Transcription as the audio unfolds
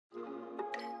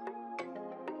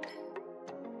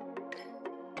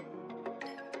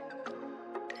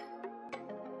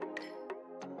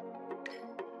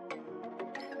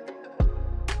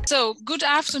So, good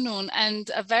afternoon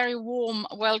and a very warm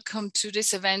welcome to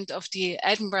this event of the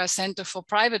Edinburgh Centre for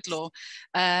Private Law,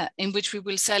 in which we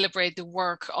will celebrate the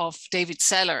work of David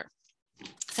Sellar.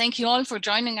 Thank you all for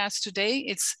joining us today.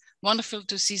 It's wonderful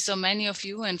to see so many of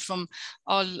you and from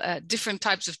all different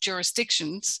types of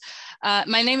jurisdictions.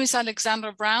 My name is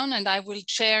Alexandra Braun and I will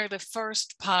chair the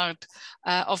first part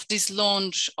of this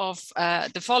launch of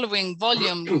the following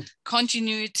volume,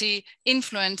 Continuity,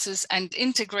 Influences and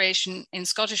Integration in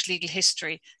Scottish Legal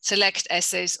History, Select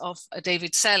Essays of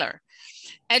David Sellar,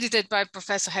 edited by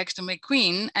Professor Hector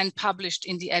MacQueen and published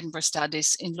in the Edinburgh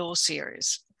Studies in Law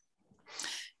series.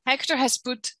 Hector has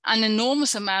put an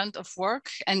enormous amount of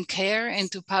work and care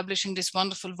into publishing this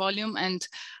wonderful volume, and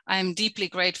I'm deeply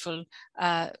grateful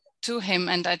to him,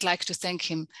 and I'd like to thank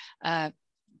him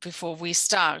before we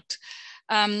start.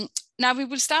 Now we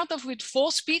will start off with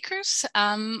 4 speakers,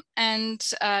 and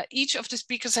each of the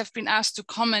speakers have been asked to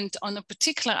comment on a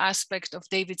particular aspect of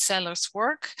David Sellar's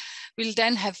work. We'll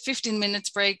then have 15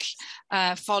 minutes break,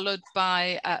 followed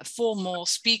by 4 more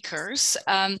speakers.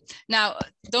 Now,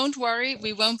 don't worry,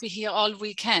 we won't be here all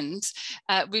weekend.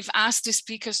 We've asked the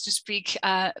speakers to speak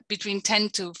between 10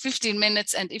 to 15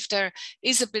 minutes, and if there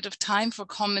is a bit of time for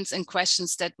comments and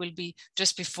questions, that will be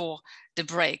just before the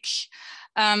break.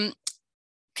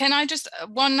 Can I just,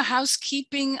 one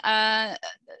housekeeping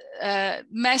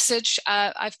message,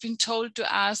 I've been told to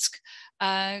ask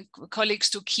colleagues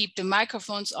to keep the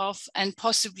microphones off and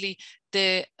possibly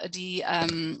to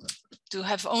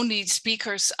have only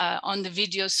speakers on the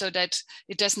video so that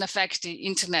it doesn't affect the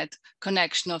internet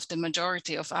connection of the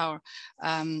majority of our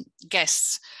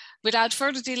guests. Without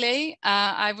further delay,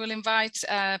 I will invite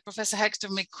Professor Hector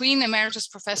MacQueen, Emeritus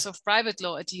Professor of Private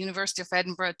Law at the University of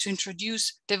Edinburgh, to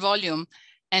introduce the volume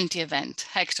and the event.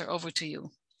 Hector, over to you.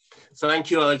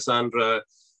 Thank you, Alexandra.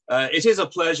 It is a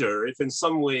pleasure, if in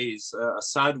some ways a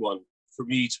sad one, for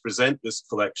me to present this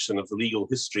collection of the legal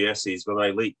history essays by my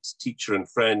late teacher and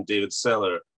friend, David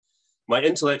Sellar. My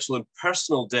intellectual and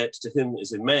personal debt to him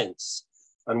is immense,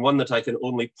 and one that I can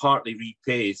only partly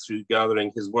repay through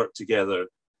gathering his work together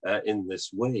in this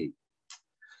way.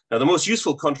 Now, the most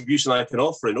useful contribution I can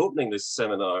offer in opening this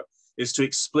seminar is to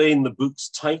explain the book's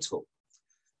title.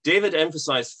 David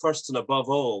emphasized first and above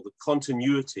all the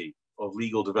continuity of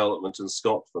legal development in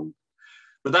Scotland,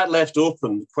 but that left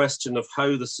open the question of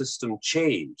how the system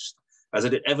changed, as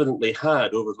it evidently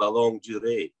had over la longue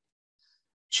durée.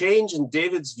 Change, in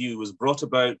David's view, was brought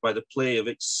about by the play of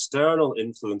external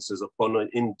influences upon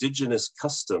indigenous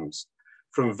customs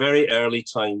from very early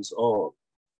times on.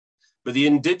 But the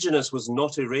indigenous was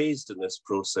not erased in this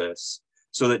process,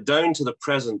 so that down to the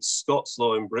present, Scots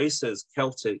law embraces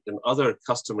Celtic and other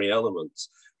customary elements,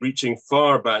 reaching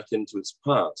far back into its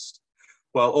past,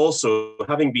 while also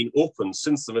having been open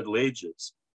since the Middle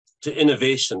Ages to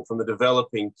innovation from the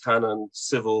developing canon,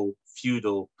 civil,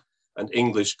 feudal, and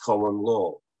English common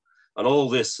law. And all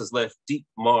this has left deep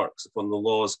marks upon the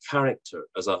law's character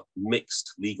as a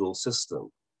mixed legal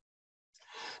system.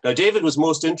 Now, David was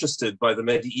most interested by the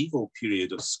medieval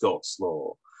period of Scots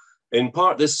law. In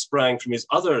part, this sprang from his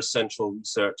other central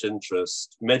research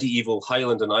interest, medieval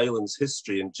Highland and Islands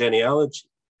history and genealogy.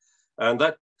 And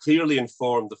that clearly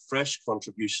informed the fresh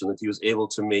contribution that he was able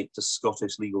to make to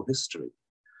Scottish legal history.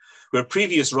 Where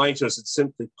previous writers had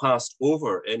simply passed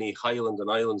over any Highland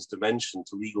and Islands dimension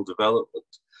to legal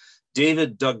development,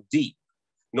 David dug deep,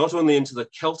 not only into the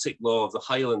Celtic law of the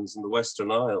Highlands and the Western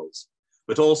Isles,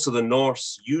 but also the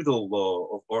Norse feudal law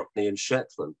of Orkney and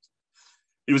Shetland.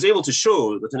 He was able to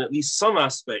show that in at least some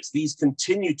aspects, these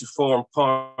continue to form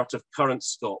part of current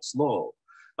Scots law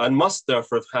and must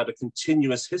therefore have had a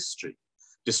continuous history,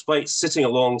 despite sitting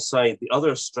alongside the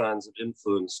other strands of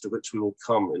influence to which we will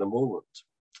come in a moment.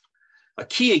 A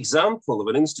key example of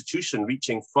an institution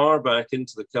reaching far back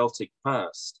into the Celtic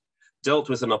past, dealt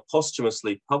with in a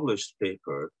posthumously published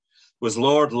paper, was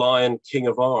Lord Lion, King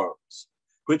of Arms,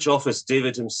 which office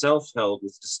David himself held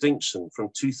with distinction from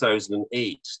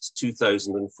 2008 to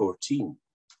 2014.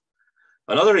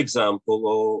 Another example,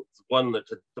 or one that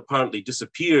had apparently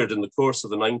disappeared in the course of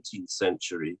the 19th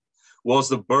century, was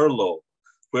the Burr Law,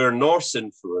 where Norse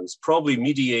influence, probably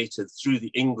mediated through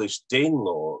the English Dane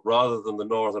law rather than the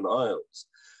Northern Isles,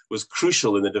 was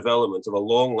crucial in the development of a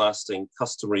long-lasting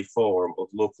customary form of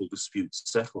local dispute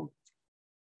settlement.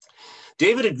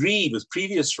 David agreed with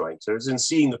previous writers in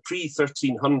seeing the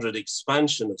pre-1300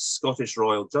 expansion of Scottish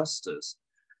royal justice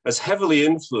as heavily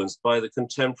influenced by the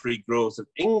contemporary growth of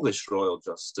English royal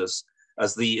justice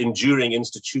as the enduring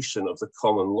institution of the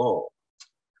common law.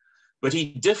 But he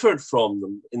differed from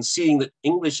them in seeing that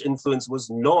English influence was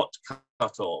not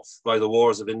cut off by the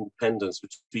Wars of Independence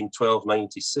between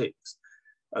 1296,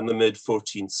 and the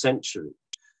mid-14th century.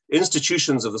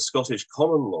 Institutions of the Scottish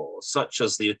common law, such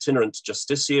as the itinerant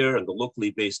justiciar and the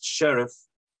locally based sheriff,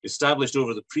 established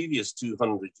over the previous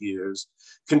 200 years,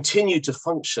 continued to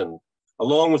function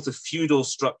along with the feudal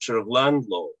structure of land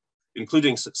law,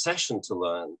 including succession to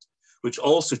land, which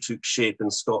also took shape in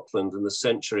Scotland in the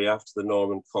century after the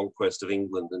Norman conquest of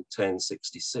England in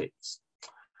 1066.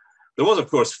 There was, of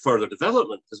course, further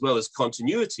development as well as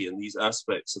continuity in these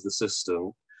aspects of the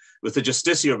system, with the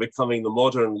justiciar becoming the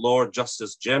modern Lord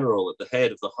Justice General at the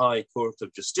head of the High Court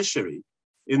of Justiciary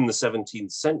in the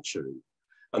 17th century,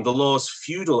 and the law's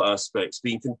feudal aspects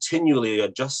being continually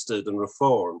adjusted and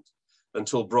reformed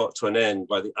until brought to an end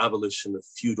by the abolition of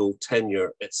feudal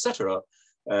tenure, etc.,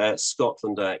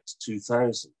 Scotland Act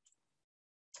 2000.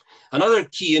 Another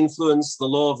key influence, the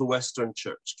law of the Western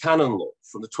Church, canon law,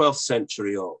 from the 12th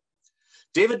century on.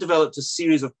 David developed a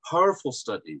series of powerful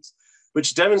studies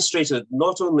which demonstrated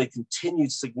not only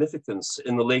continued significance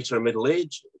in the later Middle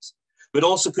Ages, but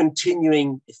also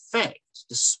continuing effect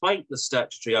despite the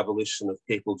statutory abolition of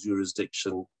papal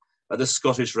jurisdiction at the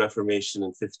Scottish Reformation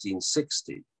in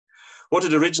 1560. What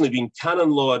had originally been canon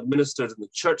law administered in the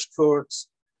church courts,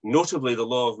 notably the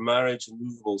law of marriage and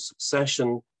movable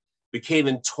succession, became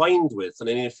entwined with and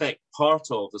in effect part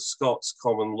of the Scots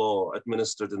common law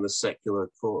administered in the secular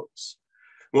courts.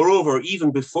 Moreover,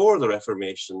 even before the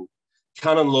Reformation,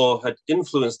 canon law had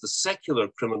influenced the secular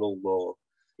criminal law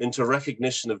into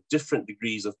recognition of different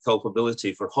degrees of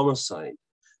culpability for homicide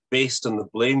based on the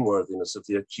blameworthiness of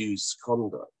the accused's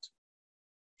conduct.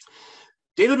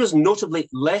 David was notably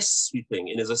less sweeping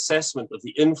in his assessment of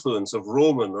the influence of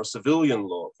Roman or civilian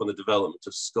law on the development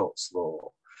of Scots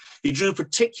law. He drew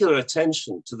particular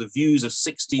attention to the views of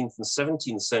 16th and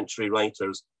 17th century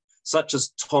writers such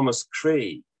as Thomas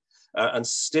Craig and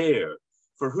Stair,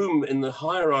 for whom in the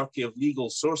hierarchy of legal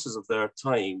sources of their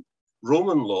time,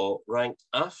 Roman law ranked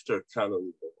after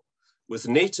canon law, with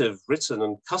native, written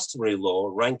and customary law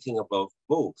ranking above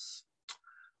both.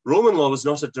 Roman law was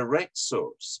not a direct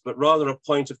source, but rather a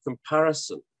point of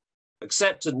comparison,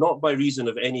 accepted not by reason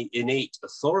of any innate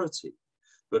authority,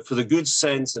 but for the good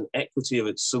sense and equity of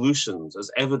its solutions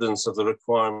as evidence of the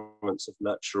requirements of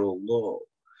natural law.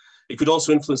 It could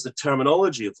also influence the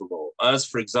terminology of the law, as,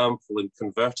 for example, in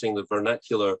converting the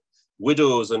vernacular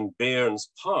widows and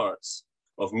bairns parts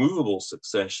of movable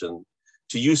succession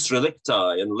to jus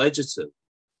relicti and legitim,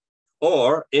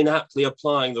 or inaptly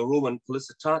applying the Roman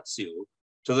felicitatio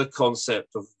to the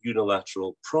concept of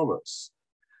unilateral promise.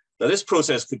 Now, this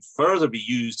process could further be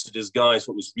used to disguise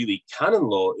what was really canon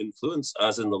law influence,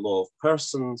 as in the law of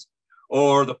persons,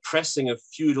 or the pressing of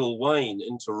feudal wine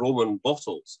into Roman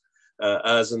bottles,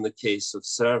 as in the case of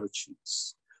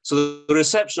servitudes. So the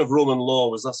reception of Roman law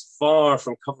was thus far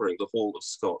from covering the whole of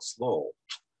Scots law.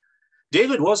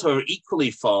 David was, however, equally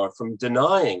far from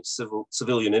denying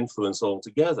civilian influence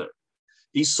altogether.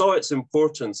 He saw its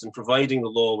importance in providing the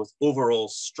law with overall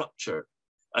structure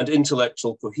and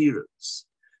intellectual coherence.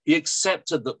 He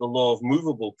accepted that the law of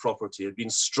movable property had been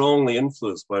strongly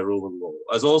influenced by Roman law,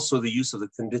 as also the use of the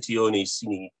conditione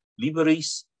sine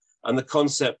liberis and the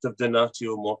concept of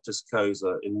donatio mortis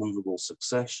causa in movable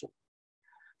succession.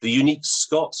 The unique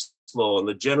Scots law and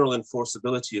the general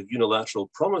enforceability of unilateral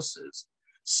promises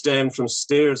stemmed from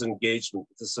Stair's engagement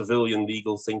with the civilian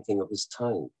legal thinking of his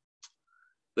time.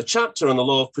 The chapter on the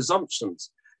law of presumptions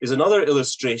is another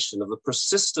illustration of the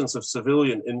persistence of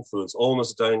civilian influence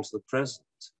almost down to the present.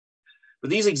 But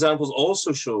these examples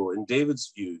also show, in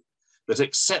David's view, that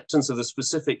acceptance of the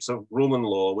specifics of Roman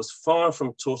law was far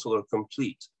from total or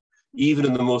complete, even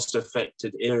in the most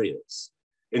affected areas.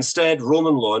 Instead,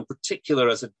 Roman law, in particular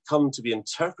as it had come to be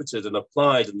interpreted and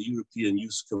applied in the European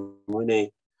jus commune,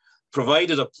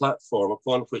 provided a platform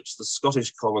upon which the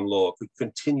Scottish common law could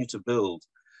continue to build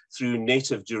through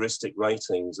native juristic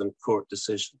writings and court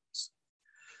decisions.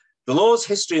 The law's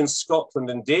history in Scotland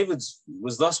in David's view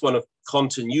was thus one of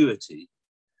continuity,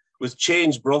 with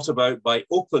change brought about by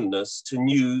openness to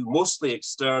new, mostly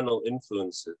external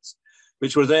influences,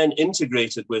 which were then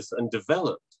integrated with and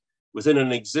developed within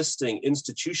an existing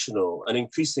institutional and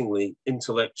increasingly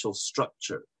intellectual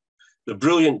structure. The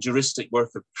brilliant juristic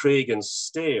work of Craig and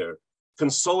Stair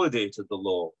consolidated the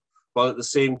law, while at the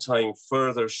same time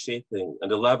further shaping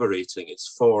and elaborating its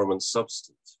form and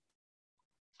substance.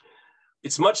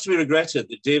 It's much to be regretted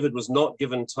that David was not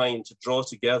given time to draw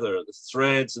together the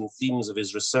threads and themes of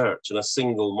his research in a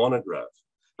single monograph,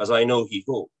 as I know he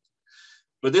hoped.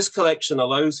 But this collection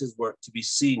allows his work to be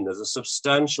seen as a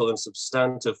substantial and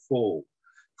substantive whole,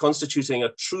 constituting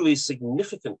a truly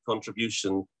significant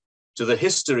contribution to the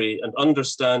history and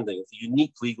understanding of the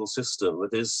unique legal system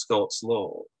that is Scots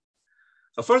law.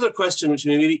 A further question which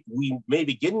we may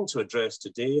begin to address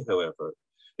today, however,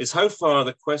 is how far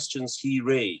the questions he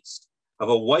raised have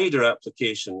a wider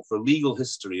application for legal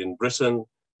history in Britain,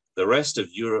 the rest of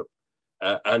Europe,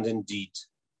 and indeed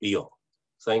beyond.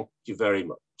 Thank you very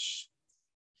much.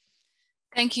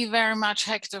 Thank you very much,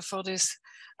 Hector, for this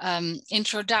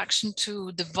introduction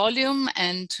to the volume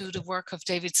and to the work of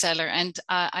David Sellar. And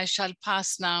I shall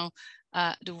pass now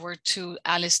the word to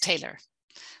Alice Taylor,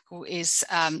 who is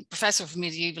Professor of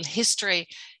Medieval History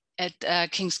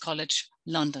at King's College,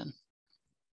 London.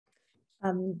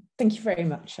 Thank you very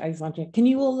much, Alexandra. Can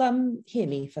you all hear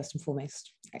me first and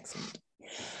foremost? Excellent.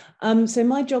 So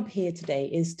my job here today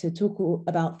is to talk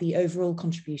about the overall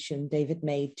contribution David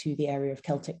made to the area of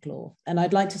Celtic law. And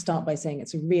I'd like to start by saying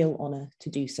it's a real honour to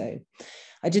do so.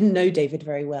 I didn't know David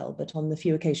very well, but on the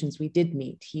few occasions we did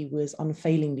meet, he was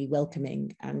unfailingly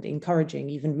welcoming and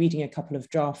encouraging, even reading a couple of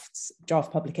draft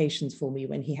publications for me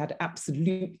when he had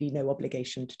absolutely no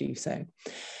obligation to do so.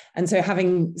 And so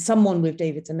having someone with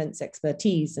David's immense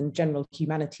expertise and general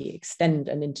humanity extend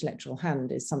an intellectual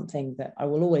hand is something that I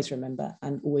will always remember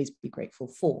and always be grateful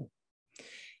for.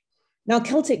 Now,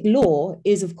 Celtic law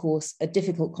is, of course, a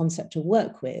difficult concept to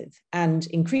work with, and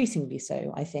increasingly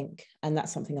so, I think, and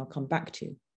that's something I'll come back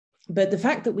to. But the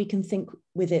fact that we can think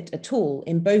with it at all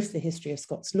in both the history of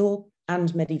Scots law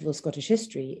and medieval Scottish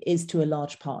history is to a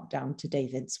large part down to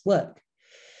David's work.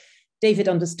 David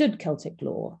understood Celtic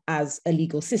law as a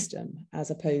legal system,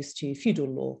 as opposed to feudal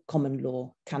law, common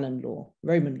law, canon law,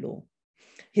 Roman law.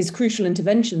 His crucial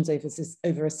interventions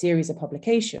over a series of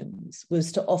publications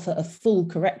was to offer a full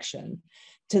correction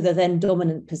to the then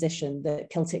dominant position that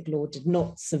Celtic law did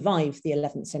not survive the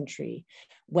 11th century,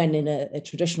 when in a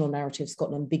traditional narrative,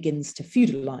 Scotland begins to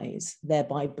feudalise,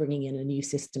 thereby bringing in a new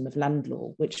system of land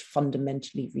law, which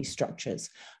fundamentally restructures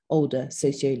older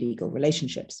socio-legal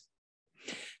relationships.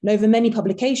 And over many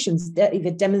publications,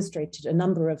 David demonstrated a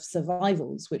number of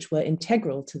survivals which were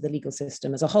integral to the legal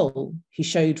system as a whole. He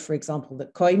showed, for example,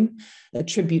 that coin, a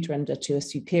tribute rendered to a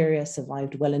superior,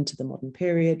 survived well into the modern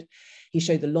period. He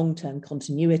showed the long-term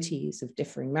continuities of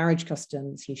differing marriage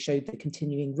customs. He showed the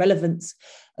continuing relevance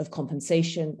of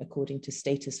compensation according to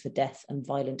status for death and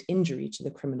violent injury to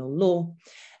the criminal law.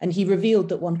 And he revealed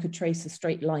that one could trace a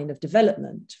straight line of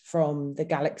development from the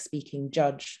Gaelic-speaking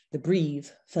judge, the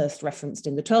Breve, first referenced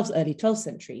in the early 12th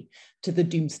century, to the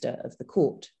doomster of the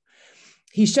court.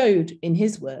 He showed, in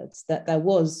his words, that there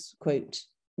was, quote,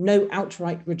 no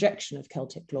outright rejection of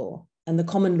Celtic law, and the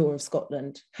common law of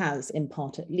Scotland has, in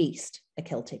part at least, a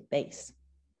Celtic base.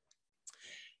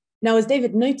 Now, as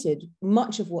David noted,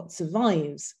 much of what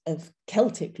survives of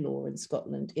Celtic law in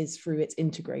Scotland is through its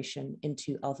integration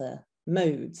into other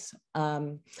modes.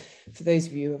 For those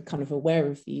of you who are kind of aware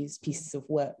of these pieces of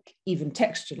work, even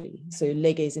textually, so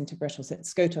leges interpretos et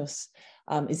scotos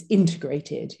is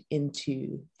integrated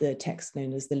into the text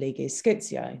known as the leges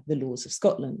Scotiae, the laws of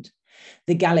Scotland.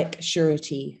 The Gaelic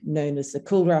surety known as the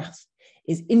Culrath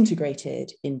is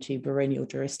integrated into baronial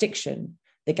jurisdiction.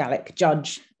 The Gaelic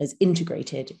judge is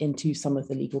integrated into some of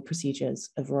the legal procedures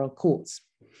of royal courts.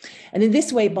 And in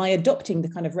this way, by adopting the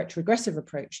kind of retrogressive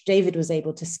approach, David was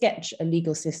able to sketch a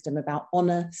legal system about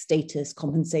honour, status,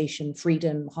 compensation,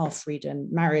 freedom, half-freedom,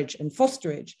 marriage, and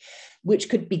fosterage, which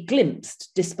could be glimpsed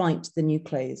despite the new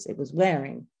clothes it was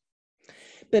wearing.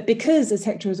 But because, as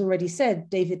Hector has already said,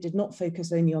 David did not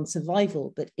focus only on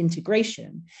survival, but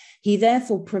integration, he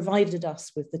therefore provided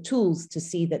us with the tools to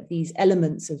see that these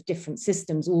elements of different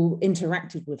systems all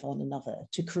interacted with one another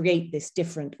to create this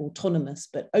different, autonomous,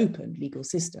 but open legal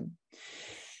system.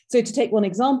 So to take one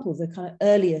example, the kind of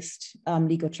earliest major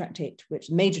legal tractate,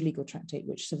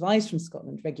 which survives from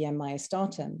Scotland, Regiam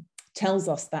Majestatem, tells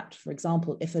us that, for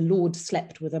example, if a lord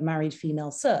slept with a married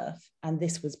female serf, and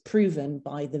this was proven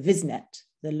by the Visnet,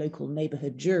 the local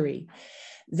neighbourhood jury,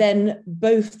 then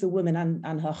both the woman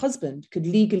and her husband could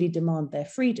legally demand their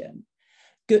freedom,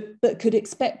 but could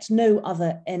expect no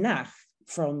other enach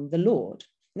from the lord.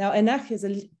 Now, enach is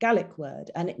a Gaelic word,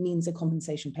 and it means a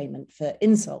compensation payment for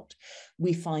insult.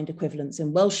 We find equivalents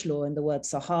in Welsh law in the word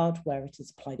sahad, where it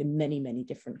is applied in many, many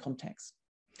different contexts.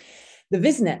 The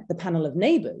Visnet, the panel of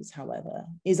neighbours, however,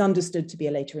 is understood to be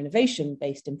a later innovation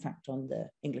based, in fact, on the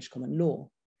English common law.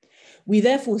 We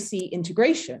therefore see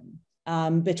integration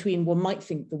between one might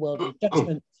think the world of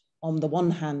judgment on the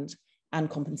one hand and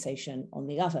compensation on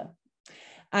the other.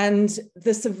 And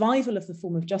the survival of the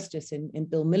form of justice, in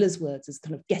Bill Miller's words, as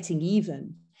kind of getting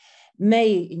even,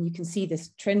 may, and you can see this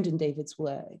trend in David's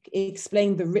work,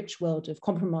 explain the rich world of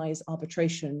compromise,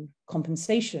 arbitration,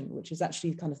 compensation, which is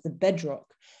actually kind of the bedrock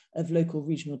of local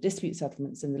regional dispute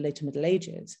settlements in the later Middle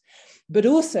Ages. But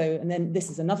also, and then this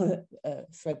is another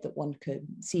thread that one could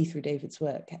see through David's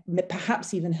work,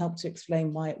 perhaps even help to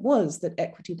explain why it was that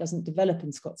equity doesn't develop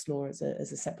in Scots law as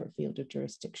a separate field of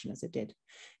jurisdiction as it did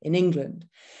in England.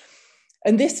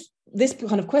 And this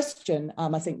kind of question,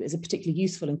 I think, is a particularly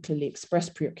useful and clearly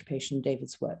expressed preoccupation in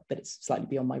David's work, but it's slightly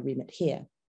beyond my remit here.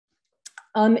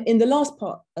 In the last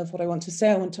part of what I want to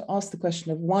say, I want to ask the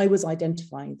question of why was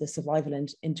identifying the survival and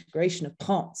integration of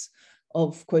parts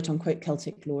of quote unquote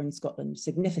Celtic law in Scotland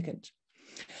significant?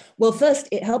 Well, first,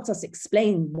 it helps us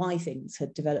explain why things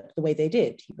had developed the way they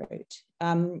did, he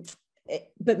wrote.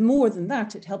 But more than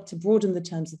that, it helped to broaden the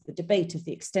terms of the debate of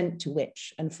the extent to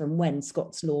which and from when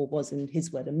Scots law was, in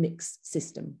his word, a mixed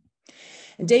system.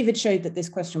 And David showed that this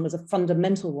question was a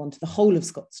fundamental one to the whole of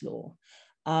Scots law,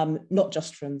 not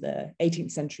just from the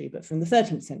 18th century, but from the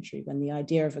 13th century, when the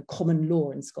idea of a common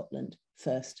law in Scotland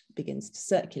first begins to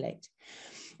circulate.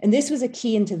 And this was a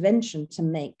key intervention to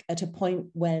make at a point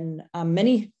when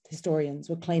many historians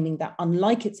were claiming that,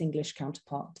 unlike its English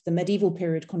counterpart, the medieval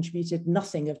period contributed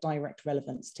nothing of direct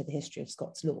relevance to the history of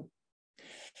Scots law.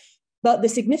 But the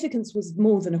significance was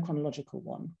more than a chronological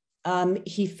one.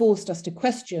 He forced us to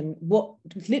question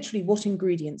literally what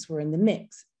ingredients were in the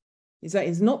mix. That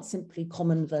is not simply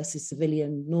common versus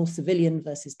civilian, nor civilian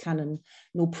versus canon,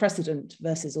 nor precedent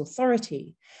versus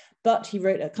authority, but he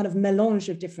wrote a kind of melange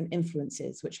of different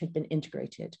influences which had been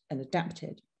integrated and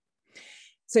adapted.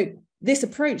 So this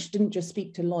approach didn't just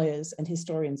speak to lawyers and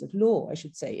historians of law, I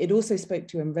should say. It also spoke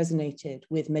to and resonated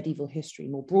with medieval history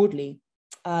more broadly,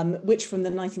 which from the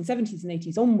 1970s and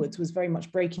 80s onwards was very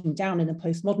much breaking down in a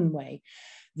postmodern way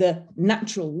the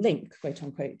natural link, quote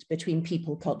unquote, between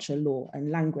people, culture, law,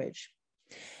 and language.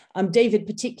 David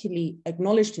particularly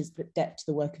acknowledged his debt to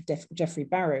the work of Geoffrey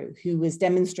Barrow, who was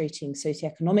demonstrating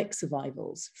socioeconomic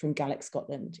survivals from Gaelic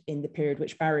Scotland in the period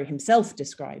which Barrow himself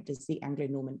described as the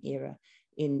Anglo-Norman era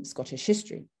in Scottish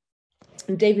history.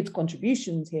 And David's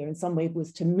contributions here in some way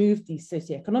was to move these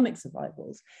socioeconomic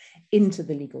survivals into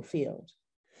the legal field.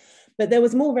 But there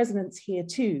was more resonance here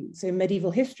too. So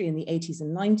medieval history in the 80s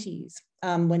and 90s,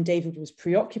 when David was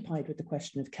preoccupied with the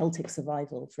question of Celtic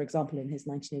survival, for example, in his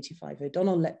 1985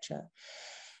 O'Donnell lecture,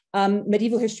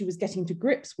 medieval history was getting to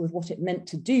grips with what it meant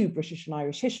to do British and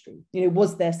Irish history. You know,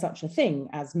 was there such a thing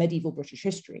as medieval British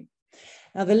history?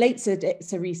 Now, the late Sir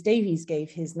Rhys Davies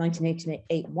gave his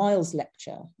 1988 Wiles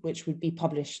lecture, which would be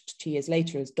published 2 years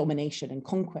later as Domination and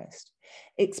Conquest,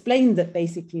 explained that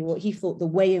basically what he thought the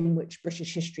way in which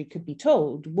British history could be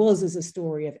told was as a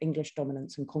story of English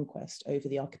dominance and conquest over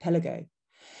the archipelago.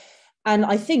 And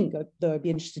I think, though I'd be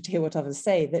interested to hear what others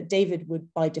say, that David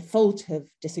would by default have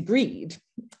disagreed.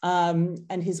 And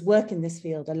his work in this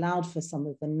field allowed for some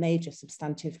of the major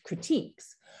substantive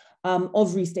critiques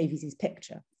of Rhys Davies's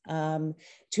picture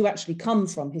to actually come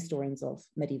from historians of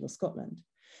medieval Scotland.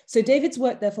 So David's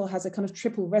work, therefore, has a kind of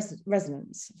triple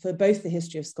resonance for both the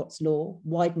history of Scots law,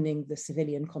 widening the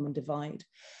civilian common divide.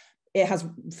 It has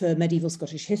for medieval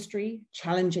Scottish history,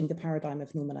 challenging the paradigm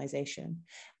of normalization,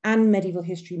 and medieval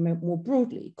history more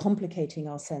broadly, complicating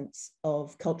our sense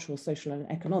of cultural, social, and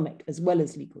economic, as well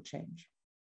as legal change.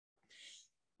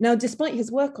 Now, despite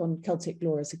his work on Celtic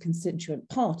law as a constituent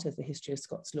part of the history of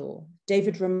Scots law,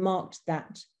 David remarked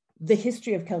that the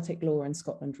history of Celtic law in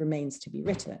Scotland remains to be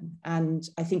written. And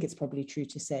I think it's probably true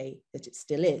to say that it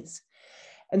still is.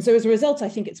 And so as a result, I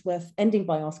think it's worth ending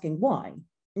by asking why.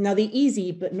 Now, the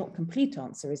easy but not complete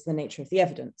answer is the nature of the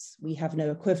evidence. We have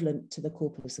no equivalent to the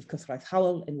corpus of Cythraith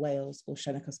Howell in Wales or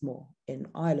Shenachas Moore in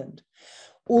Ireland.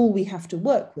 All we have to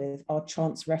work with are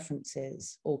chance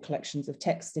references or collections of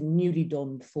text in newly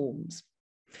donned forms.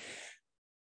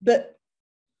 But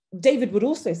David would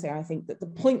also say, I think, that the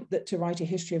point that to write a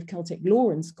history of Celtic law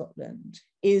in Scotland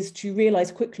is to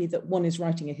realise quickly that one is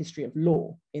writing a history of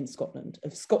law in Scotland,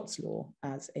 of Scots law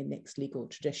as a mixed legal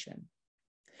tradition.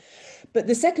 But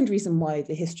the second reason why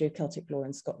the history of Celtic law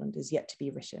in Scotland is yet to be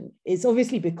written is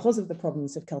obviously because of the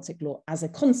problems of Celtic law as a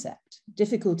concept,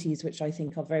 difficulties which I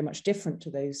think are very much different to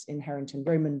those inherent in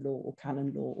Roman law or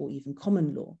canon law or even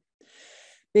common law.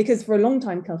 Because for a long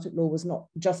time, Celtic law was not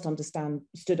just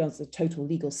understood as a total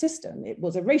legal system, it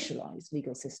was a racialized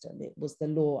legal system. It was the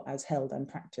law as held and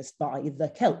practiced by the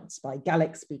Celts, by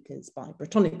Gaelic speakers, by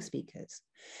Brittonic speakers.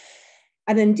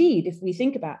 And indeed, if we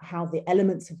think about how the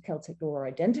elements of Celtic law are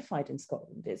identified in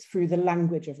Scotland, it's through the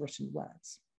language of written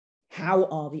words. How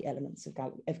are the elements of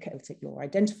Celtic law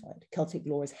identified? Celtic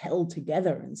law is held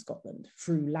together in Scotland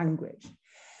through language.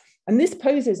 And this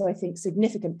poses, I think,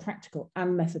 significant practical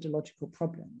and methodological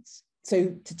problems.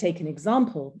 So to take an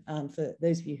example, for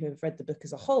those of you who have read the book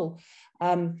as a whole,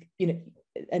 you know,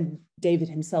 and David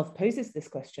himself poses this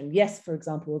question. Yes, for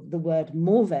example, the word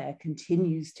morver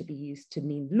continues to be used to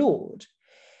mean lord,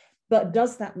 but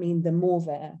does that mean the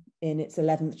morver in its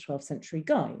 11th, 12th century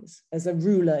guise as a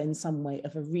ruler in some way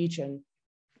of a region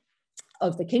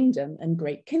of the kingdom and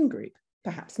great kin group?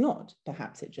 Perhaps not.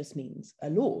 Perhaps it just means a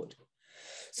lord.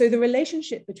 So the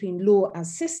relationship between law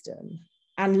as system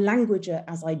and language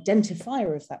as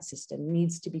identifier of that system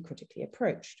needs to be critically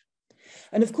approached.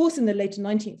 And of course, in the later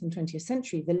 19th and 20th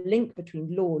century, the link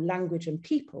between law, language, and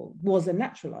people was a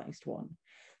naturalized one.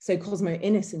 So Cosmo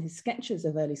Innes, in his sketches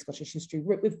of early Scottish history,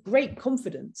 wrote with great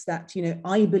confidence that, you know,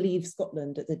 I believe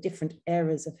Scotland at the different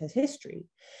eras of her history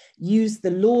used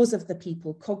the laws of the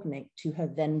people cognate to her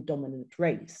then dominant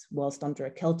race, whilst under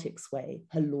a Celtic sway,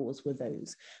 her laws were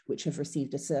those which have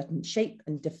received a certain shape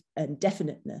and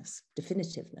definiteness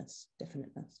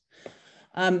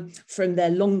from their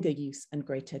longer use and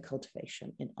greater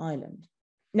cultivation in Ireland.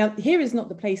 Now, here is not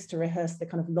the place to rehearse the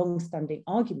kind of long-standing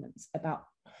arguments about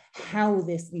how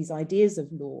these ideas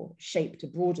of law shaped a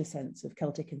broader sense of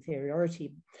Celtic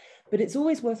inferiority. But it's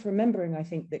always worth remembering, I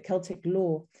think, that Celtic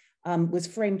law was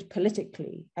framed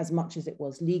politically as much as it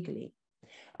was legally,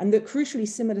 and that crucially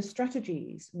similar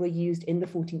strategies were used in the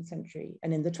 14th century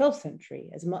and in the 12th century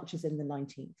as much as in the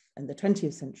 19th and the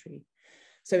 20th century.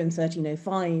 So in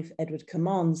 1305, Edward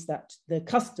commands that the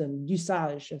custom,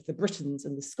 usage of the Britons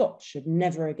and the Scots should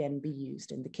never again be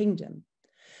used in the kingdom.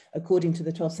 According to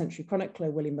the 12th century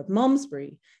chronicler William of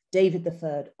Malmesbury, David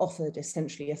III offered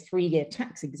essentially a 3-year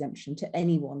tax exemption to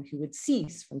anyone who would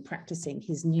cease from practicing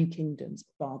his new kingdom's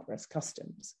barbarous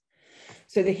customs.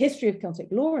 So the history of Celtic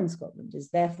law in Scotland is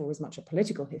therefore as much a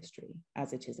political history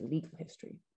as it is a legal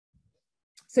history.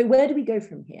 So where do we go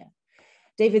from here?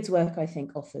 David's work, I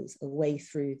think, offers a way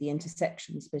through the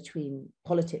intersections between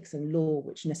politics and law,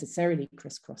 which necessarily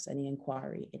crisscross any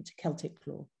inquiry into Celtic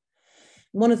law.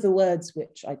 One of the words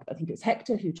which I think it was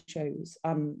Hector who chose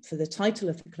for the title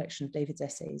of the collection of David's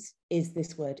essays is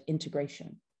this word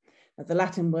integration. Now, the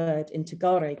Latin word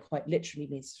integrare quite literally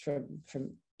means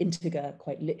from integer,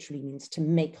 quite literally means to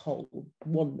make whole,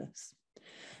 oneness.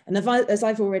 And as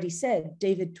I've already said,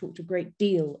 David talked a great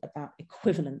deal about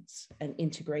equivalence and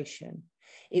integration.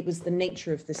 It was the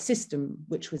nature of the system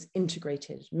which was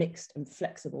integrated, mixed and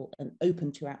flexible and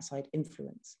open to outside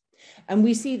influence. And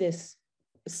we see this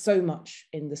so much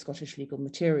in the Scottish legal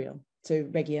material. So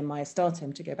Regium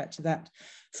Majestatem, to go back to that,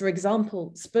 for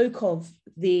example, spoke of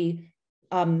the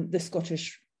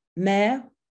Scottish mayor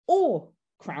or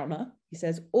crowner, he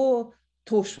says, or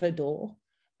torshredor,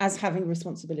 as having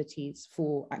responsibilities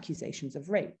for accusations of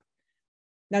rape.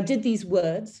 Now, did these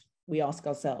words, we ask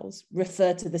ourselves,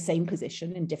 refer to the same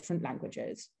position in different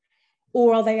languages,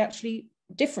 or are they actually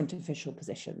different official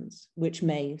positions which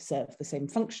may serve the same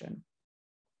function?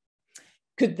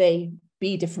 Could they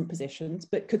be different positions,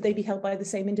 but could they be held by the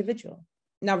same individual?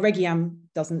 Now, Regiam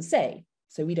doesn't say,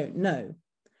 so we don't know.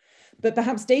 But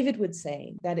perhaps David would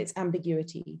say that its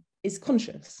ambiguity is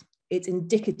conscious. It's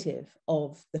indicative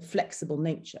of the flexible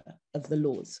nature of the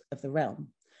laws of the realm.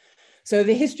 So if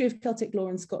a history of Celtic law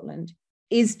in Scotland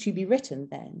is to be written,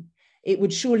 then it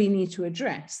would surely need to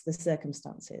address the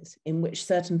circumstances in which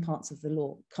certain parts of the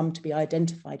law come to be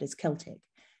identified as Celtic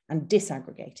and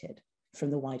disaggregated from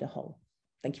the wider whole.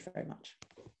 Thank you very much.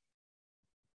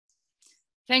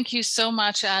 Thank you so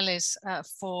much, Alice,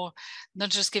 for not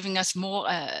just giving us more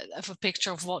of a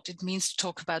picture of what it means to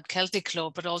talk about Celtic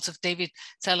law, but also of David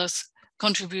Sellar's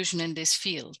contribution in this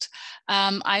field.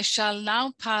 I shall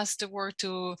now pass the word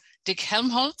to Dick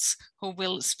Helmholz, who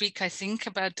will speak, I think,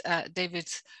 about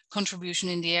David's contribution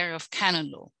in the area of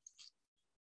canon law.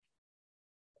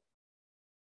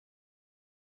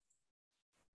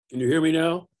 Can you hear me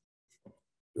now?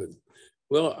 Good.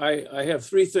 Well, I have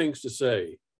 3 things to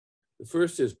say. The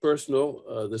first is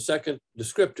personal, the second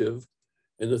descriptive,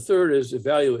 and the third is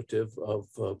evaluative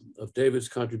of David's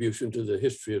contribution to the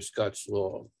history of Scots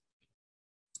law.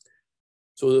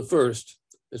 So the first,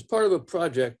 as part of a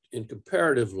project in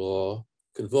comparative law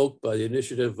convoked by the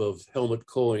initiative of Helmut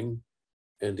Koing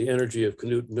and the energy of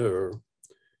Knut Nur,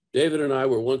 David and I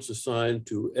were once assigned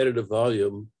to edit a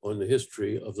volume on the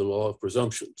history of the law of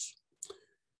presumptions.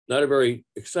 Not a very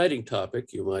exciting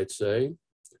topic, you might say,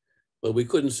 but we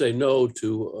couldn't say no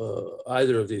to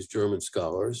either of these German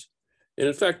scholars. And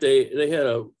in fact, they had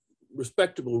a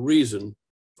respectable reason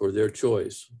for their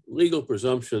choice. Legal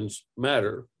presumptions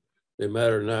matter. They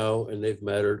matter now, and they've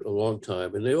mattered a long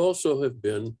time. And they also have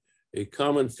been a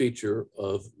common feature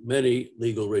of many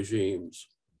legal regimes.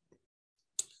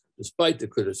 despite the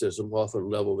criticism often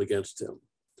leveled against him.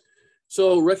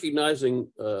 So recognizing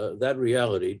that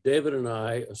reality, David and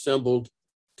I assembled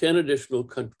 10 additional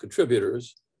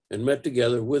contributors and met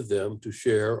together with them to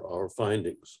share our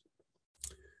findings.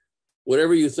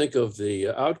 Whatever you think of the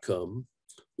outcome,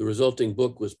 the resulting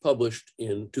book was published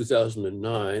in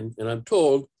 2009, and I'm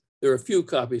told there are a few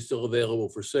copies still available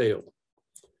for sale.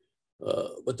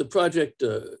 But the project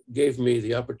gave me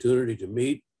the opportunity to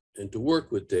meet and to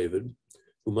work with David,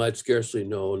 whom I'd scarcely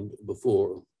known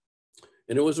before.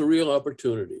 And it was a real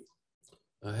opportunity,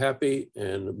 a happy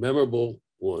and memorable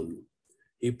one.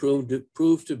 He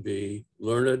proved to be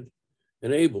learned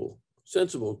and able,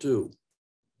 sensible too.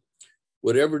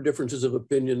 Whatever differences of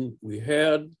opinion we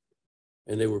had,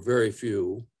 and they were very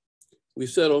few, we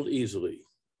settled easily,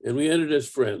 and we ended as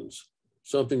friends,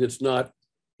 something that's not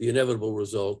the inevitable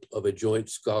result of a joint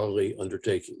scholarly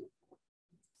undertaking.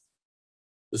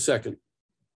 The second,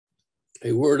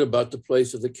 a word about the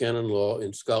place of the canon law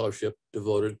in scholarship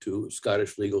devoted to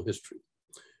Scottish legal history.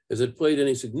 Has it played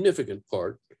any significant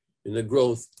part in the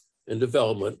growth and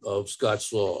development of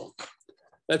Scots law?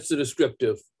 That's the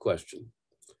descriptive question.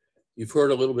 You've heard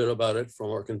a little bit about it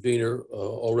from our convener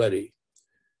already.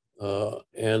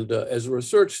 As a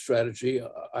research strategy,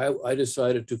 I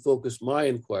decided to focus my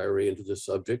inquiry into this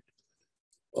subject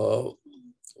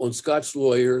on Scots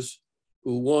lawyers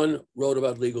who, one, wrote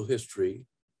about legal history,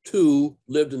 two,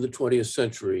 lived in the 20th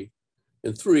century,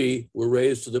 and three, were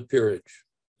raised to the peerage.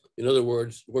 In other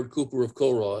words, Lord Cooper of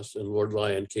Culross and Lord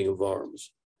Lyon, King of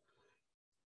Arms.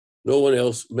 No one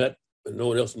else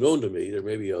known to me, there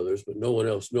may be others, but no one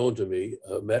else known to me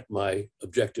met my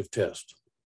objective test.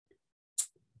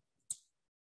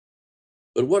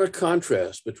 But what a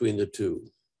contrast between the two.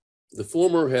 The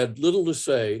former had little to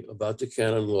say about the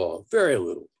canon law, very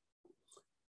little.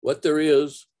 What there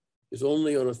is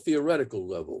only on a theoretical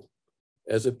level,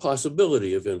 as a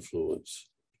possibility of influence,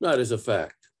 not as a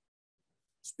fact.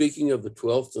 Speaking of the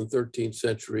 12th and 13th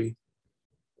century,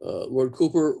 Lord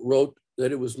Cooper wrote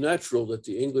that it was natural that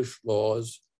the English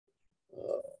laws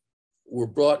were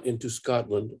brought into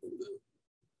Scotland.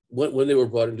 When they were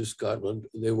brought into Scotland,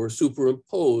 they were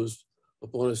superimposed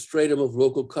upon a stratum of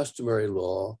local customary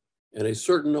law and a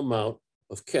certain amount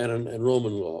of canon and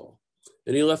Roman law.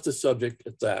 And he left the subject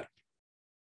at that.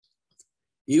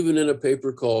 Even in a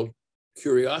paper called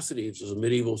Curiosities of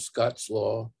Medieval Scots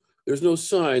Law, there's no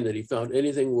sign that he found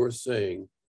anything worth saying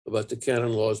about the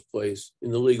canon law's place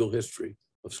in the legal history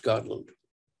of Scotland.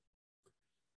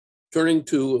 Turning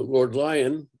to Lord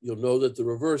Lyon, you'll know that the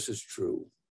reverse is true.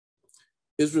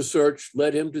 His research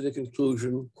led him to the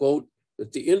conclusion, quote,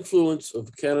 that the influence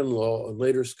of canon law on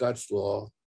later Scots law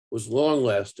was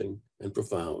long-lasting and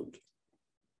profound.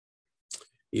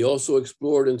 He also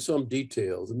explored in some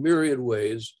detail the myriad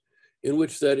ways in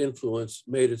which that influence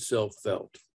made itself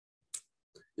felt.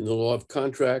 In the law of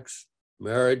contracts,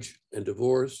 marriage and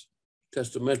divorce,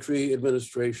 testamentary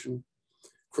administration,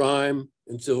 crime,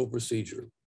 and civil procedure.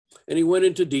 And he went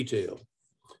into detail,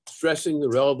 stressing the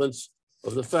relevance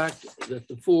of the fact that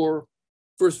the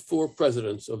first four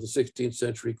presidents of the 16th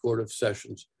century Court of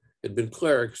Sessions had been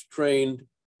clerics trained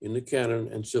in the canon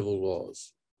and civil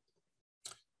laws.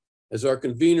 As our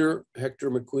convener, Hector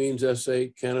MacQueen's essay,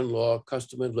 Canon Law,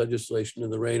 Custom and Legislation in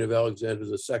the Reign of Alexandra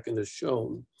II has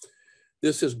shown,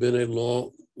 this has been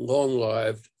a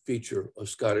long-lived feature of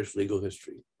Scottish legal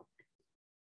history.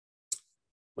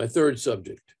 My third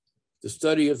subject, the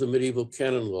study of the medieval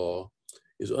canon law,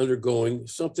 is undergoing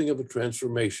something of a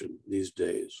transformation these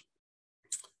days.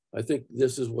 I think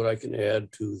this is what I can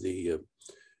add to the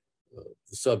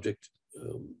subject,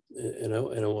 and I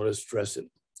want to stress it.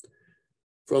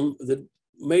 From the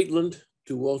Maitland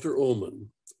to Walter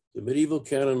Ullman, the medieval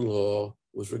canon law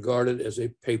was regarded as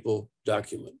a papal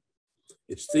document.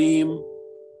 Its theme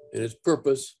and its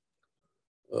purpose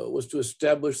was to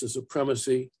establish the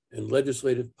supremacy and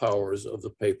legislative powers of the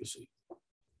papacy.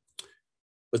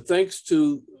 But thanks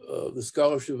to the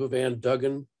scholarship of Anne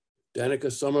Duggan, Danica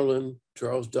Summerlin,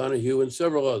 Charles Donahue, and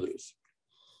several others,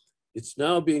 it's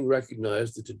now being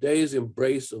recognized that today's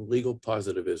embrace of legal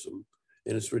positivism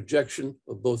and its rejection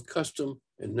of both custom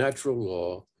and natural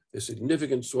law as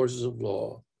significant sources of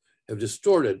law have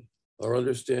distorted our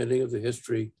understanding of the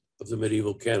history of the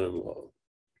medieval canon law.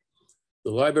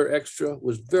 The Liber Extra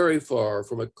was very far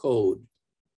from a code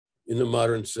in the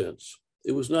modern sense.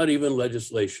 It was not even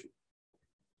legislation.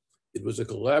 It was a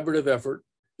collaborative effort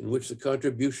in which the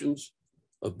contributions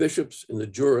of bishops and the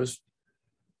jurists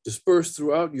dispersed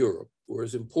throughout Europe were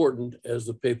as important as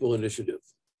the papal initiative.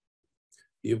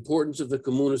 The importance of the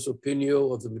communis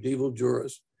opinio of the medieval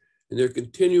jurists and their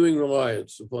continuing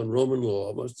reliance upon Roman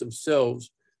law must themselves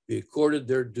be accorded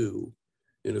their due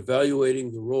in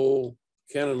evaluating the role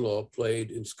canon law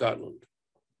played in Scotland.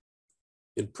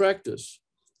 In practice,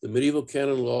 the medieval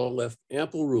canon law left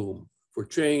ample room for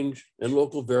change and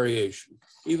local variation,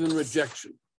 even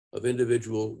rejection of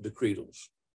individual decretals.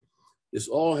 This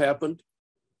all happened,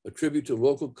 a tribute to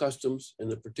local customs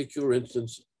and the particular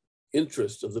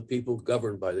interests of the people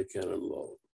governed by the canon law.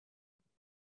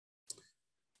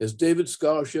 Has David's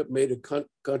scholarship made a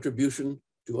contribution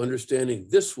to understanding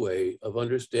this way of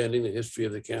understanding the history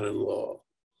of the canon law?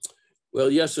 Well,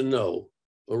 yes and no,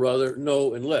 or rather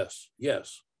no and less,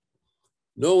 yes.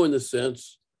 No in the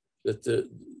sense that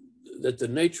the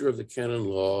nature of the canon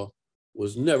law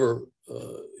was never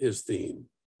his theme.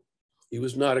 He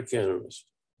was not a canonist.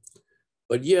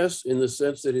 But yes, in the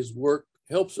sense that his work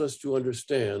helps us to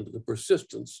understand the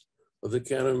persistence of the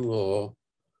canon law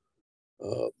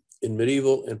in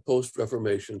medieval and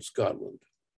post-Reformation Scotland.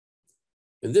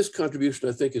 And this contribution,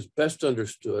 I think, is best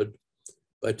understood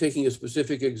by taking a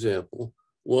specific example,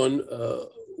 one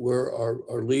where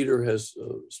our leader has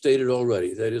stated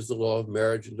already, that is the law of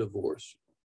marriage and divorce.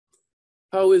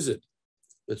 How is it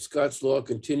that Scots law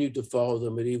continued to follow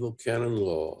the medieval canon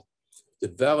law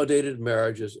that validated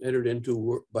marriages entered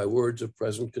into by words of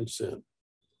present consent?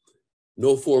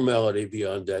 No formality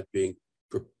beyond that being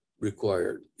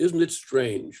required. Isn't it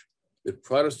strange that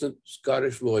Protestant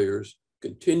Scottish lawyers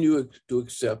continue to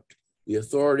accept the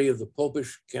authority of the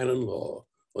Popish canon law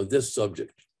on this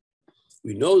subject?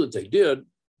 We know that they did.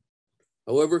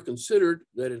 However, considered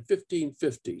that in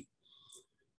 1550,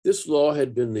 this law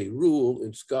had been the rule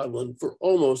in Scotland for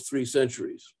almost 3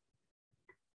 centuries.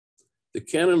 The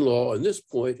canon law on this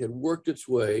point had worked its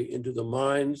way into the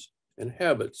minds and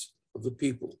habits of the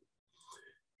people.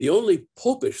 The only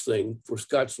Popish thing for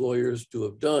Scots lawyers to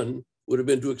have done would have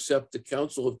been to accept the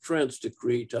Council of Trent's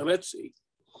decree Tametsi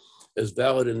as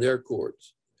valid in their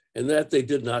courts, and that they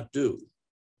did not do.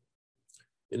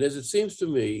 And as it seems to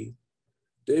me,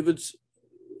 David's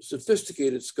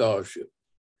sophisticated scholarship,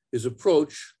 his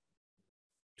approach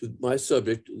to my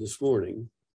subject this morning,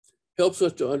 helps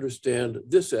us to understand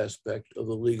this aspect of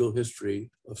the legal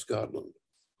history of Scotland,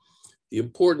 the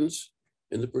importance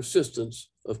and the persistence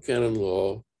of canon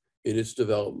law in its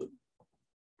development.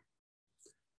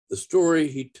 The story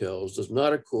he tells does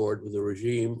not accord with the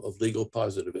regime of legal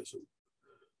positivism,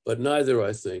 but neither,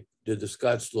 I think, did the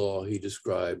Scots law he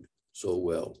described so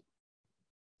well.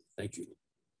 Thank you.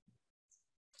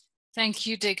 Thank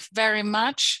you, Dick, very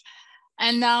much.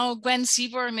 And now Gwen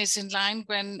Seabourne is in line.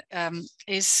 Gwen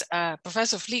is a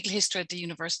professor of legal history at the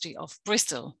University of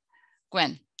Bristol.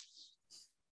 Gwen.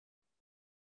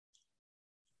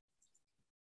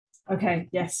 Okay,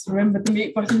 yes, remember the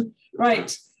mute button.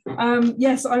 Right,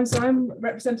 yes, I'm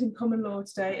representing common law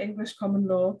today, English common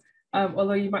law,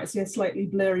 although you might see a slightly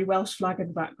blurry Welsh flag in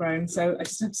the background, so I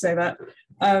just have to say that.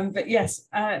 But yes,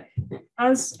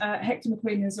 as Hector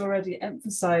MacQueen has already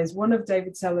emphasised, one of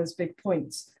David Sellar's big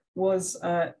points was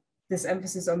this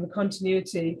emphasis on the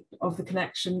continuity of the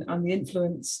connection and the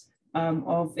influence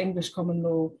of English common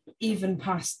law, even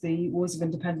past the Wars of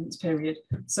Independence period.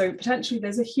 So potentially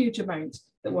there's a huge amount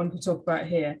that one could talk about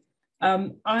here.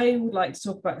 I would like to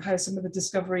talk about how some of the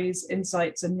discoveries,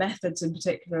 insights, and methods in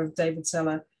particular of David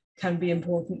Sellar can be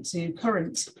important to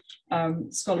current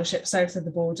scholarship south of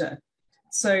the border.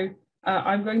 So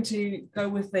I'm going to go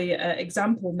with the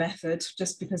example method,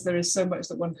 just because there is so much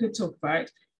that one could talk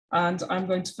about. And I'm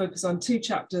going to focus on 2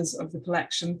 chapters of the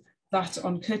collection, that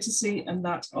on courtesy and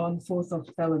that on forethought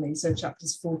felony, so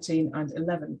chapters 14 and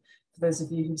 11, for those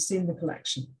of you who've seen the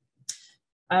collection.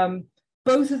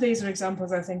 Both of these are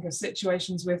examples, I think, of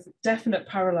situations with definite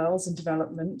parallels in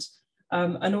development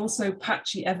and also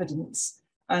patchy evidence.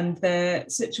 And they're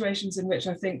situations in which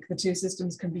I think the 2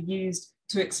 systems can be used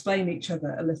to explain each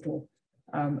other a little.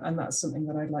 And that's something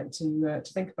that I'd like to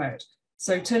think about.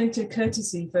 So turning to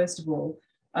courtesy, first of all,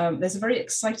 there's a very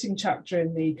exciting chapter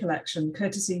in the collection,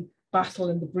 Courtesy Battle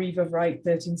in the Breve of Wright,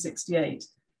 1368,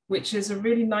 which is a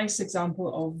really nice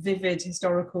example of vivid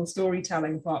historical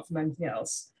storytelling apart from anything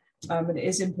else. And it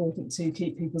is important to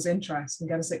keep people's interest and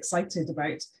get us excited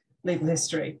about legal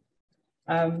history.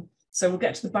 So we'll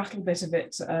get to the battle bit of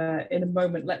it in a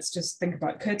moment. Let's just think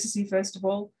about courtesy first of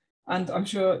all. And I'm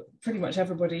sure pretty much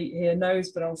everybody here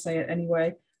knows, but I'll say it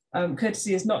anyway.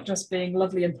 Courtesy is not just being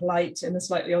lovely and polite in a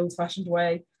slightly old-fashioned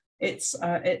way. It's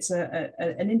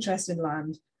an interest in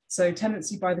land. So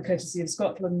tenancy by the courtesy of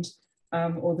Scotland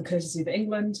or the courtesy of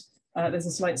England, there's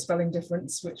a slight spelling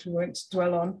difference, which we won't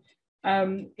dwell on,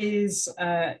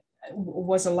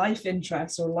 was a life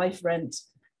interest or life rent,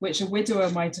 which a widower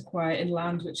might acquire in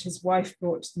land which his wife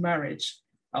brought to the marriage.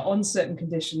 on certain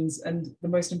conditions. And the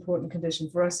most important condition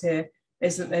for us here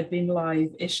is that there'd been live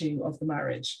issue of the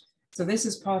marriage. So this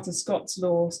is part of Scots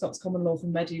law, Scots common law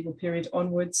from medieval period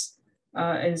onwards.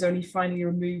 It is only finally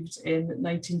removed in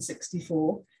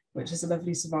 1964, which is a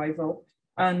lovely survival.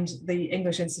 And the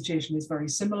English institution is very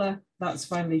similar. That's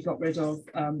finally got rid of,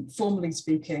 formally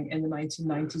speaking, in the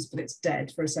 1990s, but it's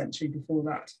dead for a century before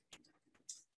that.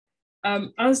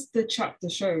 As the chapter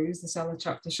shows, the Sellar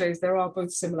chapter shows, there are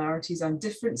both similarities and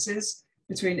differences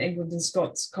between England and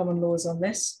Scots common laws on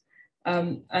this.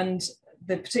 And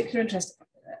the particular interest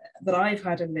that I've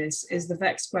had in this is the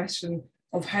vexed question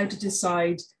of how to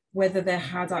decide whether there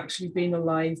had actually been a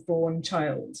live born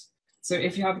child. So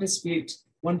if you have a dispute,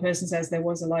 one person says there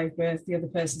was a live birth, the other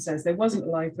person says there wasn't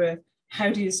a live birth, how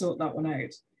do you sort that one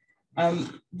out?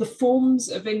 The forms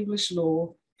of English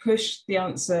law push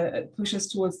us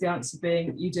towards the answer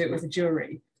being you do it with a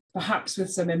jury, perhaps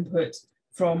with some input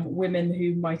from women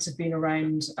who might have been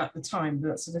around at the time, but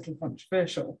that's a little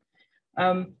controversial.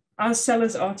 As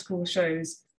Sellar's article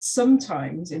shows,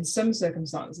 sometimes in some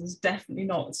circumstances, definitely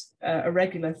not a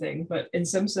regular thing, but in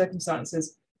some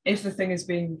circumstances, if the thing is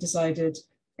being decided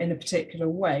in a particular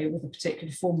way with a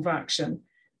particular form of action,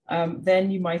 then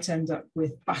you might end up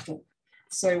with battle.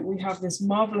 So we have this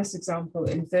marvelous example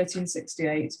in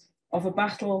 1368 of a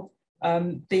battle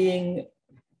being,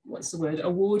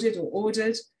 awarded or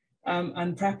ordered,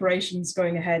 and preparations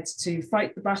going ahead to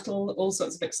fight the battle, all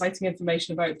sorts of exciting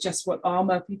information about just what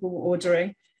armor people were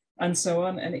ordering and so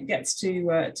on. And it gets to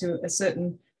a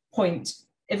certain point.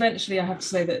 Eventually, I have to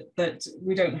say that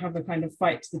we don't have a kind of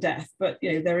fight to the death, but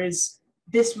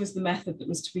this was the method that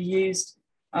was to be used,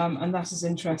 and that is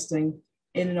interesting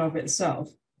in and of itself.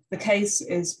 The case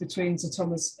is between Sir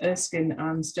Thomas Erskine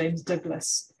and James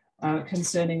Douglas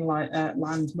concerning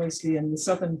land mostly in the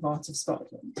southern part of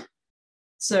Scotland.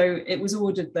 So it was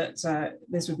ordered that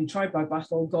this would be tried by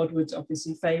battle. God would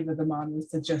obviously favour the man with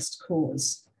the just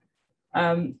cause.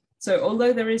 So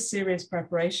although there is serious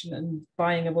preparation and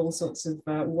buying of all sorts of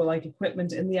warlike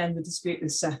equipment, in the end the dispute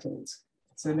is settled.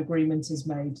 So an agreement is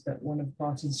made that one of the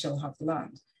parties shall have the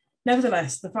land.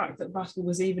 Nevertheless, the fact that battle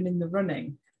was even in the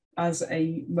running as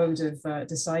a mode of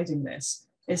deciding this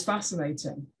is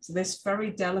fascinating. So this very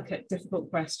delicate, difficult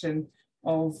question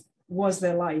of was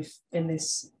there life in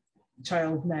this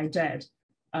child now dead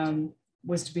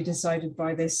was to be decided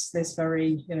by this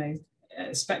very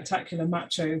spectacular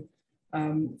macho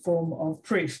form of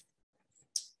proof.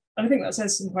 And I think that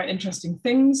says some quite interesting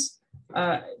things.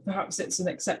 Perhaps it's an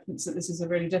acceptance that this is a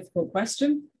really difficult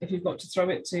question if you've got to throw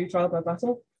it to trial by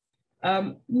battle.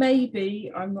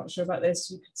 Maybe, I'm not sure about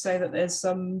this, you could say that there's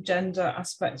some gender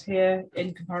aspect here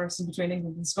in comparison between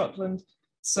England and Scotland.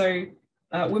 So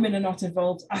women are not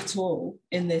involved at all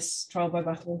in this trial by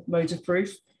battle mode of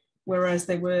proof, whereas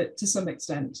they were to some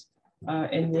extent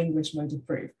in the English mode of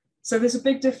proof. So there's a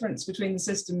big difference between the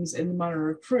systems in the manner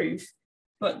of proof,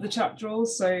 but the chapter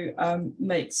also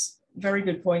makes very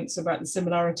good points about the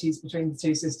similarities between the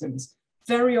two systems.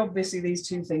 Very obviously, these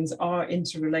two things are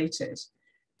interrelated.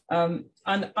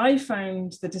 And I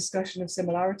found the discussion of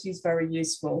similarities very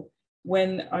useful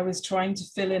when I was trying to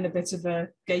fill in a bit of a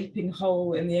gaping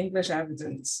hole in the English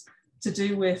evidence to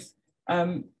do with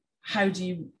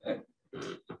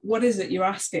what is it you're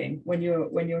asking when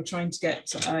you're trying to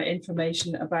get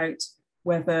information about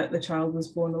whether the child was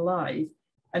born alive.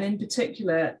 And in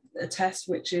particular, a test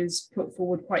which is put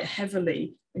forward quite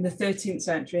heavily in the 13th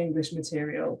century English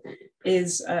material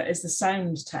is the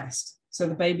sound test. So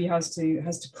the baby has to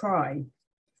cry.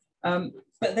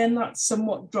 But then that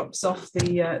somewhat drops off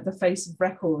the face of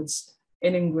records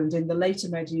in England in the later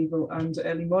medieval and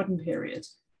early modern period.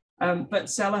 But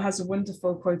Sellar has a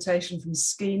wonderful quotation from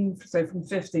Skene, so from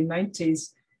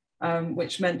 1590s,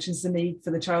 which mentions the need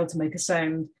for the child to make a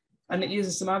sound. And it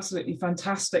uses some absolutely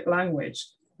fantastic language.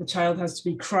 The child has to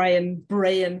be crying,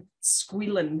 braying,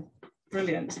 squealing.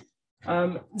 Brilliant.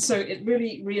 So it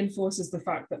really reinforces the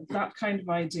fact that that kind of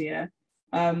idea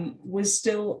was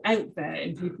still out there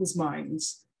in people's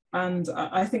minds. And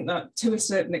I think that to a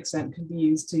certain extent can be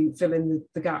used to fill in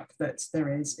the gap that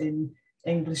there is in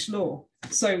English law.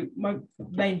 So my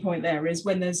main point there is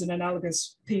when there's an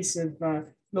analogous piece of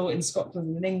law in Scotland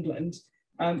and in England,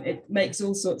 it makes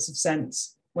all sorts of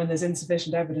sense when there's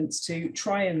insufficient evidence to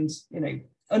try and,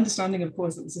 understanding of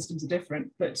course that the systems are different,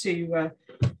 but to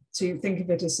think of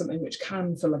it as something which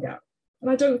can fill a gap. And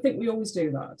I don't think we always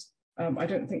do that. I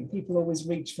don't think people always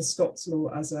reach for Scots law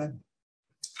as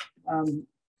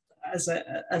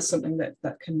something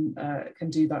that can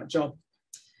do that job.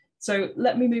 So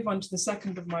let me move on to the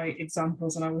second of my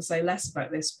examples, and I will say less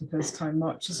about this because time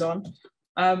marches on.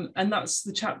 And that's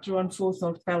the chapter on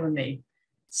forethought felony.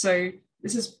 So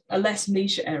this is a less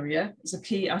niche area. It's a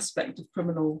key aspect of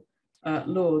criminal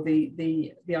law,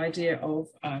 the idea of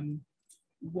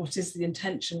what is the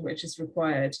intention which is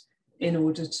required in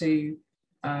order to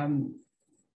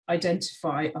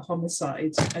identify a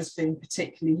homicide as being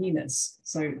particularly heinous.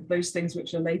 So those things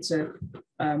which are later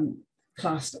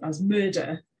classed as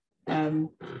murder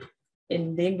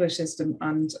in the English system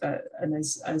and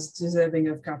as deserving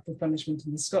of capital punishment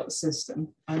in the Scots system,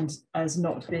 and as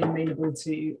not being amenable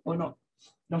to, or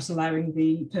not allowing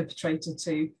the perpetrator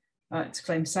to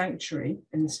claim sanctuary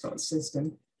in the Scots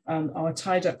system, are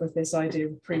tied up with this idea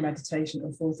of premeditation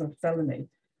or forethought felony.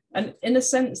 And in a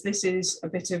sense, this is a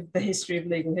bit of the history of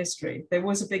legal history. There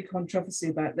was a big controversy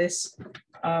about this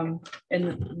in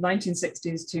the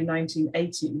 1960s to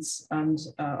 1980s, and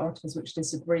articles which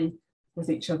disagree with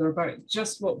each other about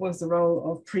just what was the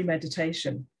role of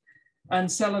premeditation. And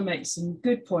Sellar makes some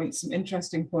good points, some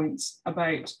interesting points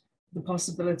about the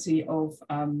possibility of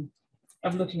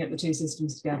looking at the two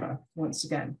systems together once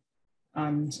again,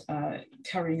 and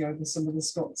carrying over some of the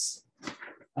Scots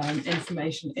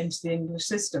information into the English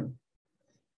system.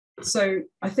 So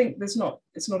I think it's not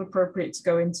appropriate to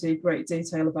go into great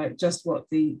detail about just what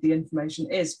the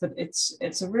information is, but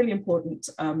it's a really important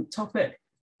topic,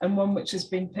 and one which has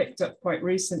been picked up quite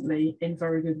recently in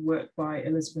very good work by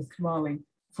Elizabeth Kamali,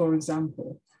 for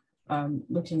example,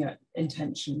 looking at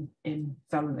intention in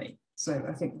felony. So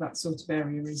I think that sort of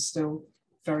area is still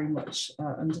very much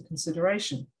under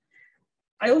consideration.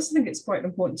 I also think it's quite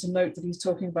important to note that he's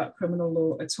talking about criminal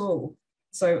law at all.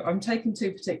 So I'm taking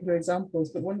two particular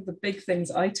examples, but one of the big things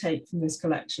I take from this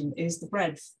collection is the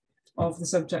breadth of the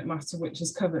subject matter which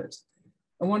is covered.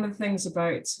 And one of the things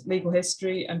about legal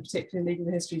history, and particularly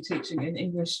legal history teaching in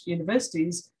English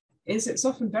universities, is it's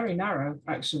often very narrow,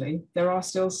 actually. There are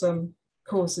still some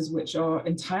courses which are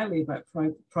entirely about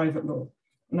private law,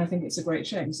 and I think it's a great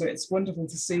shame. So it's wonderful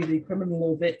to see the criminal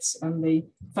law bits and the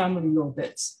family law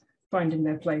bits finding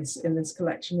their place in this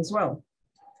collection as well.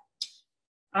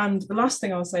 And the last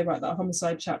thing I'll say about that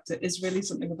homicide chapter is really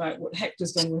something about what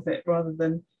Hector's done with it rather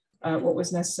than what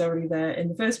was necessarily there in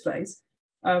the first place,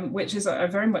 which is I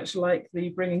very much like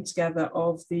the bringing together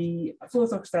of the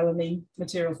forethought felony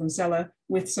material from Sellar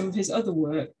with some of his other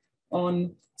work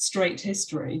on straight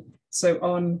history. So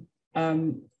on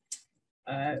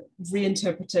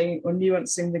reinterpreting or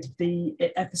nuancing the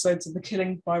episodes of the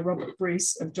killing by Robert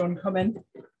Bruce of John Comyn,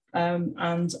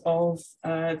 and of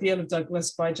the Earl of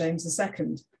Douglas by James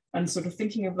II, and sort of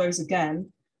thinking of those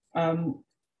again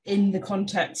in the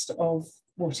context of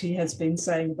what he has been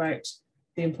saying about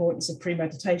the importance of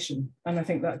premeditation. And I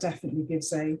think that definitely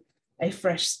gives a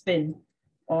fresh spin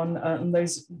on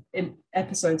those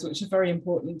episodes, which are very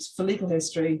important for legal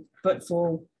history, but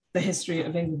for the history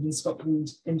of England and Scotland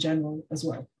in general as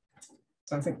well.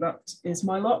 So I think that is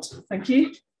my lot. Thank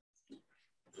you.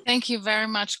 Thank you very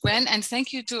much, Gwen, and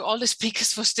thank you to all the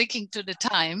speakers for sticking to the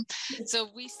time. So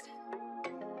we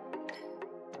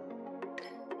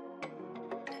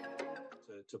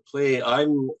to play,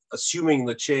 I'm assuming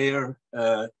the chair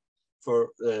for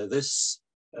this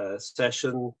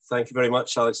session. Thank you very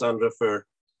much, Alexandra, for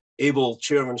able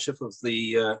chairmanship of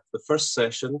the first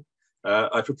session.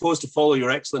 I propose to follow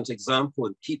your excellent example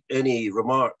and keep any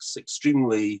remarks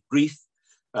extremely brief.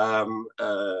 In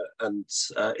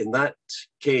that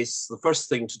case, the first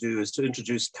thing to do is to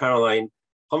introduce Caroline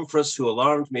Humfress, who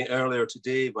alarmed me earlier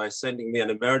today by sending me an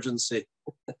emergency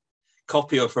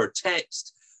copy of her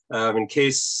text in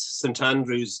case St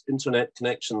Andrews internet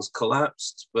connections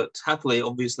collapsed, but happily,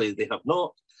 obviously, they have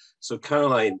not. So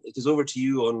Caroline, it is over to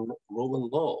you on Roman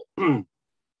law.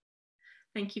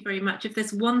 Thank you very much. If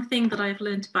there's one thing that I've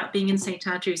learned about being in St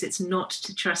Andrews, it's not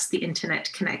to trust the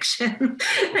internet connection.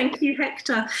 Thank you,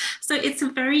 Hector. So it's a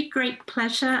very great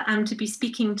pleasure to be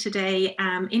speaking today.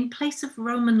 In place of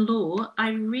Roman law,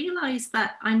 I realise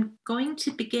that I'm going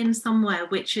to begin somewhere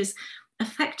which is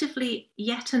effectively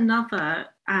yet another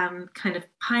kind of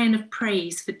paean of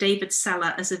praise for David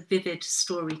Sellar as a vivid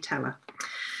storyteller.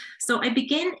 So I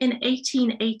begin in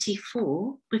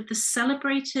 1884 with the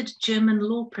celebrated German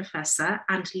law professor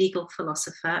and legal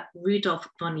philosopher Rudolf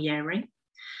von Jhering,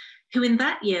 who in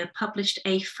that year published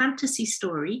a fantasy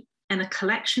story and a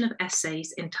collection of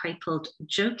essays entitled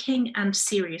Joking and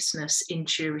Seriousness in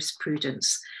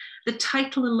Jurisprudence. The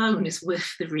title alone is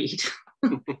worth the read.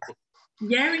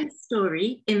 Jhering's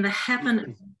story, In the Heaven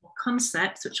of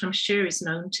Concepts, which I'm sure is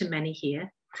known to many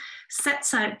here,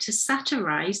 sets out to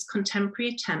satirize contemporary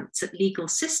attempts at legal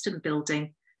system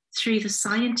building through the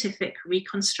scientific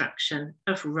reconstruction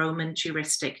of Roman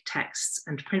juristic texts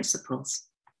and principles.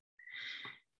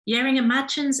 Yering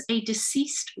imagines a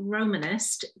deceased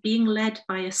Romanist being led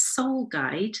by a soul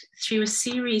guide through a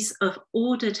series of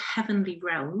ordered heavenly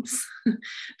realms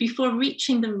before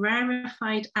reaching the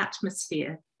rarefied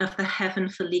atmosphere of the heaven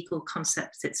for legal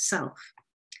concepts itself.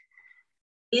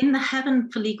 In the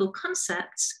heaven for legal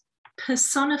concepts,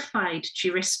 personified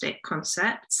juristic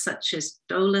concepts such as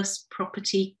dolus,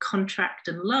 property, contract,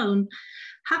 and loan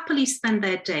happily spend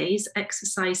their days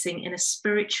exercising in a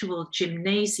spiritual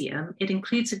gymnasium. It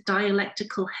includes a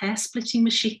dialectical hair-splitting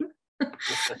machine.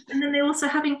 And then they also,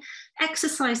 having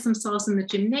exercised themselves in the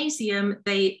gymnasium,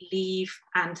 they leave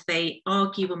and they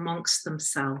argue amongst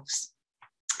themselves.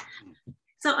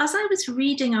 So as I was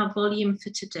reading our volume for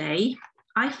today,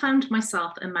 I found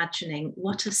myself imagining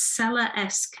what a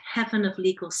Sellar-esque heaven of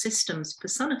legal systems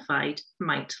personified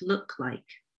might look like.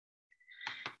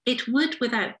 It would,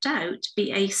 without doubt,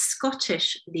 be a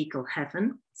Scottish legal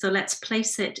heaven. So let's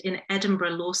place it in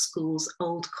Edinburgh Law School's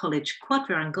Old College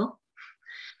quadrangle,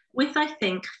 with, I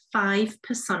think, 5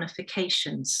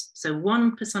 personifications. So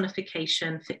 1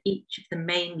 personification for each of the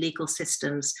main legal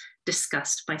systems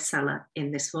discussed by Sellar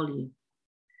in this volume.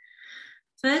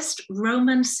 First,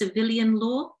 Roman civilian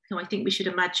law, who I think we should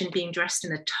imagine being dressed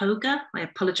in a toga. I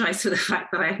apologize for the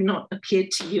fact that I have not appeared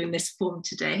to you in this form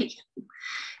today.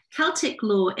 Celtic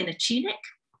law in a tunic,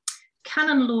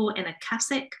 canon law in a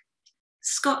cassock,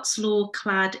 Scots law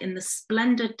clad in the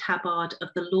splendid tabard of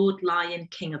the Lord Lion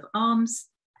King of Arms,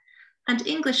 and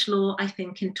English law, I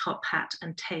think, in top hat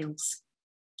and tails.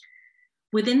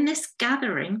 Within this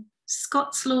gathering,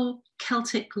 Scots law,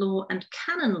 Celtic law, and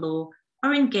canon law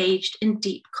are engaged in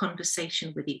deep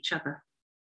conversation with each other.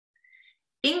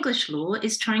 English law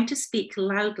is trying to speak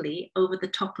loudly over the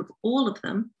top of all of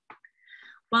them,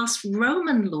 whilst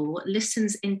Roman law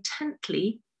listens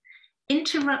intently,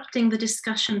 interrupting the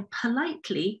discussion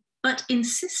politely, but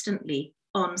insistently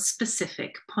on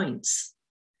specific points.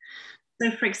 So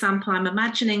for example, I'm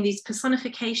imagining these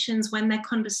personifications when their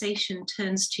conversation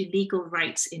turns to legal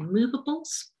rights in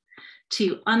movables,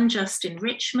 to unjust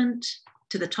enrichment,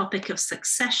 to the topic of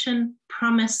succession,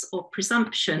 promise, or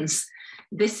presumptions.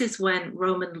 This is when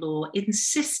Roman law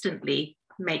insistently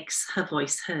makes her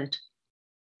voice heard.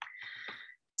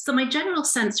 So my general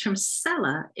sense from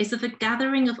Sellar is of a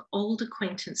gathering of old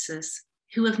acquaintances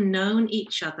who have known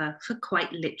each other for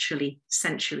quite literally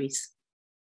centuries.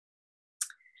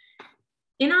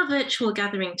 In our virtual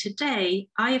gathering today,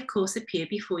 I of course appear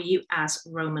before you as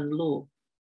Roman law.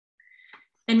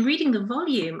 In reading the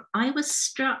volume, I was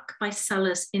struck by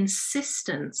Sellar's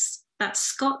insistence that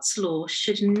Scots law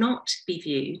should not be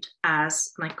viewed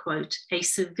as, and I quote, a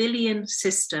civilian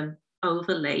system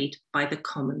overlaid by the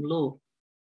common law.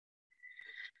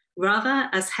 Rather,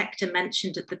 as Hector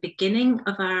mentioned at the beginning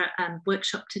of our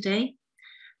workshop today,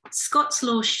 Scots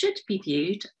law should be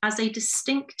viewed as a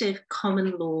distinctive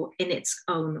common law in its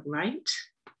own right,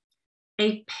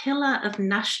 a pillar of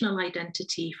national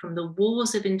identity from the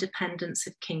wars of independence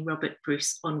of King Robert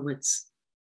Bruce onwards,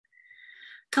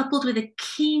 coupled with a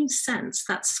keen sense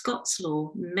that Scots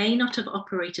law may not have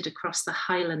operated across the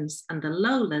Highlands and the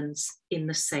Lowlands in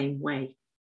the same way.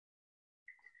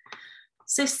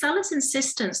 So Sellar's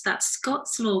insistence that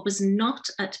Scots law was not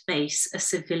at base a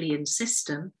civilian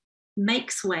system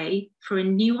makes way for a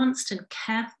nuanced and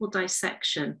careful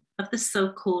dissection of the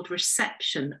so-called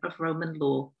reception of Roman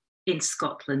law in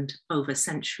Scotland over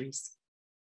centuries.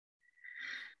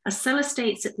 As Sellar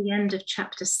states at the end of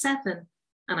chapter 7,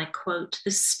 and I quote,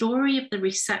 "The story of the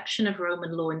reception of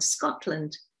Roman law in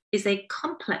Scotland is a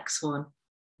complex one,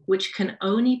 which can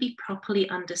only be properly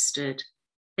understood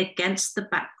against the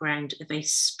background of a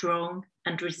strong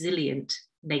and resilient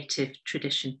native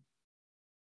tradition."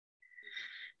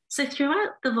 So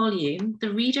throughout the volume,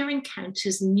 the reader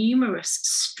encounters numerous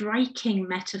striking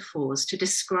metaphors to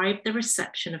describe the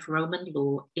reception of Roman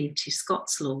law into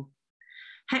Scots law.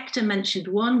 Hector mentioned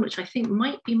one, which I think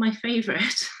might be my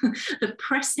favorite, the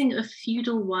pressing of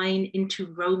feudal wine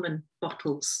into Roman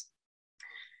bottles.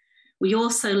 We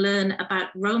also learn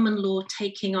about Roman law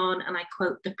taking on, and I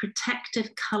quote, "the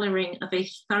protective colouring of a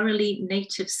thoroughly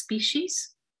native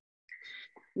species."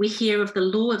 We hear of the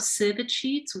law of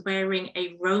servitudes wearing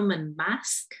a Roman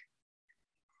mask,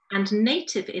 and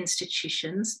native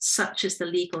institutions, such as the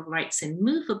legal rights in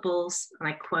movables, and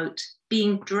I quote,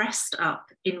 "being dressed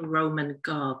up in Roman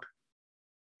garb."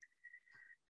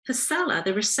 For Sellar,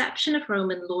 the reception of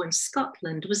Roman law in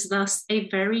Scotland was thus a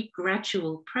very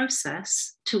gradual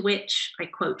process to which, I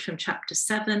quote from chapter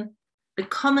 7, "the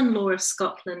common law of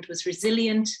Scotland was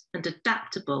resilient and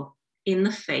adaptable in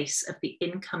the face of the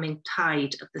incoming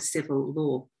tide of the civil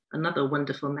law." Another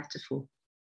wonderful metaphor.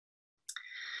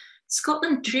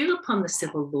 Scotland drew upon the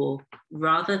civil law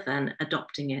rather than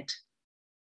adopting it.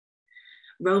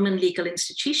 Roman legal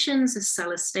institutions, as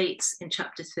Sellar states in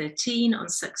chapter 13 on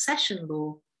succession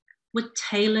law, were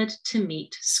tailored to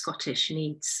meet Scottish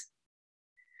needs.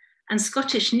 And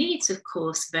Scottish needs, of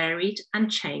course, varied and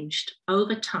changed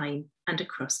over time and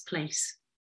across place.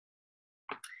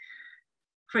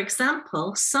 For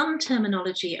example, some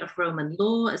terminology of Roman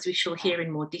law, as we shall hear in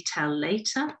more detail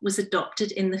later, was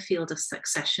adopted in the field of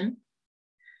succession.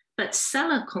 But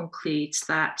Sellar concludes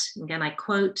that, again I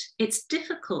quote, "It's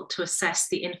difficult to assess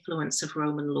the influence of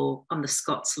Roman law on the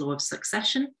Scots law of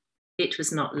succession. It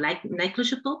was not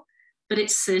negligible, but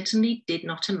it certainly did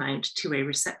not amount to a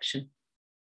reception."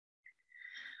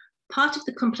 Part of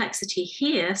the complexity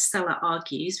here, Sellar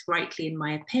argues, rightly in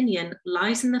my opinion,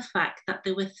 lies in the fact that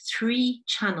there were three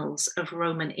channels of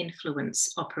Roman influence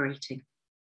operating.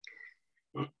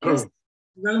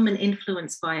 Roman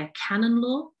influence via canon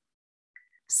law.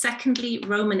 Secondly,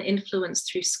 Roman influence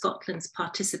through Scotland's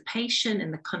participation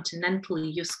in the continental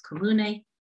jus commune.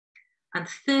 And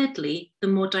thirdly, the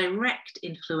more direct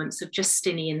influence of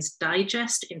Justinian's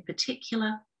Digest in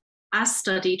particular, as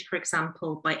studied, for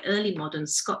example, by early modern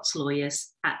Scots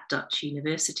lawyers at Dutch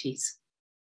universities.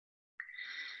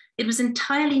 It was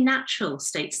entirely natural,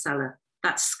 states Sellar,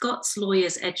 that Scots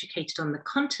lawyers educated on the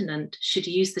continent should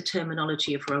use the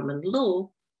terminology of Roman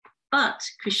law, but,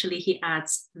 crucially, he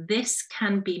adds, this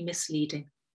can be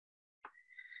misleading.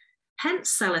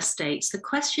 Hence, Sellar states, the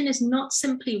question is not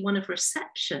simply one of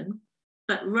reception,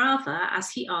 but rather,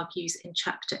 as he argues in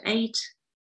chapter 8,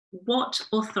 what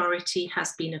authority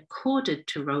has been accorded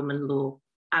to Roman law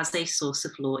as a source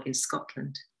of law in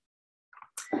Scotland?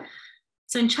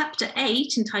 So in chapter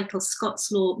 8, entitled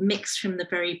Scots Law Mixed from the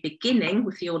Very Beginning,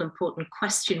 with the all-important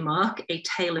question mark, A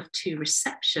Tale of Two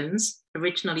Receptions,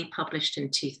 originally published in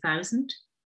 2000,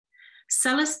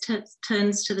 Sellar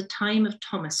turns to the time of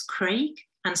Thomas Craig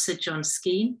and Sir John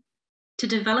Skene to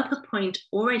develop a point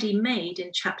already made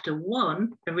in chapter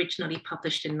 1, originally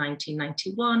published in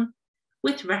 1991,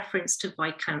 with reference to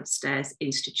Viscount Stair's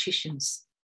institutions.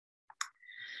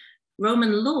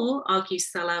 Roman law, argues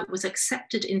Sellar, was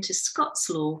accepted into Scots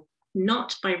law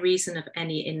not by reason of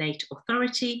any innate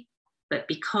authority, but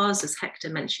because, as Hector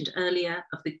mentioned earlier,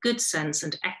 of the good sense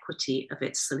and equity of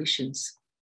its solutions.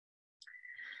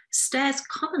 Stair's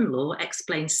common law,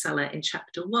 explains Sellar in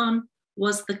chapter 1,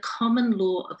 was the common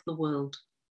law of the world,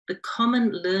 the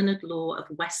common learned law of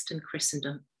Western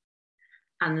Christendom.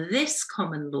 And this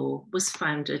common law was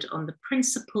founded on the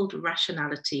principled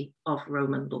rationality of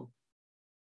Roman law.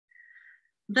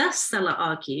 Thus, Sellar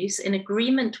argues, in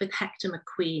agreement with Hector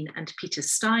MacQueen and Peter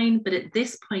Stein, but at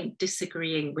this point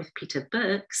disagreeing with Peter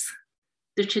Birks,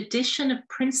 the tradition of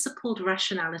principled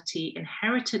rationality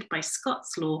inherited by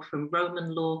Scots law from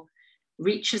Roman law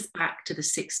reaches back to the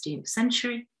 16th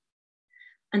century,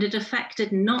 and it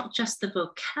affected not just the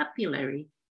vocabulary,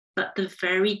 but the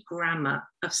very grammar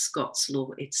of Scots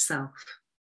law itself.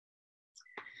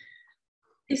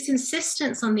 This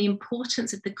insistence on the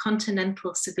importance of the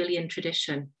continental civilian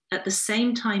tradition, at the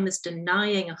same time as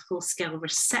denying a full-scale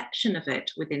reception of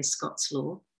it within Scots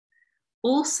law,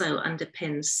 also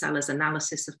underpins Sellar's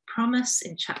analysis of promise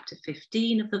in chapter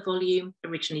 15 of the volume,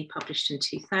 originally published in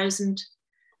 2000,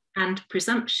 and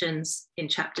presumptions in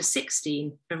chapter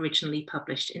 16, originally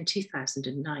published in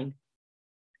 2009.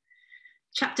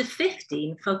 Chapter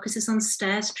 15 focuses on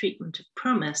Stair's treatment of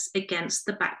promise against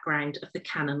the background of the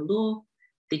canon law,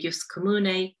 the jus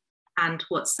commune, and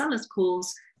what Sellar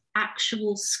calls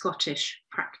actual Scottish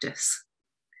practice.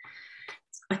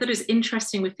 I thought it was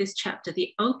interesting with this chapter,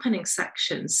 the opening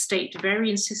sections state very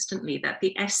insistently that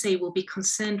the essay will be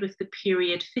concerned with the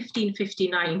period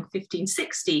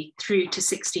 1559-1560 through to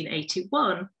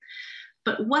 1681,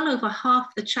 but well over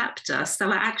half the chapter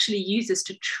Sellar actually uses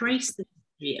to trace the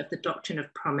history of the doctrine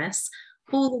of promise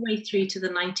all the way through to the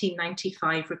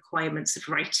 1995 Requirements of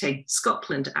Writing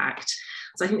Scotland Act.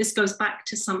 So I think this goes back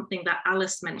to something that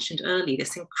Alice mentioned earlier,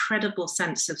 this incredible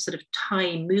sense of sort of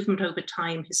time, movement over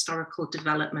time, historical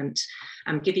development,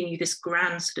 giving you this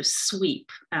grand sort of sweep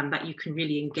that you can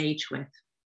really engage with.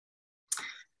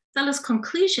 Sellar's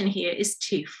conclusion here is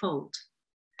twofold.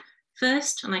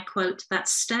 First, and I quote, that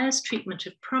Stair's treatment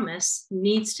of promise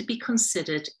needs to be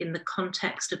considered in the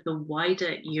context of the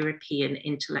wider European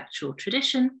intellectual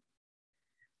tradition.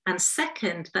 And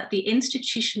second, that the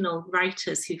institutional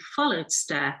writers who followed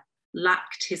Stair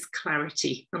lacked his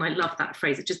clarity. And I love that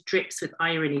phrase, it just drips with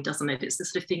irony, doesn't it? It's the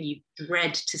sort of thing you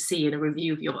dread to see in a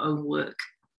review of your own work.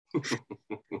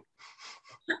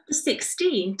 Chapter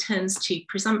 16 turns to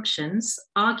presumptions,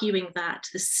 arguing that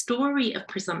the story of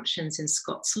presumptions in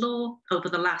Scots law over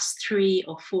the last 300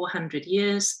 or 400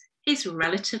 years is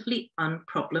relatively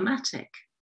unproblematic.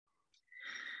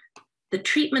 The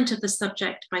treatment of the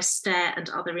subject by Stair and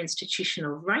other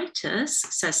institutional writers,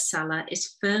 says Sellar,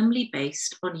 is firmly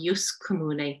based on jus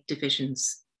commune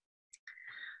divisions.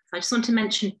 I just want to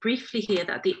mention briefly here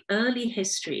that the early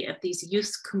history of these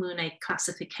jus commune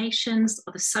classifications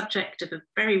are the subject of a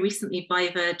very recently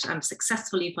vivaed and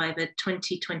successfully vivaed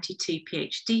 2022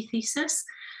 PhD thesis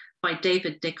by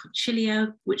David de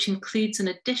Concilio, which includes an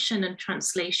edition and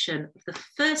translation of the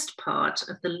first part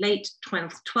of the late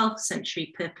 12th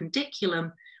century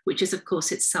Perpendiculum, which is of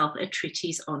course itself a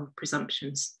treatise on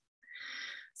presumptions.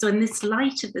 So in this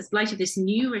light of this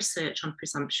new research on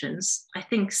presumptions, I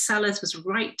think Sellars was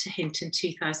right to hint in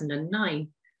 2009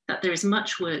 that there is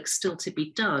much work still to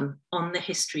be done on the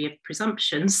history of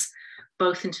presumptions,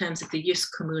 both in terms of the jus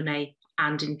commune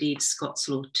and indeed Scots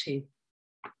law too.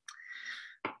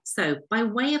 So by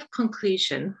way of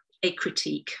conclusion, a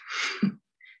critique.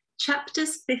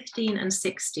 Chapters 15 and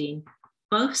 16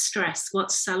 both stress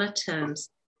what Sellar terms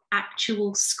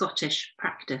actual Scottish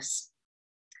practice.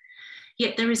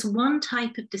 Yet there is one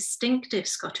type of distinctive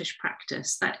Scottish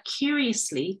practice that,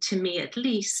 curiously, to me at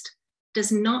least,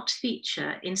 does not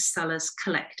feature in Sellar's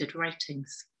collected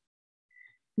writings,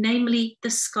 namely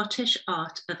the Scottish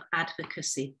art of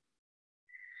advocacy.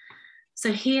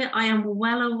 So here I am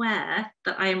well aware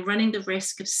that I am running the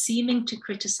risk of seeming to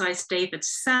criticise David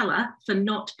Sellar for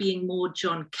not being more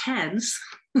John Cairns.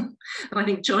 And I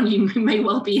think, John, you may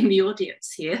well be in the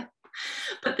audience here.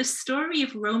 But the story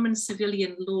of Roman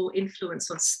civilian law influence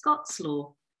on Scots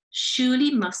law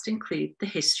surely must include the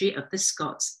history of the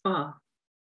Scots bar.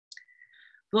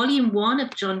 Volume 1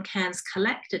 of John Cairns'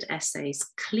 collected essays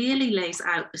clearly lays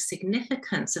out the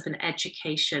significance of an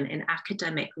education in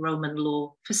academic Roman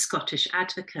law for Scottish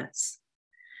advocates.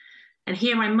 And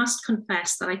here I must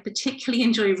confess that I particularly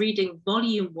enjoy reading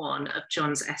Volume 1 of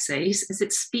John's essays, as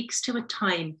it speaks to a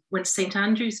time when St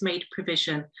Andrews made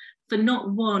provision for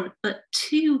not one, but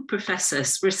two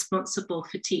professors responsible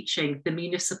for teaching the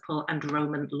municipal and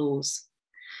Roman laws.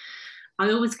 I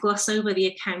always gloss over the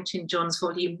account in John's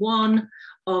Volume 1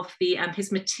 of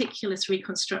his meticulous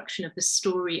reconstruction of the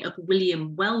story of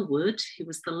William Wellwood, who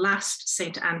was the last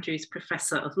St Andrews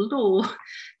professor of law,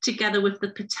 together with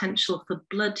the potential for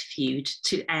blood feud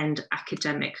to end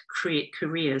academic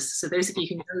careers. So those of you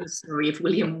who know the story of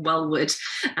William Wellwood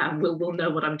will know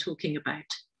what I'm talking about.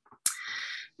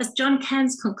 As John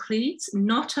Cairns concludes,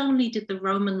 not only did the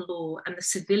Roman law and the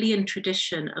civilian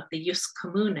tradition of the jus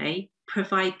commune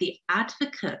provide the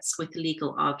advocates with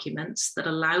legal arguments that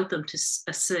allowed them to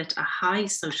assert a high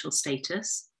social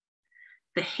status,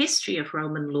 the history of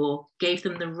Roman law gave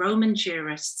them the Roman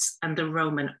jurists and the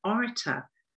Roman orator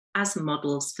as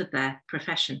models for their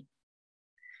profession.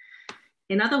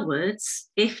 In other words,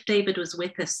 if David was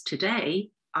with us today,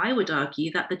 I would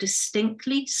argue that the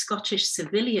distinctly Scottish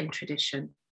civilian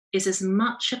tradition is as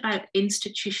much about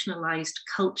institutionalized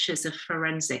cultures of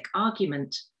forensic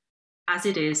argument as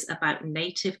it is about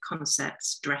native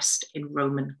concepts dressed in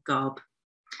Roman garb.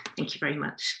 Thank you very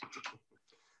much.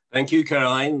 Thank you,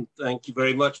 Caroline. Thank you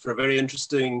very much for a very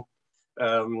interesting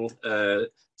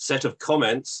set of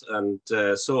comments and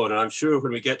so on. And I'm sure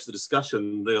when we get to the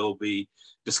discussion, there'll be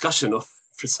discussion of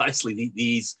precisely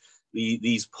these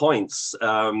points.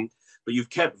 But you've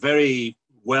kept very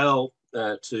well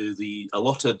to the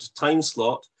allotted time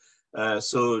slot.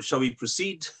 So shall we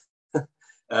proceed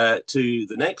to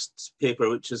the next paper,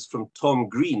 which is from Tom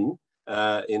Green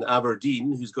in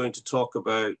Aberdeen, who's going to talk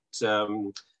about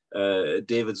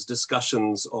David's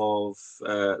discussions of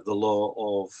the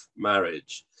law of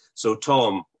marriage. So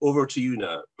Tom, over to you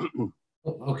now.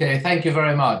 Okay, thank you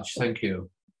very much. Thank you.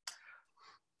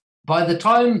 By the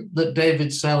time that David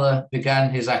Sellar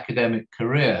began his academic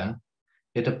career,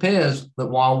 it appears that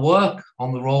while work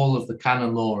on the role of the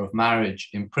canon law of marriage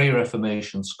in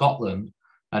pre-Reformation Scotland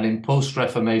and in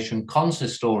post-Reformation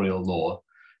consistorial law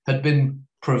had been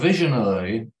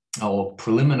provisionally or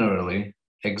preliminarily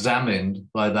examined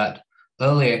by that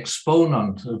early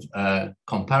exponent of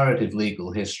comparative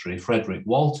legal history, Frederick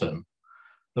Walton,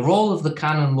 the role of the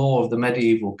canon law of the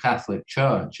medieval Catholic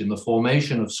Church in the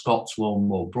formation of Scots law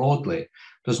more broadly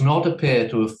does not appear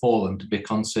to have fallen to be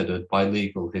considered by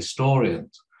legal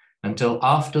historians until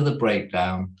after the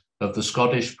breakdown of the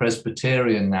Scottish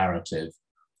Presbyterian narrative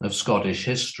of Scottish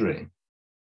history.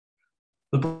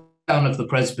 The breakdown of the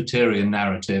Presbyterian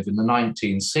narrative in the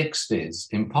 1960s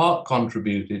in part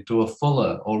contributed to a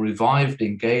fuller or revived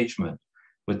engagement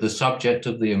with the subject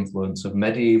of the influence of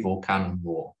medieval canon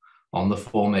law on the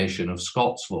formation of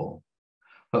Scots law.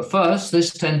 At first,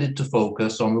 this tended to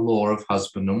focus on the law of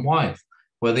husband and wife,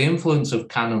 where the influence of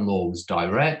canon law was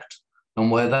direct and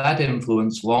where that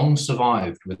influence long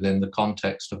survived within the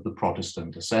context of the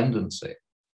Protestant ascendancy.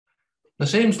 There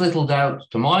seems little doubt,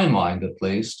 to my mind at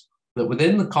least, that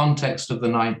within the context of the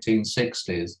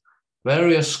 1960s,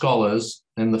 various scholars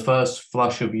in the first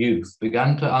flush of youth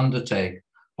began to undertake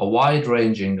a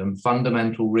wide-ranging and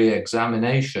fundamental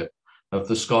re-examination of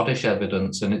the Scottish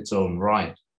evidence in its own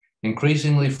right,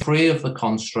 increasingly free of the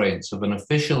constraints of an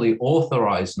officially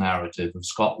authorised narrative of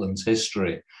Scotland's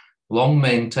history, long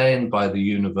maintained by the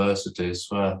universities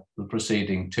for the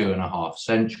preceding 2.5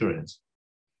 centuries.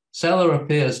 Sellar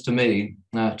appears to me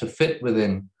to fit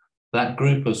within that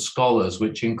group of scholars,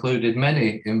 which included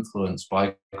many influenced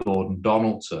by Gordon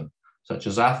Donaldson, such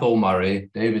as Athol Murray,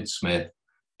 David Smith,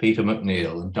 Peter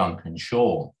McNeill, and Duncan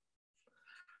Shaw.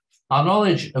 Our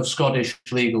knowledge of Scottish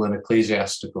legal and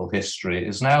ecclesiastical history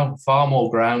is now far more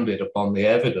grounded upon the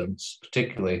evidence,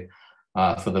 particularly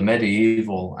for the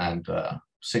medieval and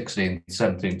 16th,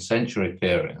 17th century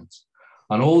periods,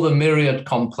 and all the myriad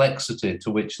complexity to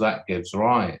which that gives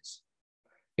rise.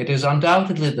 It is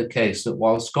undoubtedly the case that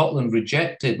while Scotland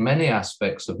rejected many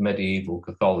aspects of medieval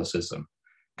Catholicism,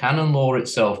 canon law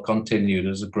itself continued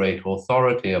as a great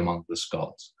authority among the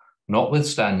Scots,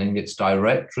 notwithstanding its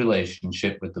direct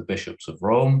relationship with the bishops of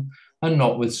Rome and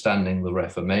notwithstanding the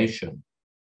Reformation.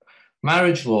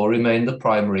 Marriage law remained the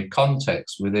primary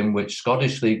context within which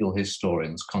Scottish legal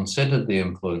historians considered the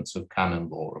influence of canon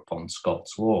law upon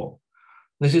Scots law.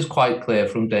 This is quite clear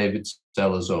from David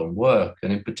Sellar's own work,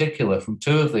 and in particular from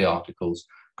 2 of the articles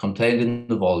contained in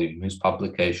the volume whose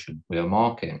publication we are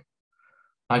marking.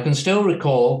 I can still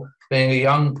recall being a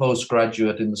young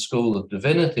postgraduate in the School of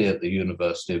Divinity at the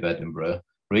University of Edinburgh,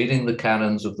 reading the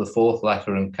canons of the Fourth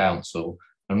Lateran Council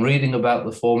and reading about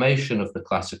the formation of the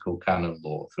classical canon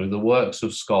law through the works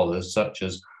of scholars such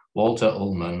as Walter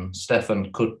Ullmann,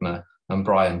 Stefan Kuttner, and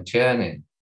Brian Tierney.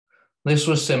 This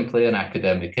was simply an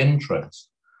academic interest.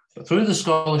 But through the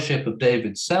scholarship of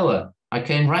David Sellar, I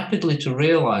came rapidly to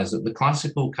realize that the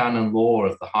classical canon law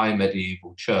of the High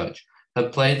Medieval Church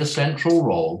had played a central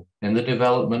role in the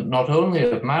development not only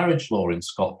of marriage law in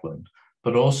Scotland,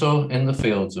 but also in the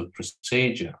fields of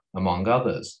procedure, among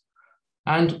others.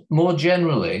 And more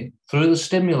generally, through the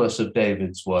stimulus of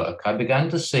David's work, I began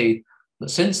to see that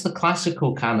since the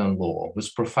classical canon law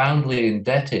was profoundly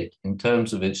indebted in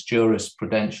terms of its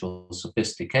jurisprudential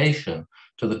sophistication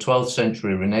to the 12th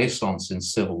century Renaissance in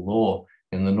civil law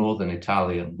in the northern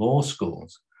Italian law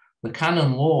schools, the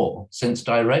canon law, since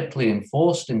directly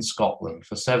enforced in Scotland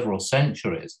for several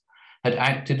centuries, had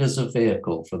acted as a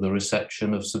vehicle for the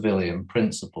reception of civilian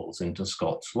principles into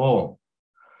Scots law.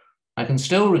 I can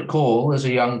still recall, as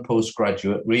a young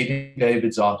postgraduate, reading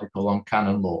David's article on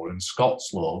canon law and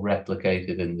Scots law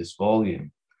replicated in this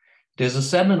volume. It is a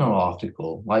seminal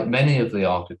article, like many of the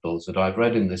articles that I've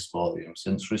read in this volume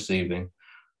since receiving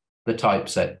the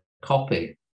typeset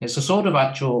copy. It's a sort of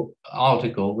actual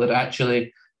article that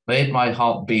actually made my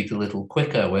heart beat a little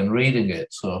quicker when reading it.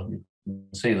 So you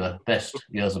can see the best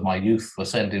years of my youth were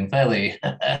sent in fairly,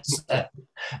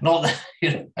 not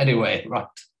that, anyway, right,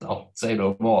 I'll say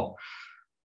no more.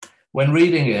 When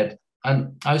reading it,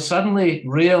 and I suddenly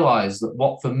realized that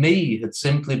what for me had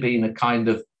simply been a kind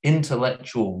of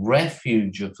intellectual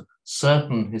refuge of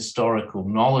certain historical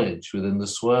knowledge within the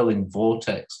swirling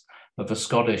vortex of a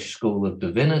Scottish School of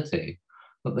Divinity,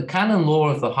 that the canon law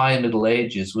of the High Middle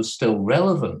Ages was still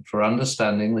relevant for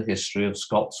understanding the history of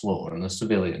Scots law and the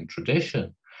civilian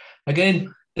tradition.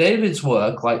 Again, David's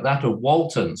work, like that of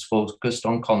Walton's, focused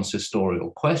on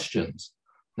consistorial questions.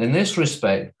 In this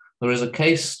respect, there is a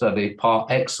case study par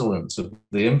excellence of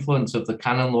the influence of the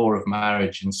canon law of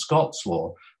marriage in Scots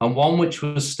law, and one which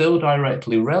was still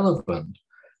directly relevant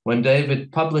when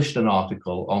David published an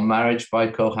article on marriage by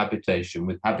cohabitation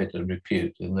with habit and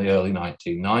repute in the early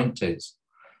 1990s.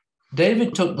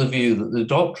 David took the view that the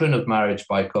doctrine of marriage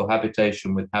by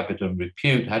cohabitation with habit and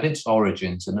repute had its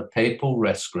origins in a papal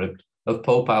rescript of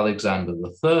Pope Alexander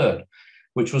III,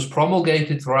 which was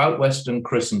promulgated throughout Western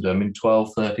Christendom in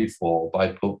 1234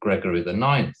 by Pope Gregory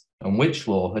IX, and which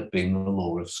law had been the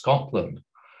law of Scotland.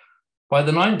 By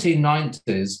the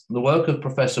 1990s, the work of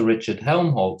Professor Richard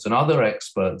Helmholz and other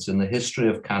experts in the history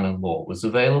of canon law was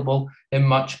available in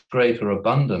much greater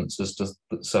abundance as to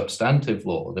substantive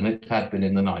law than it had been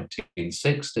in the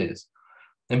 1960s.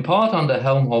 In part under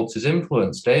Helmholtz's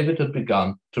influence, David had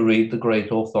begun to read the great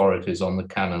authorities on the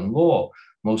canon law,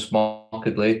 most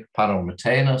markedly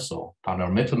Panormitamus or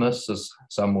Panormitamus, as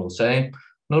some will say,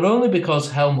 not only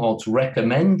because Helmholz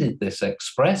recommended this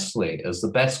expressly as the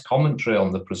best commentary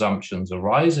on the presumptions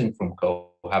arising from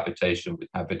cohabitation with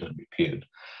habit and repute,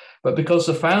 but because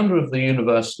the founder of the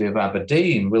University of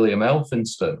Aberdeen, William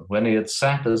Elphinstone, when he had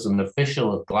sat as an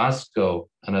official of Glasgow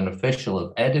and an official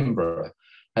of Edinburgh,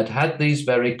 had had these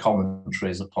very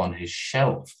commentaries upon his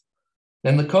shelf.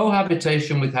 In the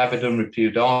Cohabitation with Habit and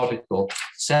Repute article,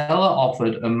 Sellar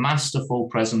offered a masterful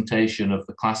presentation of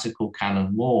the classical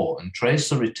canon law and traced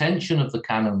the retention of the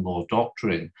canon law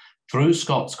doctrine through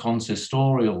Scots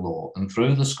consistorial law and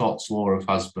through the Scots law of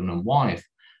husband and wife.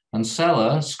 And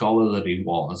Sellar, scholar that he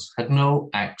was, had no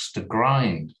axe to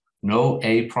grind, no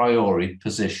a priori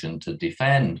position to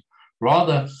defend.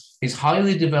 Rather, his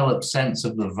highly developed sense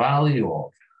of the value of,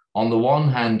 on the one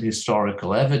hand,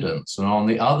 historical evidence, and on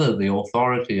the other, the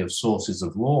authority of sources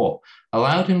of law,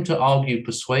 allowed him to argue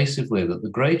persuasively that the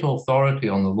great authority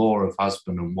on the law of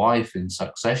husband and wife in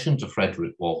succession to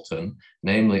Frederick Walton,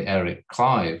 namely Eric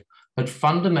Clive, had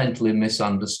fundamentally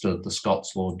misunderstood the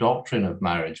Scots law doctrine of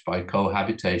marriage by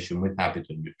cohabitation with habit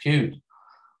and repute.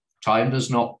 Time does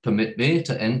not permit me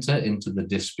to enter into the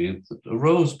dispute that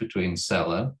arose between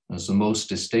Sellar, as the most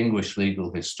distinguished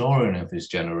legal historian of his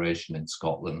generation in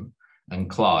Scotland, and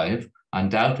Clive,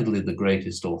 undoubtedly the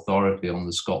greatest authority on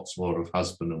the Scots law of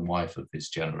husband and wife of his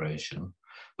generation.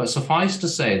 But suffice to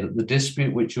say that the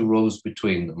dispute which arose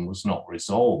between them was not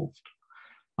resolved.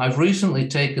 I've recently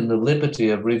taken the liberty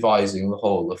of revising the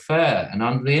whole affair, and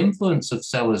under the influence of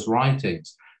Sellar's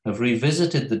writings, have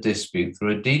revisited the dispute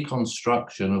through a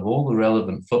deconstruction of all the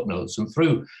relevant footnotes and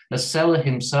through, as Sellar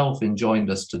himself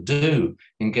enjoined us to do,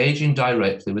 engaging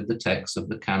directly with the text of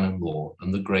the canon law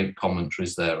and the great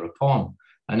commentaries thereupon,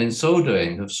 and in so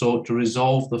doing have sought to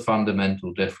resolve the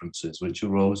fundamental differences which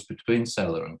arose between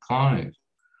Sellar and Clive.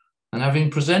 And having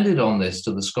presented on this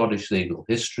to the Scottish Legal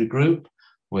History Group,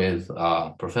 with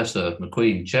Professor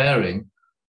MacQueen chairing,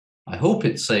 I hope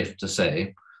it's safe to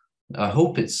say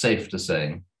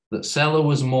that Sellar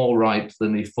was more right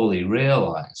than he fully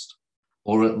realized,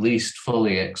 or at least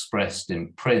fully expressed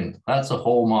in print. That's a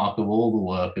hallmark of all the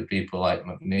work of people like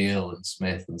MacNeill and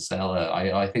Smith and Sellar.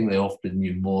 I think they often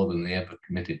knew more than they ever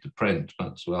committed to print,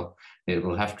 but well, it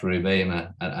will have to remain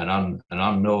an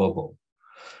unknowable.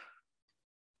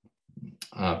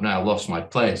 I've now lost my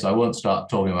place. I won't start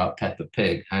talking about Peppa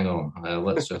Pig. Hang on,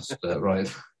 let's just right.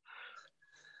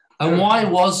 And why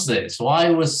was this? Why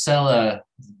was Sellar?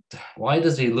 Why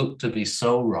does he look to be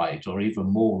so right, or even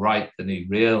more right than he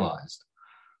realized?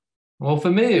 Well, for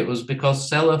me, it was because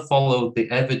Sellar followed the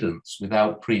evidence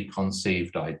without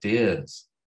preconceived ideas.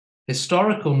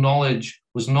 Historical knowledge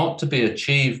was not to be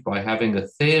achieved by having a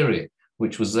theory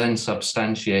which was then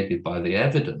substantiated by the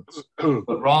evidence,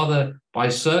 but rather by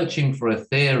searching for a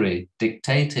theory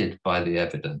dictated by the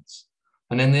evidence.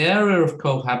 And in the area of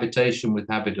cohabitation with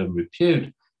habit and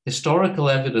repute, historical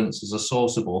evidence as a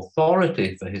source of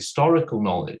authority for historical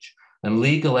knowledge and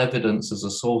legal evidence as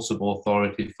a source of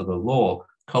authority for the law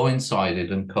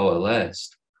coincided and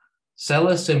coalesced.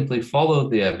 Sellar simply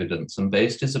followed the evidence and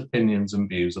based his opinions and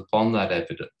views upon that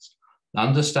evidence,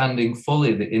 understanding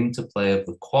fully the interplay of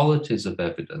the qualities of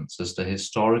evidence as to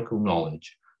historical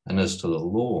knowledge and as to the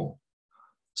law.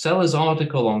 Sellar's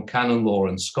article on canon law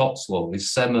and Scots law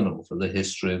is seminal for the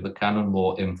history of the canon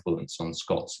law influence on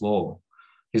Scots law.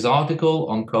 His article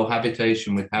on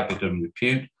cohabitation with habit and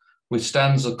repute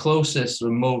withstands the closest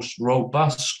and most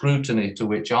robust scrutiny to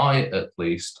which I, at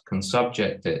least, can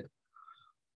subject it.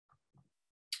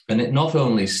 And it not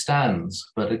only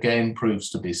stands, but again proves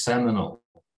to be seminal.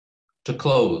 To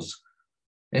close,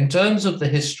 in terms of the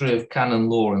history of canon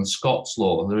law and Scots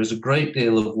law, there is a great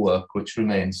deal of work which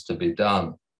remains to be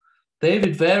done.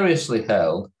 David variously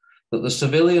held that the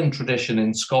civilian tradition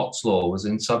in Scots law was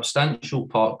in substantial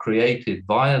part created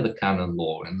via the canon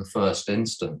law in the first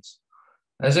instance.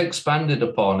 As expanded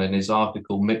upon in his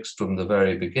article Mixed from the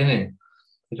Very Beginning,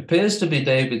 it appears to be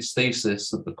David's thesis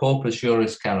that the Corpus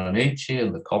Juris Canonici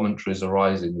and the commentaries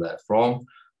arising therefrom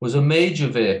was a major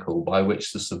vehicle by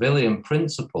which the civilian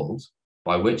principles,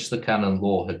 by which the canon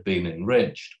law had been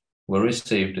enriched, were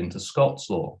received into Scots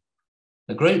law.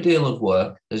 A great deal of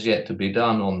work has yet to be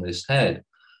done on this head,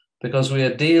 because we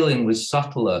are dealing with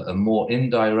subtler and more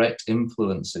indirect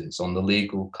influences on the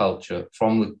legal culture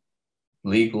from the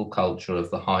legal culture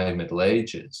of the High Middle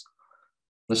Ages.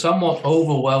 The somewhat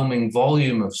overwhelming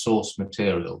volume of source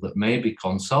material that may be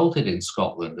consulted in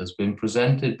Scotland has been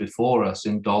presented before us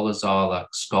in Dollars Arlach,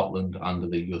 Scotland under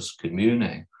the Jus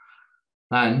Commune.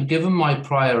 And given my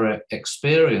prior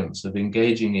experience of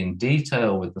engaging in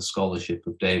detail with the scholarship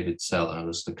of David Sellar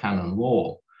as to canon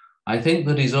law, I think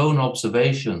that his own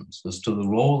observations as to the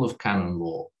role of canon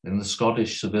law in the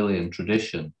Scottish civilian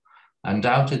tradition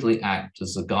undoubtedly act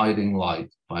as the guiding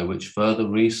light by which further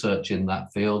research in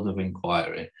that field of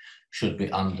inquiry should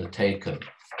be undertaken.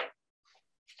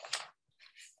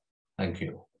 Thank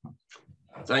you.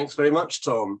 Thanks very much,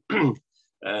 Tom.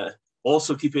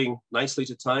 Also keeping nicely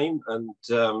to time and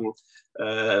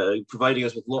providing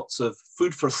us with lots of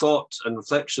food for thought and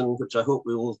reflection, which I hope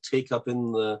we will take up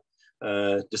in the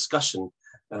discussion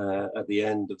at the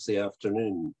end of the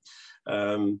afternoon.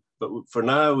 But for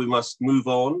now, we must move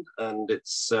on, and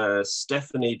it's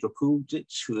Stephanie Dropuljic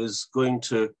who is going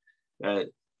to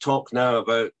talk now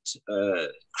about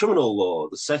criminal law,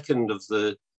 the second of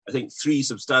the, I think, 3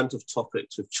 substantive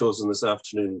topics we've chosen this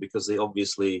afternoon because they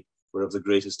obviously were of the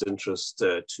greatest interest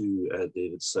to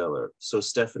David Sellar. So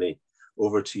Stephanie,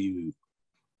 over to you.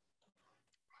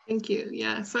 Thank you.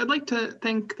 Yeah, so I'd like to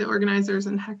thank the organizers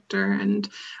and Hector and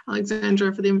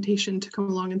Alexandra for the invitation to come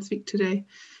along and speak today.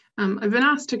 I've been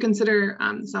asked to consider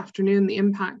this afternoon the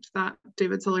impact that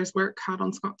David Sellar's work had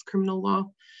on Scots criminal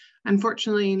law.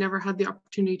 Unfortunately, never had the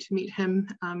opportunity to meet him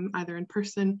either in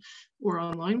person or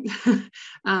online,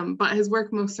 but his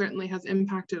work most certainly has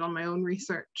impacted on my own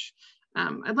research.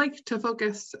 I'd like to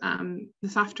focus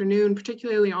this afternoon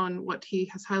particularly on what he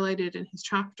has highlighted in his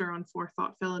chapter on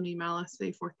forethought felony, malice,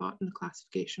 forethought, and the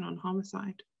classification on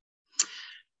homicide.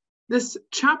 This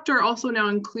chapter also now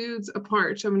includes a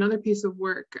part of another piece of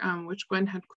work, which Gwen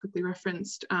had quickly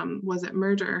referenced, was it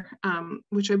murder,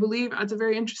 which I believe adds a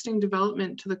very interesting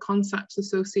development to the concepts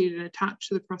associated and attached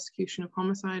to the prosecution of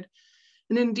homicide,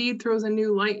 and indeed throws a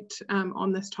new light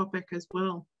on this topic as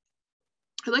well.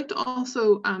 I'd like to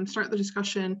also start the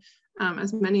discussion,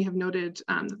 as many have noted,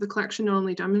 that the collection not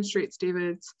only demonstrates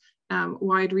David's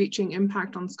wide-reaching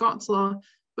impact on Scots law,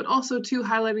 but also too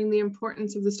highlighting the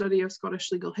importance of the study of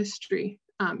Scottish legal history.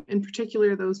 In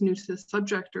particular, those new to the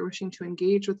subject or wishing to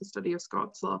engage with the study of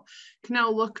Scots law can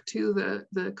now look to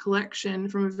the collection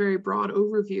from a very broad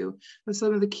overview of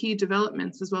some of the key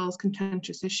developments as well as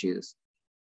contentious issues,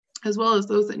 as well as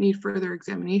those that need further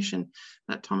examination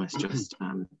that Thomas just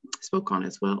spoke on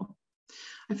as well.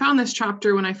 I found this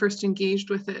chapter when I first engaged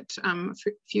with it a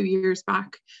few years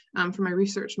back for my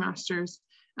research master's,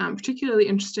 particularly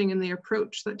interesting in the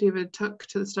approach that David took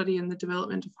to the study and the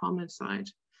development of homicide.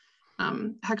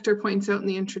 Hector points out in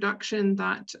the introduction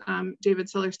that David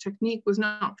Sellar's technique was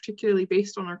not particularly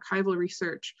based on archival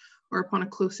research or upon a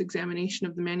close examination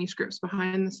of the manuscripts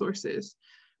behind the sources.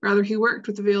 Rather, he worked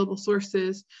with available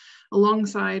sources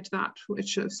alongside that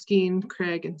which of Skene,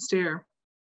 Craig, and Stair.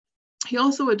 He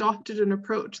also adopted an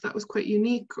approach that was quite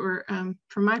unique, or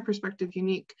from my perspective,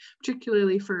 unique,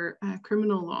 particularly for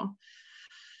criminal law.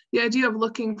 The idea of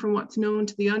looking from what's known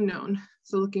to the unknown,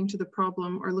 so looking to the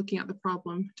problem or looking at the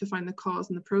problem to find the cause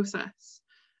and the process.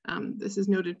 This is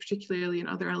noted particularly in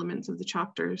other elements of the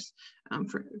chapters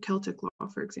for Celtic law,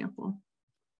 for example.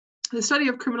 The study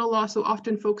of criminal law so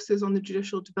often focuses on the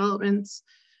judicial developments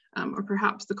or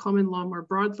perhaps the common law more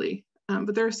broadly,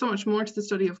 but there is so much more to the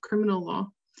study of criminal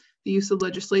law: the use of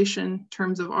legislation,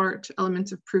 terms of art,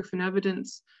 elements of proof and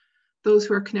evidence, those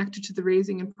who are connected to the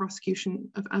raising and prosecution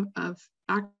of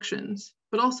actions,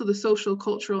 but also the social,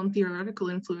 cultural, and theoretical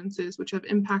influences which have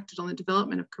impacted on the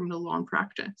development of criminal law and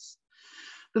practice.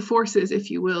 The forces,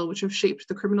 if you will, which have shaped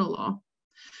the criminal law.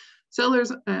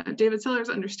 David Sellar's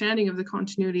understanding of the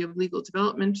continuity of legal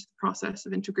development, the process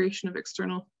of integration of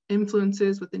external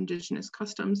influences with Indigenous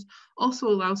customs, also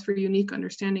allows for unique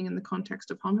understanding in the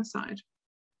context of homicide.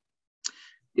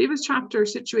 David's chapter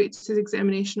situates his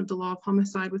examination of the law of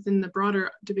homicide within the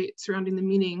broader debate surrounding the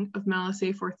meaning of malice,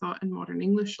 forethought, and modern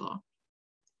English law.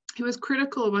 He was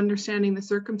critical of understanding the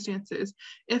circumstances,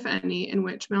 if any, in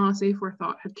which malice,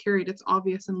 forethought had carried its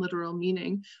obvious and literal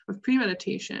meaning of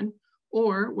premeditation,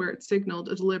 or where it signaled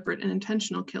a deliberate and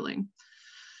intentional killing.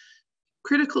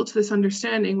 Critical to this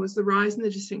understanding was the rise in the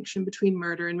distinction between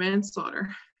murder and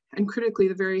manslaughter, and critically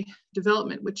the very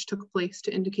development which took place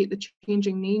to indicate the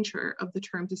changing nature of the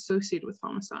terms associated with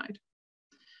homicide.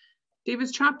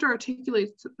 David's chapter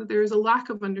articulates that there is a lack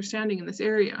of understanding in this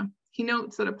area. He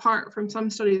notes that apart from some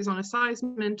studies on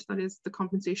assizement, that is the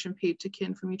compensation paid to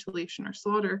kin for mutilation or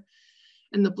slaughter,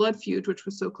 and the blood feud which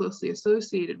was so closely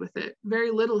associated with it,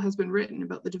 very little has been written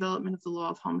about the development of the law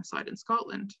of homicide in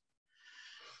Scotland.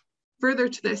 Further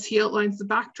to this, he outlines the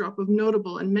backdrop of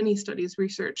notable and many studies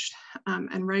researched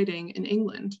and writing in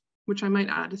England, which I might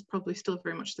add is probably still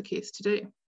very much the case today.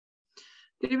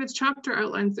 David's chapter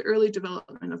outlines the early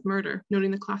development of murder,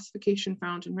 noting the classification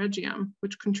found in Regiam,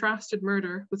 which contrasted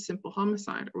murder with simple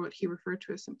homicide, or what he referred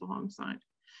to as simple homicide.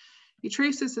 He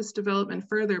traces this development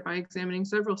further by examining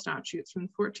several statutes from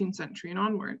the 14th century and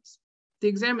onwards. The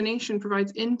examination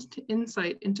provides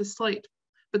insight into slight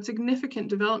but significant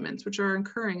developments which are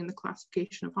occurring in the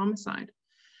classification of homicide,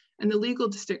 and the legal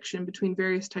distinction between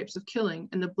various types of killing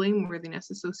and the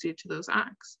blameworthiness associated to those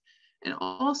acts, and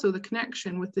also the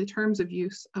connection with the terms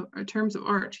of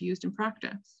art used in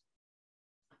practice.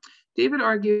 David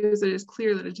argues that it is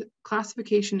clear that a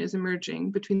classification is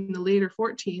emerging between the later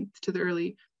 14th to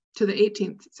the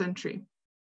 18th century,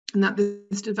 and that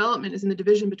this development is in the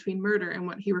division between murder and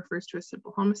what he refers to as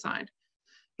simple homicide,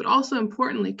 but also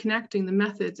importantly connecting the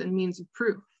methods and means of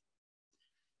proof.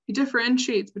 He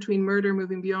differentiates between murder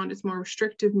moving beyond its more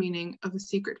restrictive meaning of a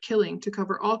secret killing to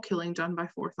cover all killing done by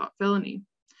forethought felony,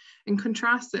 and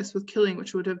contrasts this with killing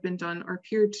which would have been done or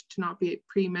appeared to not be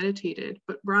premeditated,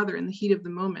 but rather in the heat of the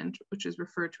moment, which is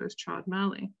referred to as chad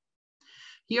mali.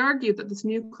 He argued that this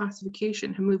new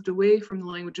classification had moved away from the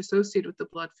language associated with the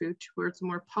blood food towards a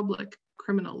more public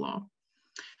criminal law,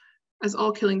 as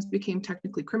all killings became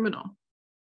technically criminal.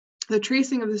 The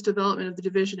tracing of this development of the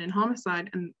division in homicide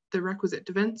and the requisite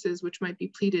defenses which might be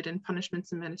pleaded and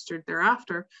punishments administered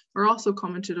thereafter are also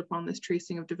commented upon this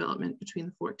tracing of development between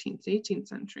the 14th and 18th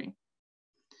century.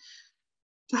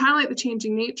 To highlight the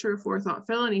changing nature of forethought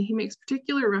felony, he makes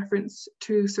particular reference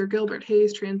to Sir Gilbert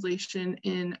Hayes' translation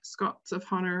in Scots of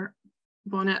Honor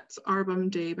Bonnet's Arbum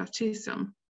de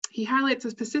Baptism. He highlights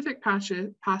a specific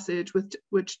passage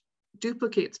which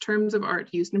duplicates terms of art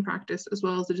used in practice, as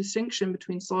well as the distinction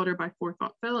between slaughter by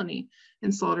forethought felony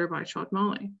and slaughter by chad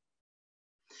mali.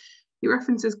 He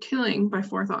references killing by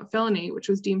forethought felony, which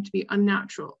was deemed to be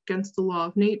unnatural against the law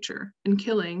of nature, and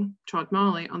killing, chad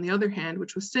mali, on the other hand,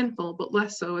 which was sinful, but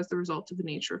less so as the result of the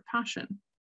nature of passion.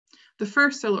 The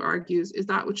first, Sellar argues, is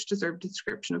that which deserved a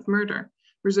description of murder,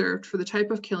 reserved for the type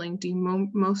of killing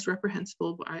deemed most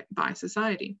reprehensible by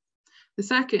society. The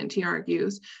second, he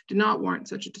argues, did not warrant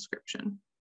such a description.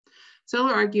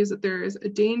 Sellar argues that there is a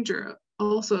danger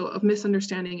also of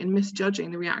misunderstanding and misjudging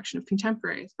the reaction of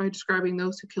contemporaries by describing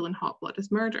those who kill in hot blood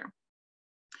as murder.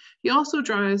 He also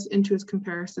draws into his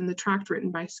comparison the tract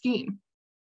written by Skene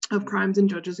of Crimes and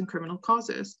Judges and Criminal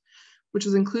Causes, which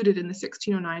was included in the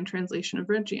 1609 translation of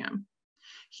Regiam.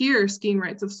 Here, Skene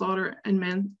writes of slaughter and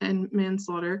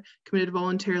manslaughter committed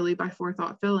voluntarily by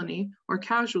forethought felony or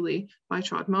casually by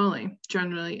chad mali,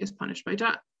 generally is punished by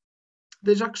death.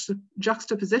 The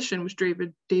juxtaposition which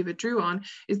David drew on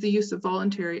is the use of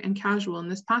voluntary and casual in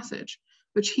this passage,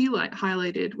 which he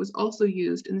highlighted was also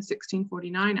used in the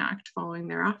 1649 Act following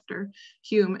thereafter,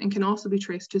 Hume, and can also be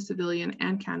traced to civilian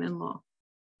and canon law.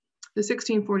 The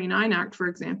 1649 Act, for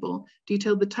example,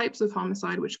 detailed the types of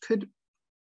homicide which could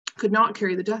not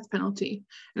carry the death penalty.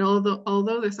 And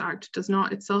although this act does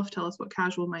not itself tell us what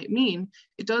casual might mean,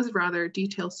 it does rather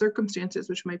detail circumstances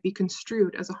which might be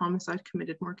construed as a homicide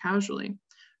committed more casually,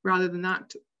 rather than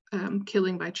that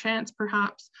killing by chance,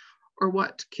 perhaps, or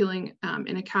what killing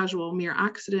in a casual mere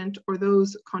accident, or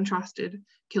those contrasted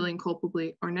killing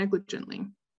culpably or negligently.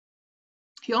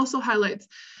 He also highlights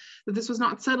that this was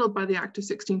not settled by the Act of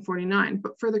 1649,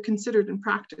 but further considered in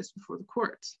practice before the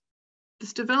courts.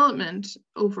 This development,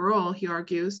 overall, he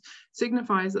argues,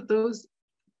 signifies that those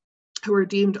who were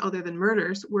deemed other than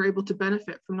murders were able to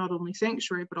benefit from not only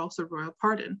sanctuary, but also royal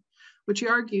pardon, which he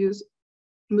argues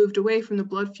moved away from the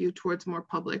blood feud towards more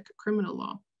public criminal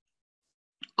law.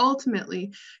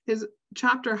 Ultimately, his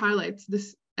chapter highlights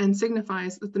this and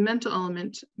signifies that the mental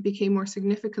element became more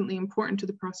significantly important to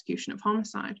the prosecution of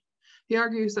homicide. He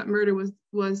argues that murder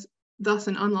was thus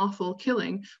an unlawful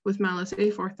killing with malice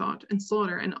aforethought, and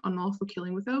slaughter an unlawful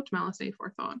killing without malice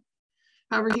aforethought.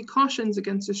 However, he cautions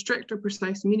against a strict or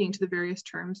precise meaning to the various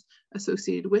terms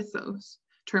associated with those,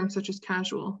 terms such as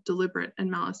casual, deliberate, and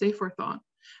malice aforethought,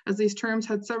 as these terms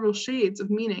had several shades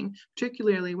of meaning,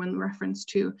 particularly when reference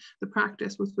to the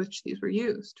practice with which these were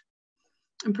used,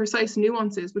 and precise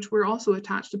nuances which were also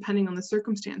attached depending on the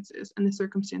circumstances, and the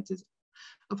circumstances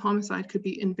of homicide could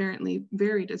be invariantly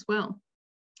varied as well.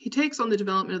 He takes on the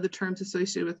development of the terms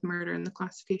associated with murder and the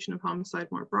classification of homicide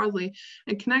more broadly,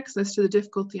 and connects this to the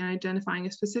difficulty in identifying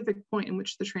a specific point in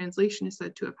which the translation is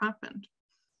said to have happened.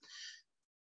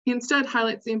 He instead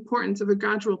highlights the importance of a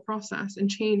gradual process and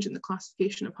change in the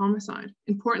classification of homicide,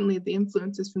 importantly the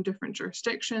influences from different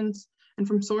jurisdictions and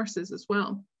from sources as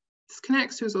well. This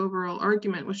connects to his overall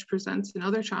argument, which presents in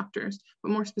other chapters,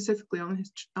 but more specifically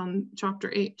on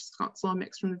chapter 8, Scots Law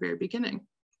Mixed, from the very beginning.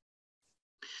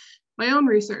 My own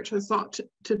research has sought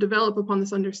to develop upon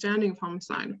this understanding of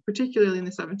homicide, particularly in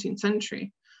the 17th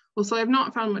century, Also, I have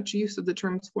not found much use of the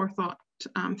terms forethought,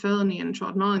 felony, and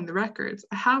trodmulling the records.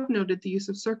 I have noted the use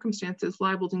of circumstances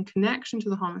libeled in connection to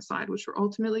the homicide, which were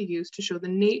ultimately used to show the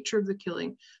nature of the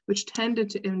killing, which tended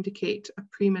to indicate a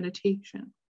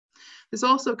premeditation. This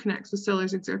also connects with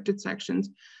Sellar's excerpted sections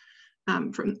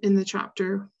in the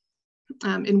chapter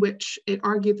in which it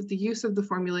argued that the use of the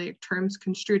formulaic terms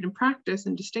construed in practice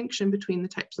and distinction between the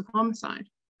types of homicide.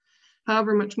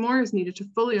 However, much more is needed to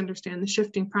fully understand the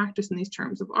shifting practice in these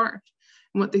terms of art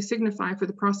and what they signify for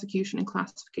the prosecution and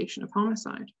classification of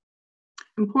homicide.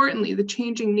 Importantly, the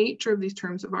changing nature of these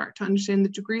terms of art to understand the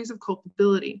degrees of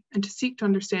culpability and to seek to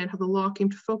understand how the law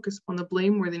came to focus upon the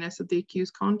blameworthiness of the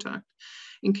accused conduct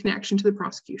in connection to the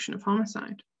prosecution of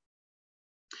homicide.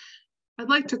 I'd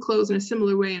like to close in a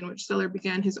similar way in which Sellar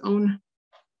began his own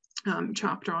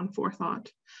chapter on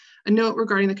forethought, a note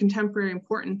regarding the contemporary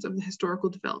importance of the historical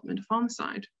development of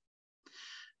homicide.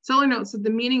 Sellar notes that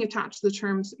the meaning attached to the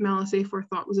terms malice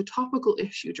aforethought was a topical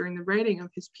issue during the writing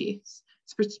of his piece,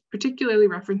 particularly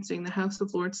referencing the House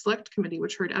of Lords Select Committee,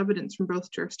 which heard evidence from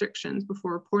both jurisdictions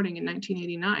before reporting in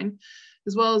 1989,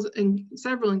 as well as in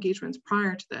several engagements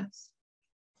prior to this.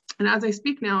 And as I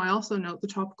speak now, I also note the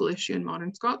topical issue in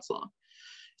modern Scots law.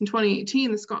 In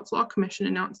 2018, the Scots Law Commission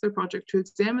announced their project to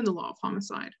examine the law of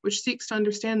homicide, which seeks to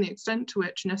understand the extent to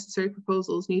which necessary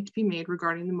proposals need to be made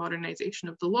regarding the modernization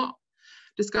of the law.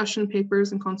 Discussion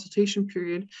papers and consultation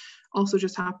period also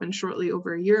just happened shortly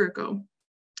over a year ago.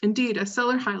 Indeed, as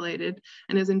Sellar highlighted,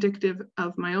 and is indicative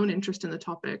of my own interest in the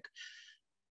topic,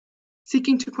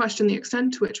 seeking to question the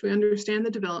extent to which we understand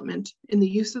the development in the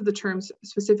use of the terms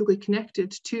specifically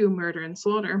connected to murder and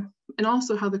slaughter, and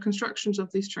also how the constructions of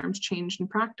these terms changed in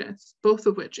practice, both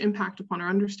of which impact upon our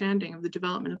understanding of the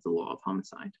development of the law of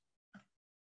homicide.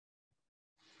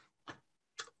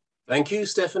 Thank you,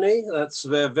 Stephanie. That's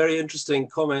very interesting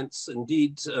comments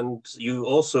indeed, and you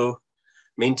also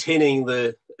maintaining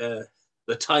the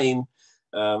time.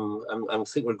 I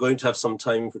think we're going to have some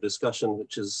time for discussion,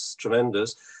 which is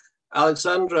tremendous.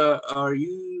 Alexandra, are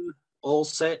you all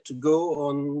set to go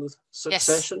on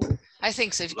succession? Yes, I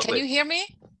think so. Lovely. Can you hear me?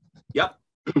 Yep.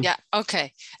 Yeah,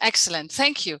 okay, excellent,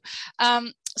 thank you.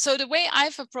 So the way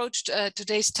I've approached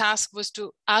today's task was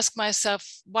to ask myself,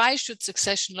 why should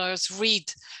succession lawyers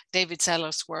read David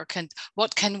Sellar's work, and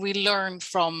what can we learn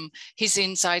from his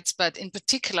insights, but in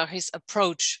particular his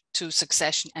approach to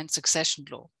succession and succession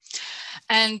law?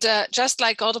 And just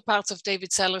like other parts of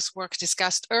David Sellar's work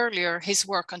discussed earlier, his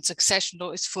work on succession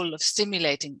law is full of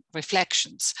stimulating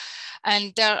reflections.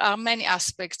 And there are many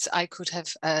aspects I could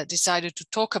have decided to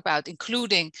talk about,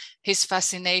 including his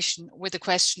fascination with the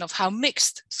question of how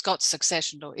mixed Scots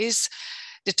succession law is,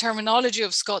 the terminology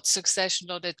of Scots succession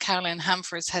law that Caroline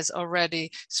Humfress has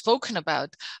already spoken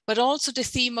about, but also the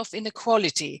theme of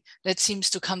inequality that seems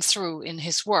to come through in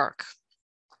his work.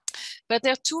 But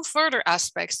there are two further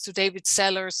aspects to David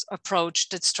Sellar's approach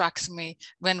that struck me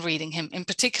when reading him. In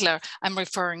particular, I'm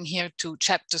referring here to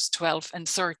chapters 12 and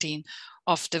 13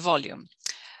 of the volume.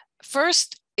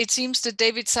 First, it seems that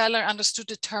David Sellar understood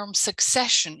the term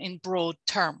succession in broad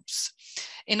terms.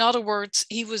 In other words,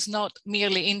 he was not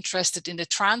merely interested in the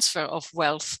transfer of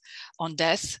wealth on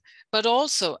death, but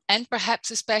also, and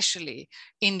perhaps especially,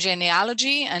 in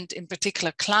genealogy, and in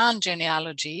particular clan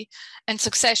genealogy, and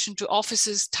succession to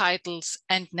offices, titles,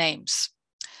 and names.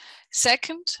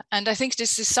 Second, and I think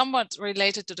this is somewhat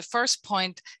related to the first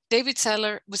point, David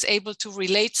Sellar was able to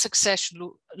relate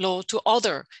succession law to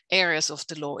other areas of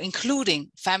the law,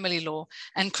 including family law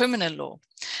and criminal law.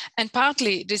 And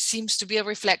partly this seems to be a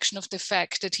reflection of the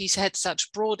fact that he's had such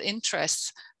broad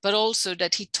interests, but also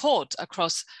that he taught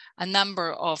across a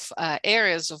number of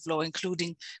areas of law,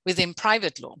 including within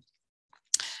private law.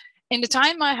 In the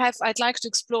time I have, I'd like to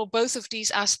explore both of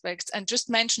these aspects and just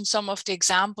mention some of the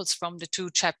examples from the two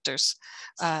chapters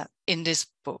in this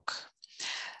book.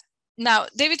 Now,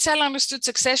 David Sellar understood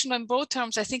succession in broad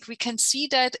terms. I think we can see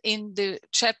that in the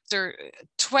chapter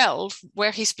 12,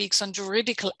 where he speaks on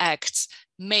juridical acts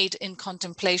made in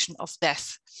contemplation of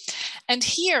death. And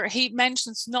here he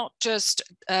mentions not just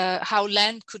how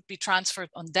land could be transferred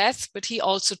on death, but he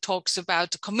also talks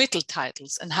about committal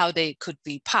titles and how they could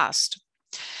be passed.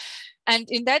 And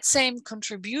in that same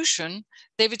contribution,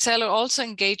 David Sellar also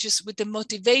engages with the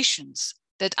motivations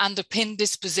that underpin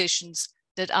dispositions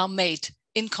that are made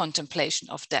in contemplation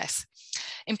of death.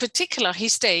 In particular, he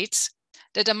states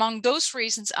that among those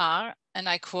reasons are, and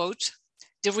I quote,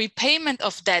 the repayment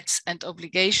of debts and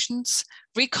obligations,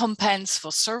 recompense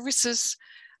for services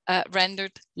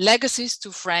rendered, legacies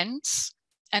to friends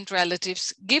and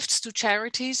relatives, gifts to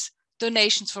charities,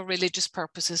 donations for religious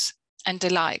purposes, and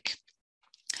the like.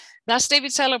 Thus,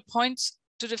 David Sellar points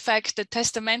to the fact that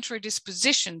testamentary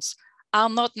dispositions are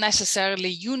not necessarily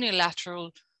unilateral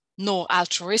nor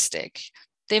altruistic.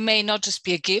 They may not just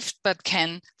be a gift, but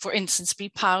can, for instance, be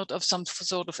part of some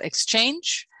sort of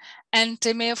exchange. And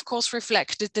they may, of course,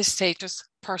 reflect the testator's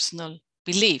personal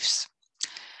beliefs.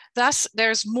 Thus,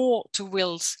 there's more to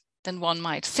wills than one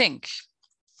might think.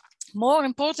 More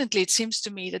importantly, it seems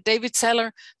to me that David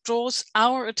Sellar draws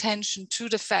our attention to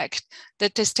the fact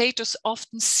that testators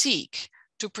often seek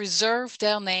to preserve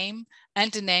their name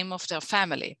and the name of their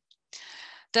family.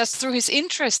 Thus, through his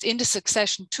interest in the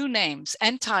succession to names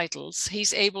and titles,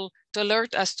 he's able to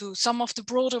alert us to some of the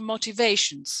broader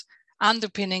motivations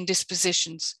underpinning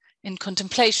dispositions in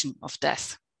contemplation of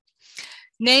death.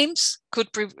 Names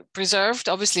could be preserved,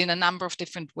 obviously, in a number of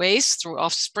different ways through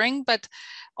offspring, but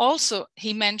also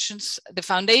he mentions the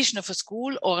foundation of a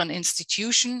school or an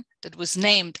institution that was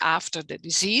named after the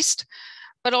deceased,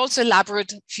 but also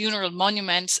elaborate funeral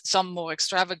monuments, some more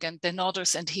extravagant than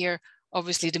others, and here,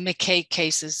 obviously, the MacQueen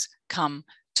cases come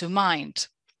to mind.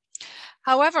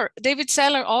 However, David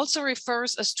Sellar also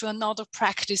refers us to another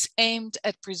practice aimed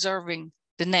at preserving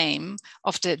the name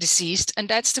of the deceased, and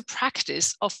that's the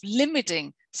practice of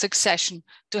limiting succession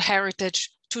to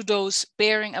heritage to those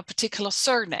bearing a particular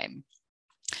surname,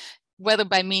 whether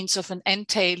by means of an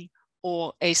entail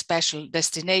or a special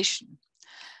destination.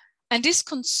 And this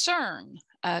concern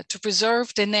to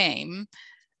preserve the name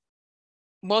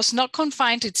was not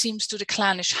confined, it seems, to the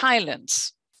clannish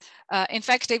Highlands. In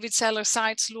fact, David Sellar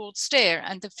cites Lord Stair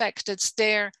and the fact that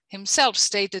Stair himself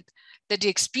stated that the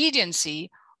expediency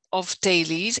of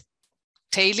tailies,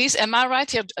 am I right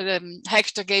here?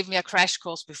 Hector gave me a crash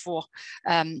course before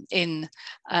in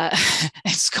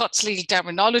Scots legal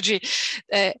terminology.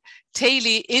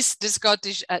 Taily is the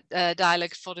Scottish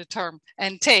dialect for the term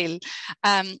entail.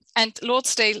 And Lord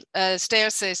Stair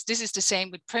says this is the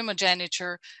same with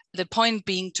primogeniture, the point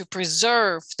being to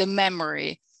preserve the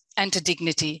memory and the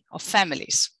dignity of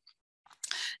families.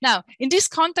 Now, in this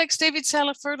context, David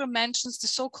Sellar further mentions the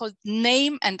so-called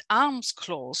name and arms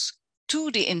clause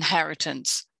to the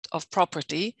inheritance of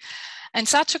property. And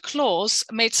such a clause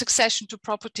made succession to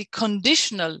property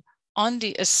conditional on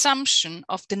the assumption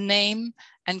of the name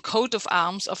and coat of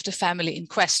arms of the family in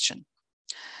question.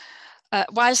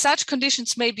 While such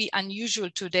conditions may be unusual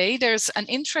today, there's an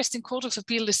interesting Court of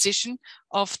Appeal decision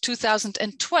of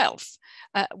 2012,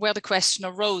 where the question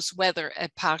arose whether a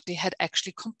party had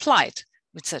actually complied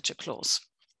with such a clause.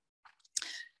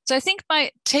 So I think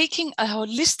by taking a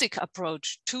holistic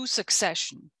approach to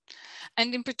succession,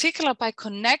 and in particular by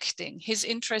connecting his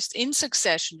interest in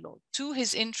succession law to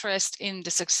his interest in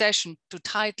the succession to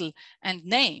title and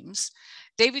names,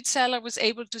 David Sellar was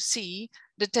able to see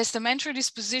that testamentary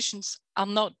dispositions are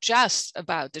not just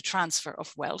about the transfer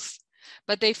of wealth,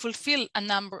 but they fulfill a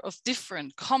number of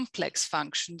different complex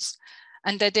functions,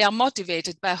 and that they are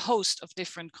motivated by a host of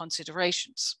different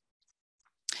considerations.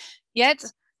 Yet,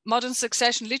 modern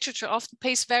succession literature often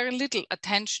pays very little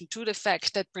attention to the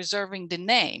fact that preserving the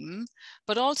name,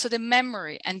 but also the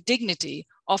memory and dignity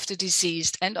of the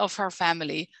deceased and of her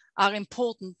family are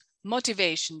important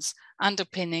motivations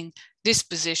underpinning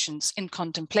dispositions in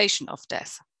contemplation of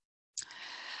death.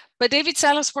 But David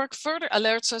Sellar's work further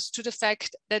alerts us to the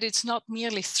fact that it's not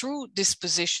merely through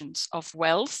dispositions of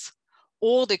wealth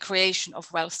or the creation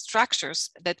of wealth structures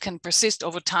that can persist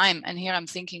over time, and here I'm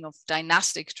thinking of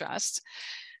dynastic trusts,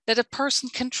 that a person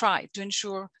can try to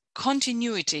ensure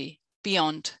continuity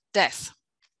beyond death.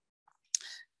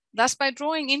 Thus, by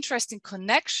drawing interesting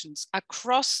connections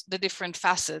across the different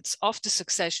facets of the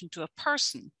succession to a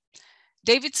person,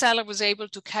 David Sellar was able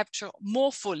to capture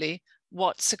more fully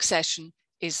what succession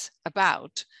is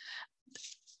about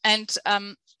and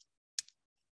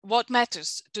what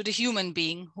matters to the human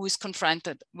being who is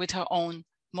confronted with her own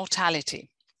mortality.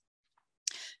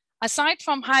 Aside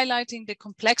from highlighting the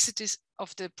complexities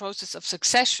of the process of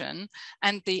succession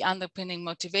and the underpinning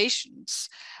motivations,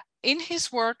 in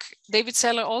his work, David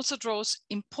Sellar also draws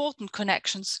important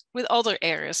connections with other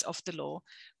areas of the law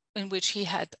in which he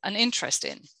had an interest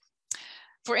in.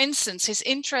 For instance, his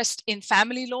interest in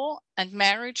family law and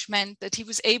marriage meant that he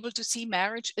was able to see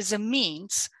marriage as a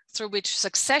means through which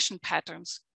succession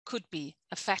patterns could be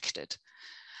affected.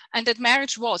 And that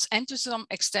marriage was, and to some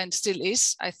extent still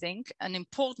is, I think, an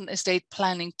important estate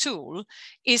planning tool,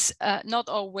 is not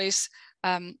always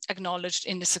acknowledged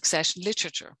in the succession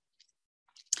literature.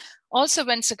 Also,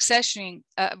 when discussing,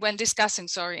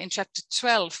 in chapter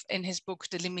 12 in his book,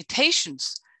 The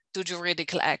Limitations to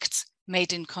Juridical Acts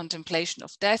Made in Contemplation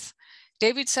of Death,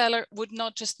 David Sellar would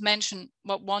not just mention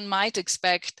what one might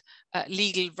expect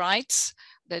legal rights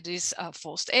that is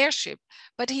forced heirship,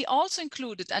 but he also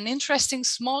included an interesting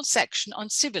small section on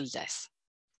civil death.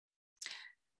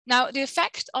 Now, the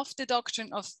effect of the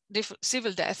doctrine of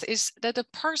civil death is that a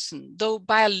person, though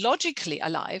biologically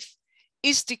alive,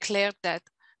 is declared dead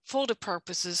for the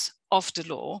purposes of the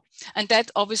law, and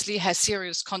that obviously has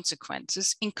serious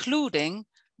consequences, including,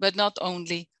 but not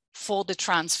only, for the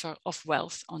transfer of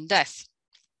wealth on death.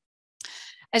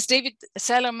 As David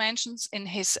Sellar mentions in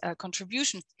his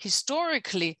contribution,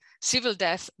 historically, civil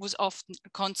death was often a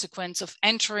consequence of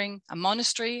entering a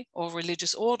monastery or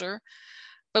religious order,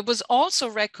 but was also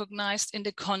recognized in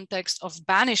the context of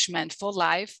banishment for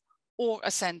life or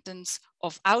a sentence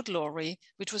of outlawry,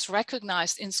 which was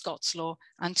recognized in Scots law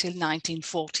until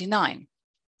 1949.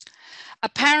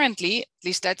 Apparently, at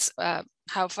least that's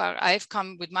how far I've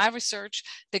come with my research,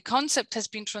 the concept has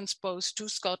been transposed to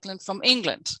Scotland from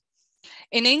England.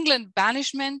 In England,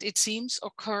 banishment, it seems,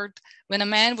 occurred when a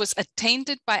man was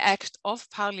attainted by act of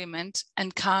parliament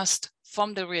and cast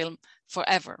from the realm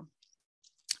forever.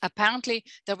 Apparently,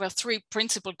 there were three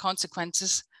principal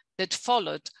consequences that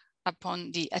followed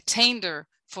upon the attainder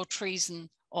for treason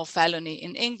or felony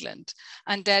in England,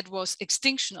 and that was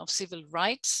extinction of civil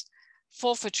rights,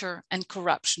 forfeiture, and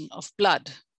corruption of blood.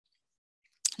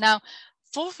 Now,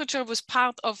 forfeiture was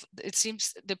part of, it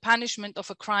seems, the punishment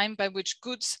of a crime by which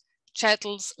goods,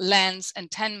 chattels, lands, and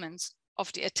tenements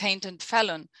of the attainted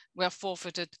felon were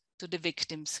forfeited to the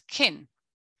victim's kin.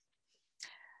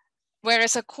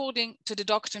 Whereas according to the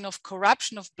doctrine of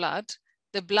corruption of blood,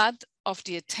 the blood of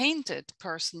the attainted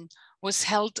person was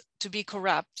held to be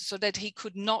corrupt so that he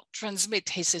could not transmit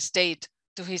his estate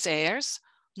to his heirs,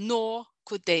 nor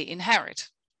could they inherit.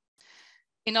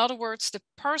 In other words, the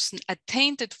person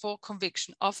attainted for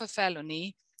conviction of a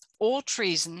felony or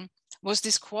treason was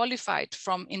disqualified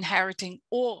from inheriting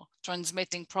or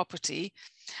transmitting property,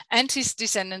 and his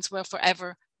descendants were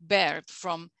forever barred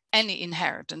from any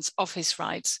inheritance of his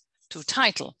rights to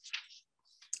title.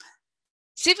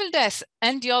 Civil death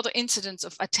and the other incidents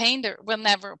of attainder were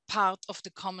never part of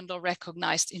the common law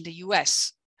recognized in the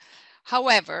US.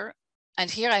 However,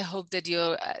 and here I hope that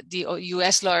the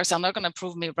US lawyers are not going to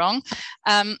prove me wrong,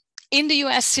 in the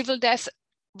US, civil death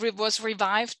was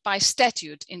revived by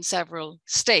statute in several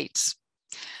states.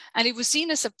 And it was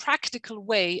seen as a practical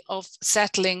way of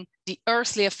settling the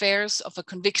earthly affairs of a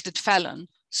convicted felon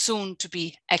soon to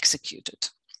be executed.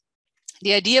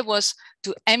 The idea was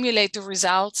to emulate the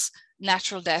results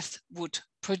natural death would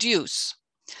produce.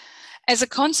 As a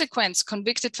consequence,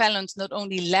 convicted felons not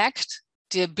only lacked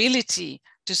the ability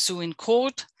to sue in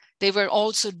court, they were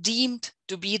also deemed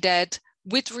to be dead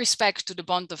with respect to the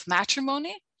bond of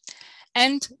matrimony,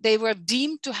 and they were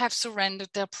deemed to have surrendered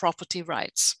their property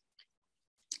rights.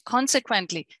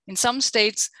 Consequently, in some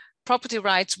states, property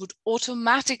rights would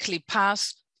automatically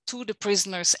pass to the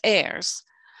prisoner's heirs.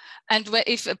 And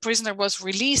if a prisoner was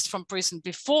released from prison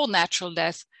before natural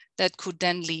death, that could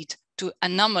then lead to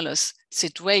anomalous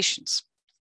situations.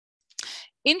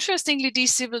 Interestingly,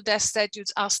 these civil death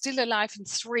statutes are still alive in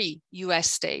 3 US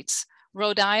states: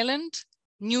 Rhode Island,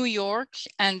 New York,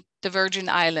 and the Virgin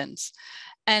Islands.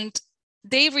 And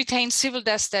they retain civil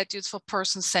death statutes for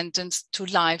persons sentenced to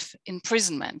life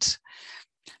imprisonment.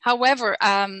 However,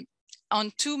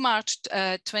 on 2 March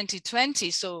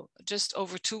 2020, so just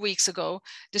over 2 weeks ago,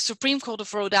 the Supreme Court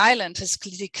of Rhode Island has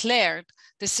declared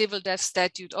the civil death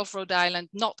statute of Rhode Island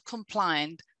not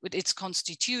compliant with its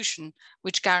constitution,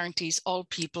 which guarantees all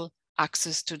people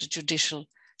access to the judicial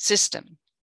system.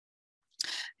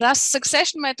 Thus,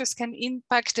 succession matters can be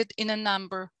impacted in a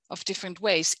number of different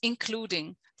ways,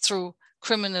 including through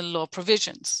criminal law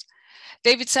provisions.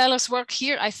 David Sellar's work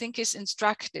here, I think, is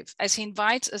instructive, as he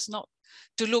invites us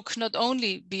to look not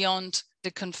only beyond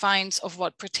the confines of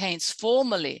what pertains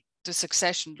formally to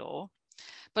succession law,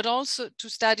 but also to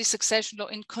study succession law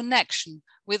in connection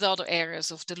with other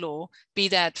areas of the law, be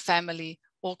that family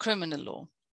or criminal law.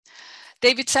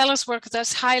 David Sellar's work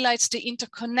thus highlights the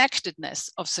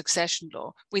interconnectedness of succession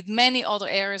law with many other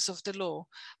areas of the law,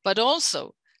 but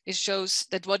also it shows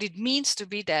that what it means to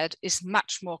be dead is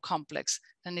much more complex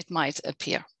than it might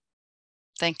appear.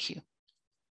 Thank you.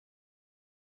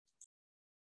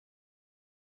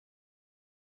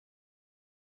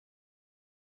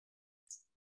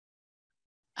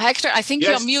 Hector, I think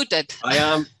Yes, you're muted. I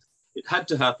am. It had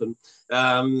to happen.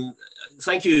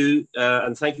 Thank you,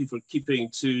 and thank you for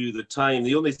keeping to the time.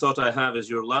 The only thought I have is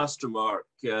your last remark,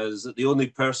 is that the only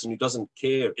person who doesn't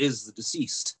care is the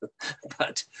deceased.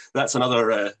 But that's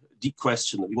another deep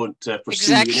question that we won't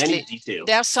pursue in any detail.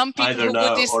 There are some people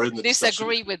who would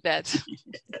disagree with that.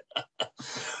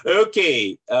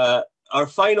 Okay, Our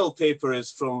final paper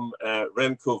is from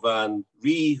Remco van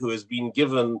Rhee, who has been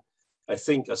given, I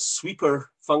think, a sweeper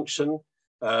function.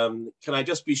 Can I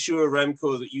just be sure,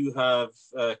 Remco, that you have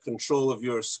control of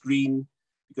your screen,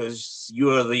 because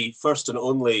you are the first and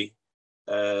only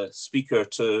speaker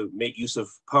to make use of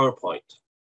PowerPoint?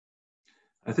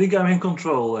 I think I'm in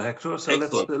control, Hector. So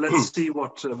let's see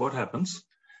what happens.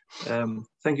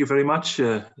 Thank you very much,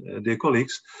 dear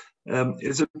colleagues.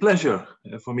 It's a pleasure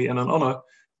for me and an honor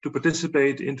to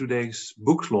participate in today's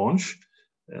book launch.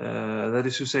 That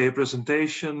is to say,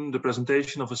 the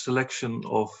presentation of a selection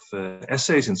of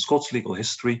essays in Scots legal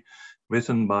history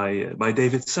written by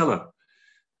David Sellar.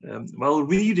 While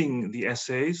reading the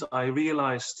essays, I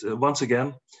realized once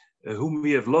again whom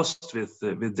we have lost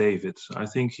with David. I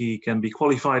think he can be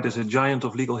qualified as a giant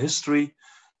of legal history,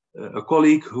 a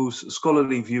colleague whose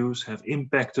scholarly views have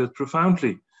impacted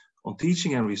profoundly on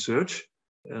teaching and research,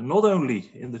 not only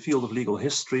in the field of legal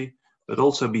history, but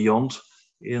also beyond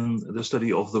in the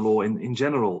study of the law in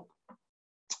general.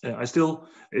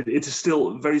 It is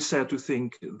still very sad to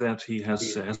think that he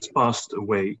has passed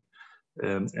away,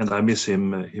 and I miss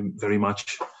him very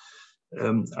much.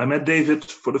 I met David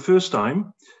for the first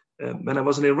time when I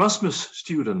was an Erasmus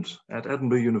student at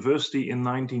Edinburgh University in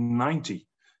 1990.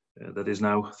 That is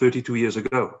now 32 years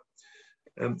ago.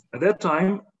 At that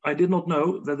time, I did not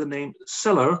know that the name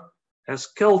Sellar has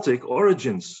Celtic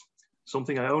origins,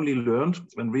 something I only learned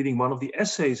when reading one of the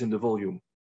essays in the volume.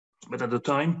 But at the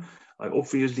time, I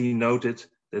obviously noted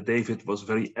that David was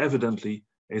very evidently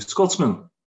a Scotsman.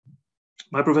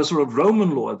 My professor of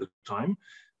Roman law at the time,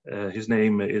 his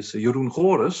name is Jeroen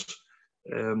Gores,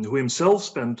 who himself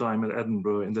spent time at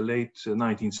Edinburgh in the late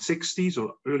 1960s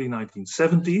or early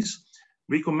 1970s,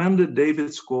 recommended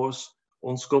David's course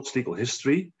on Scots legal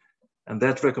history, and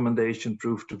that recommendation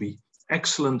proved to be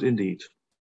excellent indeed.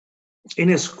 In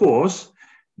his course,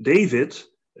 David,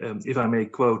 if I may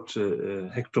quote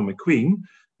Hector MacQueen,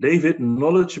 David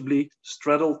knowledgeably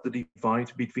straddled the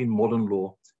divide between modern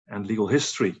law and legal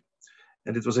history.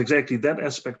 And it was exactly that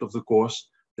aspect of the course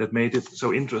that made it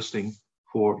so interesting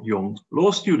for young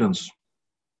law students.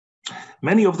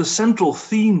 Many of the central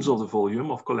themes of the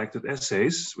volume of collected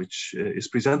essays, which is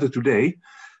presented today,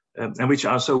 and which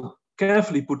are so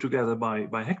carefully put together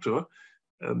by Hector,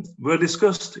 were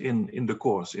discussed in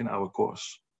our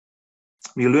course.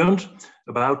 We learned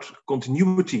about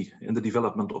continuity in the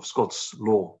development of Scots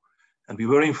law, and we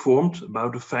were informed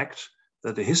about the fact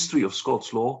that the history of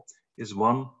Scots law is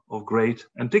one of great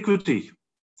antiquity.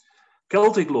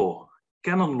 Celtic law,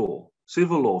 canon law,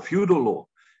 civil law, feudal law,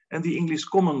 and the English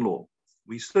common law,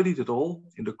 we studied it all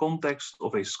in the context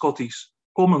of a Scottish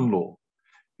common law,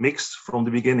 mixed from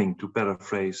the beginning, to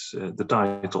paraphrase the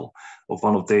title of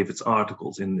one of David's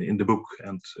articles in the book,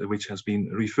 and which has been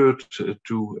referred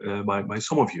to by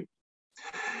some of you.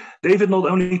 David not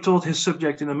only taught his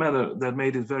subject in a manner that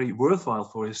made it very worthwhile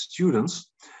for his students,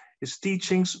 his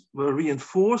teachings were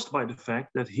reinforced by the fact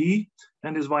that he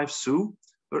and his wife Sue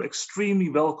were extremely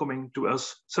welcoming to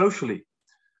us socially.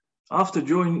 After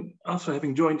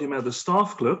having joined him at the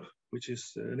staff club, which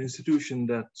is an institution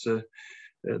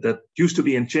that used to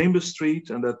be in Chambers Street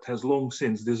and that has long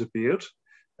since disappeared.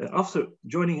 After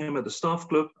joining him at the staff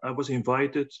club, I was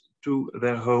invited to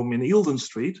their home in Eildon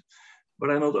Street,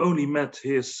 where I not only met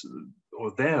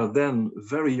their then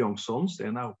very young sons,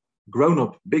 they're now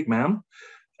grown-up big men,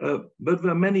 but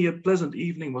where many a pleasant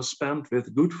evening was spent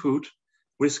with good food,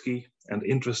 whiskey, and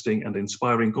interesting and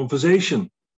inspiring conversation.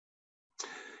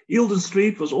 Eildon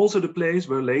Street was also the place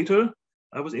where later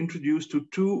I was introduced to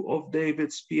two of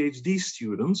David's PhD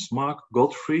students, Mark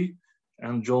Godfrey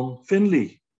and John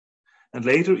Finley. And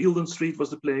later, Eildon Street was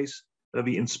the place where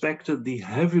we inspected the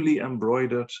heavily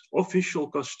embroidered official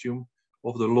costume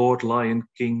of the Lord Lion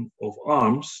King of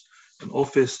Arms, an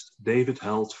office David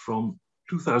held from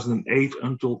 2008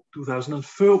 until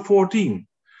 2014.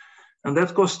 And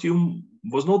that costume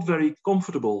was not very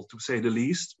comfortable, to say the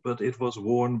least, but it was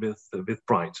worn with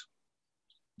pride.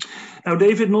 Now,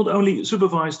 David not only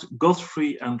supervised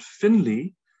Godfrey and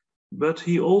Finley, but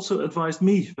he also advised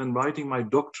me when writing my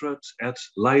doctorate at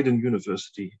Leiden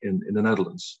University in the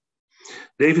Netherlands.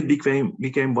 David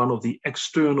became one of the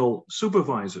external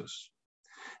supervisors,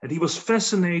 and he was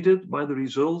fascinated by the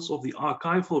results of the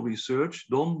archival research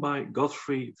done by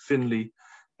Godfrey, Finley,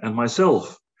 and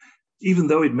myself, even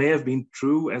though it may have been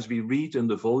true, as we read in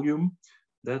the volume,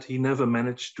 that he never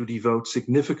managed to devote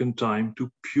significant time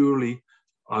to purely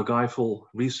archival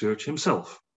research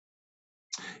himself.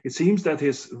 It seems that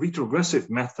his retrogressive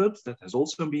method, that has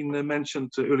also been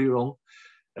mentioned earlier on,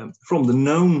 from the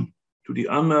known to the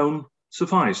unknown,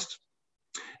 sufficed.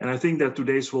 And I think that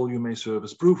today's volume may serve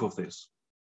as proof of this.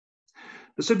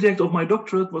 The subject of my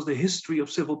doctorate was the history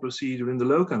of civil procedure in the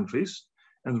Low Countries,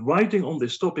 and writing on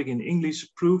this topic in English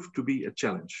proved to be a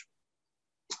challenge.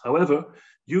 However,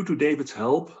 due to David's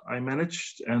help, I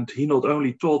managed, and he not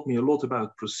only taught me a lot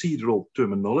about procedural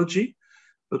terminology,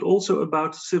 but also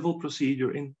about civil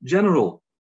procedure in general.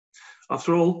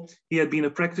 After all, he had been a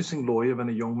practicing lawyer when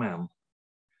a young man.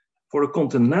 For a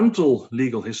continental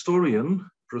legal historian,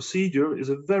 procedure is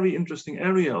a very interesting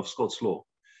area of Scots law,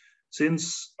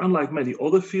 since unlike many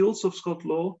other fields of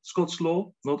Scots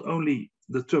law, not only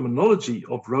the terminology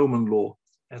of Roman law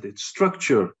and its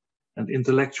structure and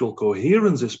intellectual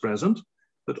coherence is present,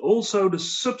 but also the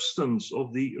substance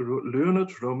of the learned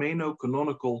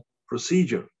Romano-canonical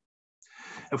procedure.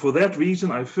 And for that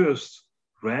reason, I first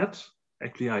read,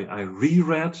 actually I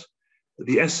reread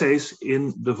the essays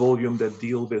in the volume that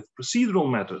deal with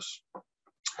procedural matters.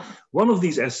 One of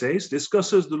these essays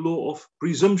discusses the law of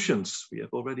presumptions. We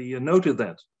have already noted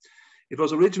that. It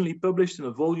was originally published in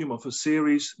a volume of a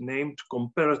series named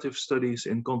Comparative Studies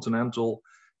in Continental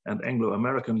and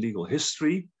Anglo-American Legal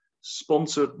History,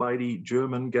 sponsored by the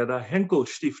German Gerda Henkel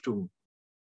Stiftung.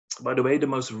 By the way, the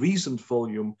most recent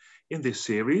volume in this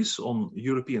series on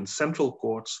European Central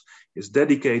Courts is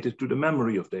dedicated to the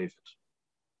memory of David.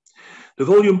 The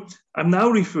volume I'm now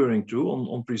referring to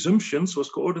on presumptions was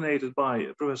coordinated by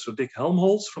Professor Dick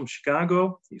Helmholz from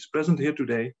Chicago. He's present here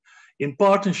today, in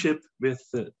partnership with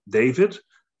David,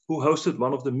 who hosted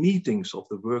one of the meetings of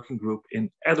the working group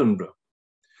in Edinburgh.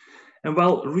 And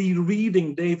while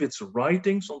rereading David's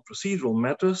writings on procedural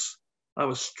matters, I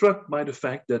was struck by the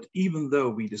fact that even though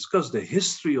we discussed the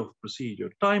history of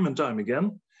procedure time and time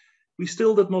again, we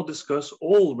still did not discuss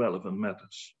all relevant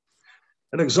matters.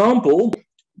 An example,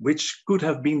 which could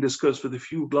have been discussed with a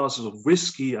few glasses of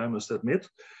whiskey, I must admit,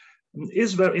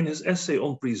 is where in his essay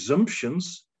on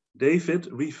presumptions, David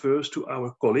refers to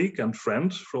our colleague and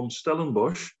friend from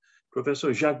Stellenbosch,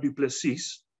 Professor Jacques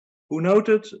Duplessis, who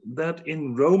noted that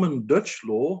in Roman Dutch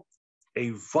law,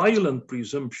 a violent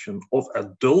presumption of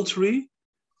adultery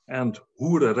and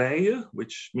hoererijen,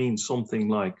 which means something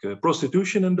like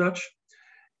prostitution in Dutch,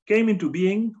 came into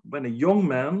being when a young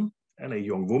man and a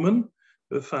young woman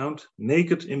were found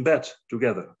naked in bed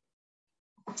together.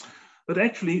 But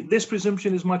actually, this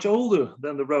presumption is much older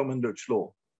than the Roman Dutch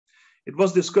law. It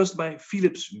was discussed by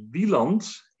Philips Wieland,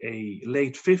 a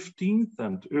late 15th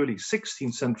and early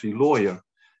 16th century lawyer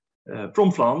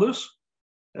from Flanders.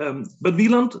 But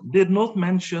Wieland did not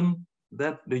mention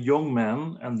that the young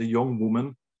man and the young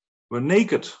woman were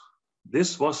naked.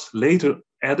 This was later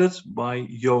added by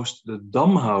Joost de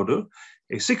Damhouder,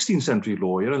 a 16th century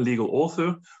lawyer and legal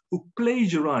author who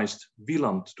plagiarized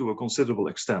Wieland to a considerable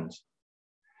extent.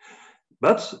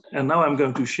 But, and now I'm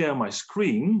going to share my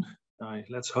screen.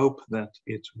 Let's hope that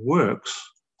it works.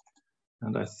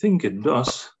 And I think it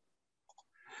does.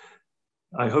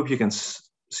 I hope you can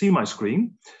see my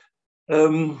screen.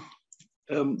 The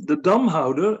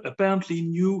Damhouder apparently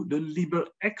knew the liber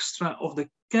extra of the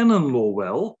canon law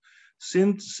well,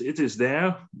 since it is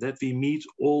there that we meet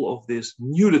all of this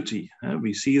nudity.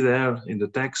 We see there in the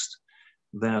text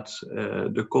that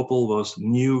the couple was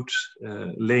nude,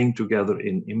 laying together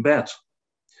in bed.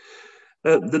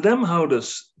 The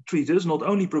Damhouder's treatise not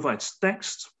only provides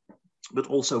text, but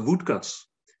also woodcuts.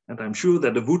 And I'm sure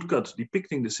that the woodcut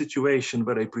depicting the situation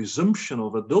where a presumption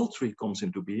of adultery comes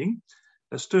into being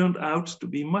has turned out to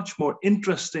be much more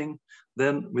interesting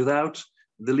than without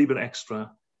the liber extra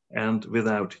and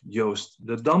without Joost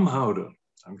de Damhouder.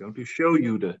 I'm going to show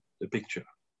you the picture.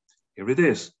 Here it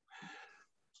is.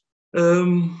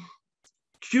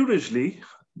 Curiously,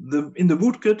 in the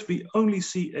woodcut, we only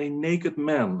see a naked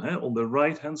man on the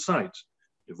right-hand side.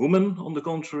 The woman, on the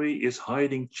contrary, is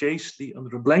hiding chastely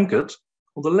under a blanket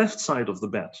on the left side of the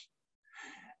bed.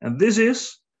 And this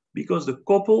is because the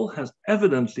couple has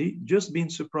evidently just been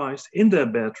surprised in their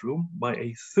bedroom by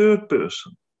a third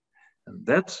person. And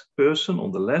that person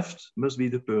on the left must be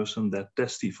the person that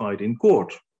testified in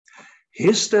court.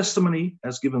 His testimony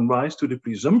has given rise to the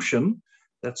presumption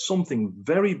that something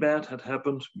very bad had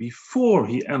happened before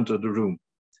he entered the room.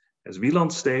 As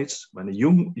Wieland states, when a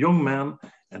young man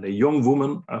and a young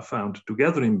woman are found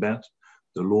together in bed,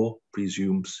 the law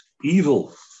presumes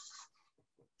evil.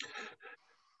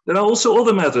 There are also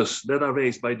other matters that are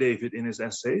raised by David in his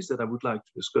essays that I would like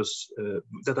to discuss,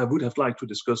 that I would have liked to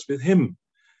discuss with him.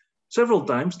 Several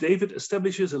times, David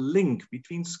establishes a link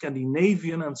between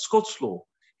Scandinavian and Scots law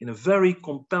in a very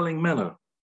compelling manner.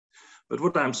 But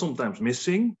what I'm sometimes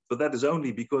missing, but that is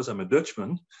only because I'm a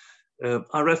Dutchman,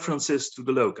 are references to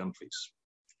the Low Countries.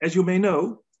 As you may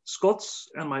know, Scots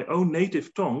and my own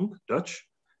native tongue, Dutch,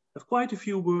 have quite a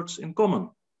few words in common.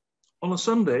 On a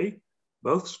Sunday,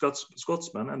 Both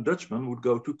Scotsmen and Dutchmen would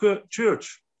go to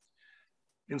church.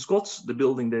 In Scots, the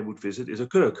building they would visit is a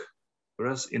kerk,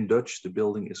 whereas in Dutch, the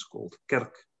building is called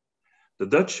kerk. The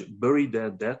Dutch bury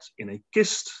their dead in a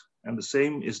kist, and the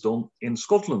same is done in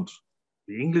Scotland.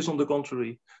 The English, on the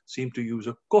contrary, seem to use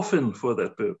a coffin for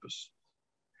that purpose.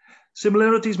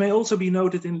 Similarities may also be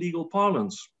noted in legal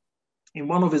parlance. In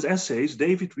one of his essays,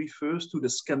 David refers to the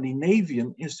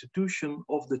Scandinavian institution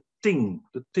of the ting,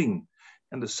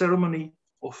 and the ceremony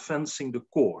of fencing the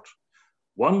court.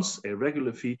 Once a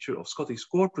regular feature of Scottish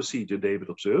court procedure, David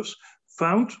observes,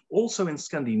 found also in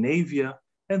Scandinavia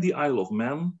and the Isle of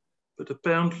Man, but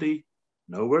apparently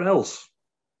nowhere else.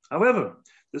 However,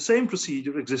 the same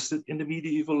procedure existed in the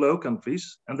medieval Low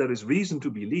Countries, and there is reason to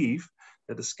believe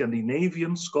that the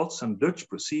Scandinavian, Scots, and Dutch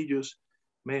procedures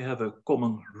may have a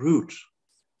common root.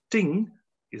 Ting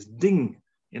is ding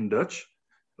in Dutch,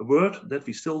 a word that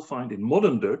we still find in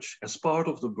modern Dutch as part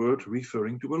of the word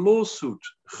referring to a lawsuit,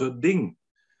 geding.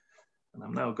 And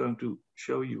I'm now going to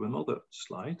show you another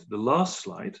slide, the last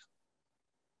slide.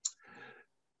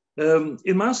 In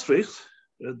Maastricht,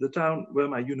 the town where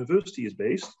my university is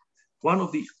based, one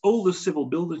of the oldest civil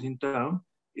buildings in town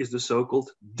is the so-called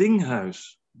Dinghuis,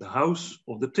 the house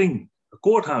of the ting, a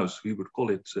courthouse, we would call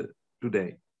it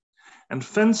today. And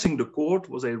fencing the court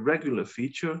was a regular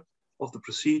feature of the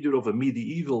procedure of a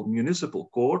medieval municipal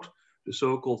court, the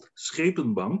so-called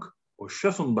Schepenbank or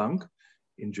Schöffenbank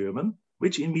in German,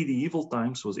 which in medieval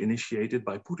times was initiated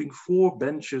by putting 4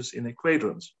 benches in a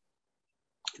quadrant.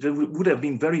 It would have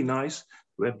been very nice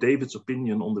to have David's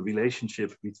opinion on the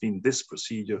relationship between this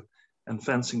procedure and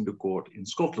fencing the court in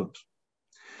Scotland.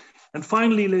 And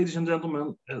finally, ladies and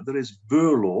gentlemen, there is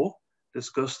Boer law,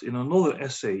 discussed in another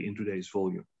essay in today's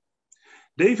volume.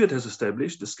 David has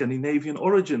established the Scandinavian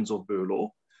origins of Boer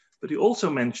law, but he also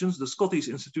mentions the Scottish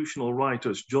institutional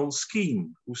writers John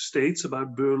Skene, who states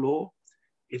about Boer law,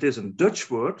 it is a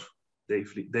Dutch word,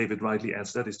 David rightly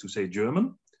adds that is to say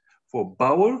German, for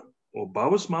bower or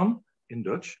bouwersman in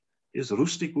Dutch is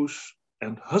rusticus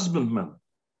and husbandman.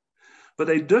 But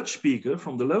a Dutch speaker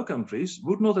from the Low Countries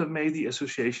would not have made the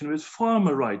association with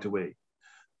farmer right away.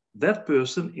 That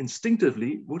person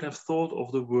instinctively would have thought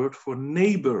of the word for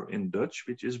neighbor in Dutch,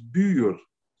 which is buur.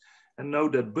 And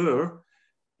note that boer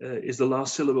is the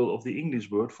last syllable of the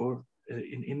English word for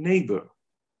in neighbor.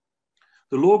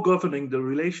 The law governing the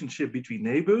relationship between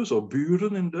neighbors, or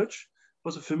buren in Dutch,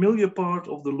 was a familiar part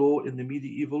of the law in the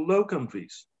medieval Low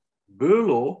Countries. Boer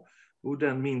law would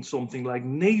then mean something like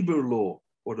neighbor law,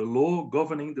 or the law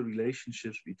governing the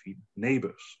relationships between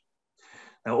neighbors.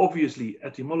 Now, obviously,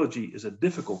 etymology is a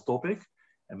difficult topic,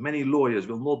 and many lawyers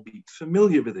will not be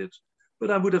familiar with it,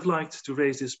 but I would have liked to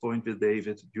raise this point with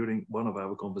David during one of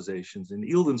our conversations in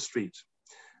Eildon Street.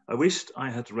 I wished I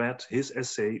had read his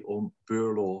essay on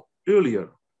Boer law earlier.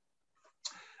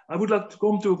 I would like to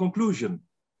come to a conclusion.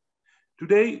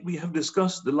 Today, we have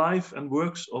discussed the life and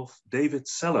works of David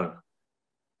Sellar,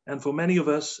 and for many of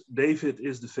us, David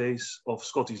is the face of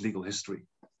Scottish legal history.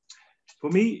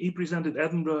 For me, he presented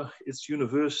Edinburgh, its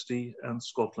university, and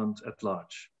Scotland at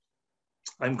large.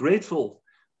 I'm grateful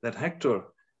that Hector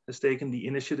has taken the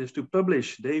initiative to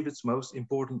publish David's most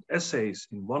important essays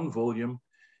in one volume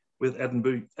with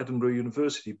Edinburgh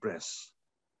University Press.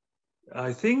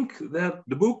 I think that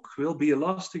the book will be a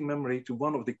lasting memory to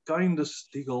one of the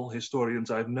kindest legal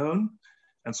historians I've known,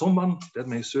 and someone that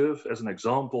may serve as an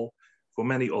example for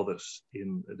many others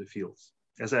in the field.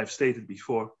 As I've stated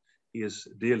before, he is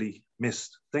dearly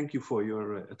missed. Thank you for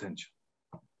your attention.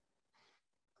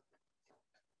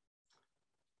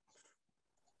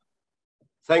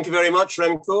 Thank you very much,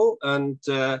 Remco, and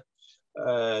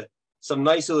some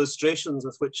nice illustrations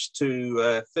with which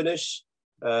to finish.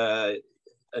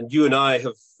 And you and I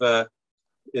have,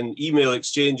 in email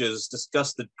exchanges,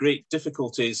 discussed the great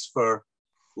difficulties for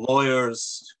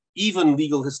lawyers, even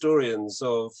legal historians,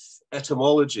 of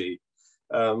etymology.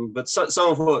 But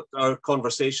some of what our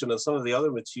conversation and some of the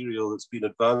other material that's been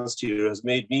advanced here has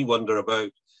made me wonder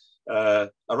about a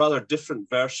rather different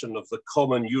version of the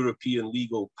common European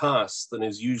legal past than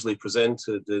is usually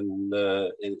presented in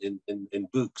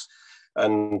books,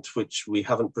 and which we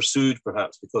haven't pursued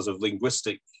perhaps because of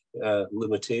linguistic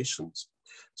limitations.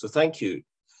 So thank you.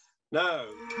 Now.